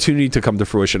had the opportunity to come to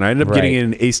fruition. I ended up getting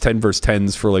in ace 10 versus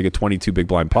 10s for like a 22 big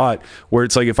blind pot, where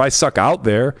it's like if I suck out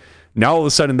there, now all of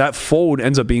a sudden that fold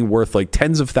ends up being worth like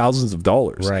tens of thousands of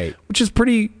dollars, Right. which is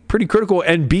pretty critical.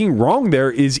 And being wrong there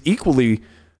is equally,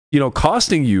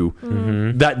 costing you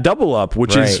that double up,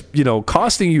 which is,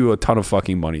 costing you a ton of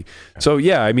fucking money. So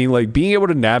yeah, I mean, like being able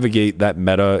to navigate that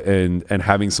meta and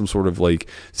having some sort of like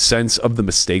sense of the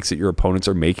mistakes that your opponents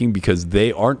are making because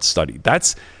they aren't studied.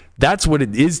 That's what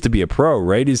it is to be a pro,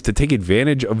 right? Is to take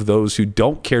advantage of those who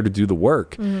don't care to do the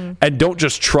work and don't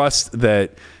just trust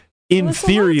that in Well, it's a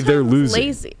lot theory of they're times losing.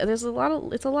 Lazy. It's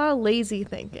a lot of lazy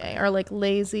thinking or like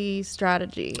lazy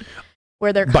strategy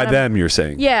where they're By them, you're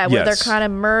saying? Yeah, where Yes. they're kind of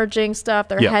merging stuff.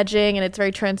 They're Yeah. hedging, and it's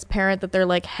very transparent that they're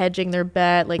like hedging their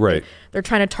bet. Like Right. they're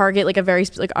trying to target like a very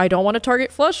like I don't want to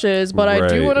target flushes, but I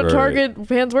do Right, want to right. target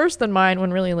hands worse than mine.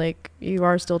 When really like you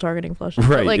are still targeting flushes.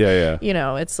 Right, But, like,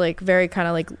 yeah. It's like very kind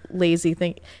of like lazy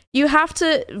thing. You have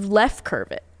to left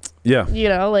curve it. Yeah.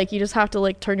 Like you just have to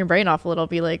like turn your brain off a little.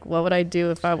 Be like, what would I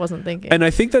do if I wasn't thinking? And I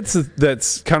think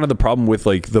that's kind of the problem with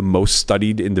like the most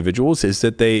studied individuals is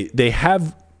that they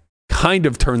have kind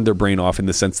of turned their brain off in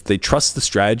the sense that they trust the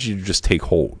strategy to just take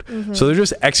hold. So they're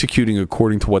just executing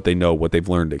according to what they know, what they've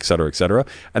learned, et cetera,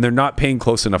 and they're not paying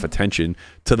close enough attention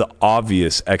to the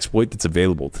obvious exploit that's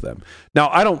available to them. Now,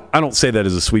 I don't say that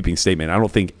as a sweeping statement. I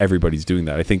don't think everybody's doing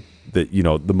that. I think that,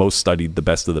 the most studied, the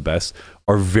best of the best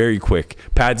are very quick.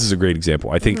 Pads is a great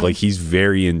example. I think like he's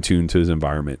very in tune to his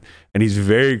environment and he's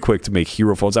very quick to make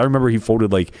hero folds. I remember he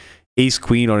folded like ace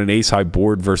queen on an ace high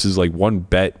board versus like one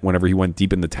bet whenever he went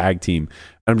deep in the tag team,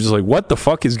 I'm just like, what the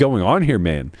fuck is going on here,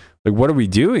 man? Like, what are we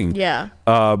doing? Yeah.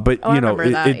 But I you know, remember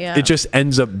that, yeah. it just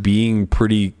ends up being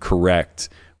pretty correct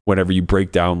whenever you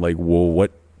break down, like, well,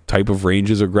 what type of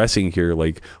range is aggressing here?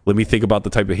 Like, let me think about the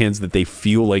type of hands that they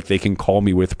feel like they can call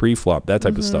me with pre-flop, that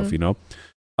type of stuff, you know?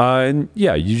 And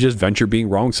yeah, you just venture being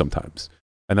wrong sometimes,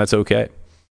 and that's okay.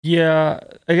 Yeah,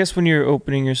 I guess when you're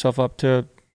opening yourself up to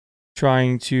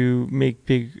trying to make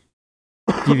big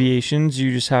deviations,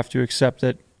 you just have to accept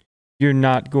that you're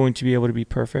not going to be able to be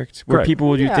perfect. Where Right. people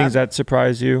will do things that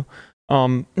surprise you.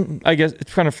 I guess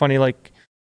it's kind of funny, like,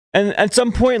 and at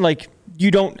some point, like,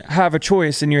 you don't have a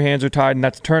choice and your hands are tied, and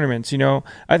that's tournaments, you know?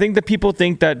 I think that people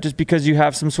think that just because you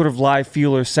have some sort of live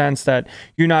feel or sense that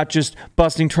you're not just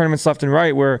busting tournaments left and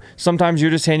right, where sometimes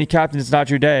you're just handicapped and it's not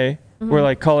your day, where,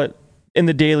 like, call it in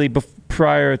the daily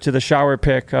prior to the shower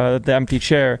pick, the empty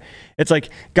chair. It's like,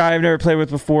 guy I've never played with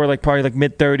before, like, probably like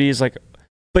mid-30s, like,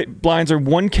 but blinds are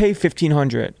 1K,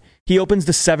 1,500. He opens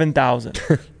the 7,000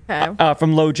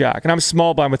 from low jack. And I'm a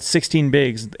small blind with 16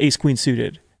 bigs, ace queen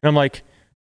suited. And I'm like,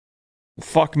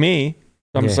 fuck me.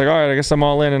 So I'm just like, all right, I guess I'm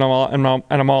all in and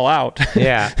I'm all out.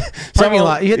 Yeah. So Parking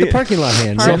lot. You hit the parking lot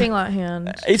hand. Parking lot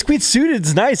hand. Ace queen suited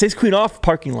is nice. Ace queen off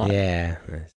parking lot. Yeah.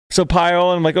 So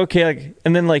pile, and I'm like, okay, like,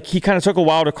 and then like he kind of took a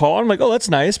while to call. I'm like, oh, that's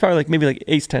nice. Probably like maybe like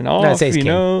ace 10 off, That's ace you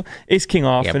king. know, ace king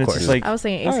off, Yeah, of and it's course. just like, I was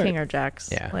thinking ace all right. king or jacks.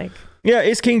 Yeah. Like yeah,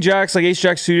 ace king jacks, like ace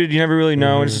jack suited. You never really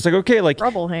know, and it's just like, okay, like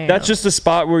rubble hand. that's just a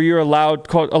spot where you're allowed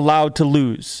to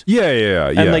lose. Yeah.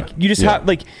 And like you just have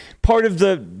like part of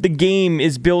the game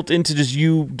is built into just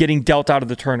you getting dealt out of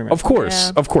the tournament. Of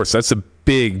course. That's a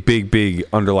big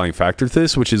underlying factor to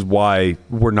this, which is why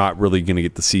we're not really going to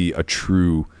get to see a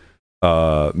true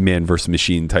man versus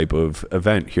machine type of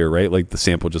event here, right? Like the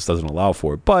sample just doesn't allow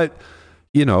for it. But,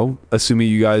 you know, assuming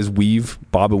you guys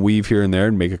bob and weave here and there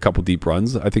and make a couple deep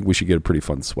runs, I think we should get a pretty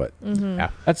fun sweat. Yeah,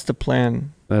 that's the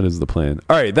plan. That is the plan.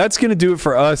 All right, that's going to do it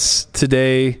for us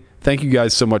today. Thank you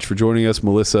guys so much for joining us.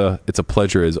 Melissa, it's a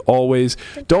pleasure as always.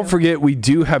 Don't forget, we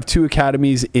do have 2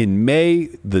 academies in May,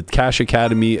 the Cash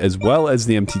Academy as well as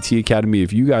the MTT Academy,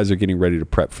 if you guys are getting ready to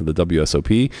prep for the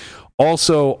WSOP.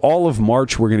 Also, all of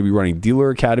March, we're going to be running dealer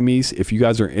academies. If you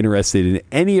guys are interested in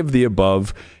any of the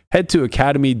above, head to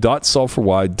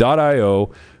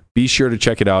academy.solveforwhy.io. Be sure to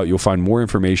check it out. You'll find more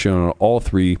information on all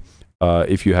 3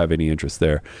 if you have any interest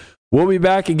there. We'll be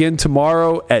back again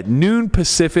tomorrow at noon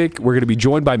Pacific. We're going to be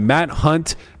joined by Matt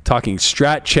Hunt talking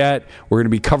Strat Chat. We're going to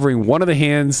be covering one of the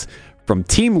hands from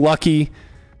Team Lucky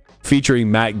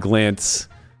featuring Matt Glantz.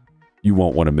 You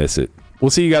won't want to miss it.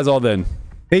 We'll see you guys all then.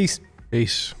 Peace.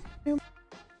 Peace.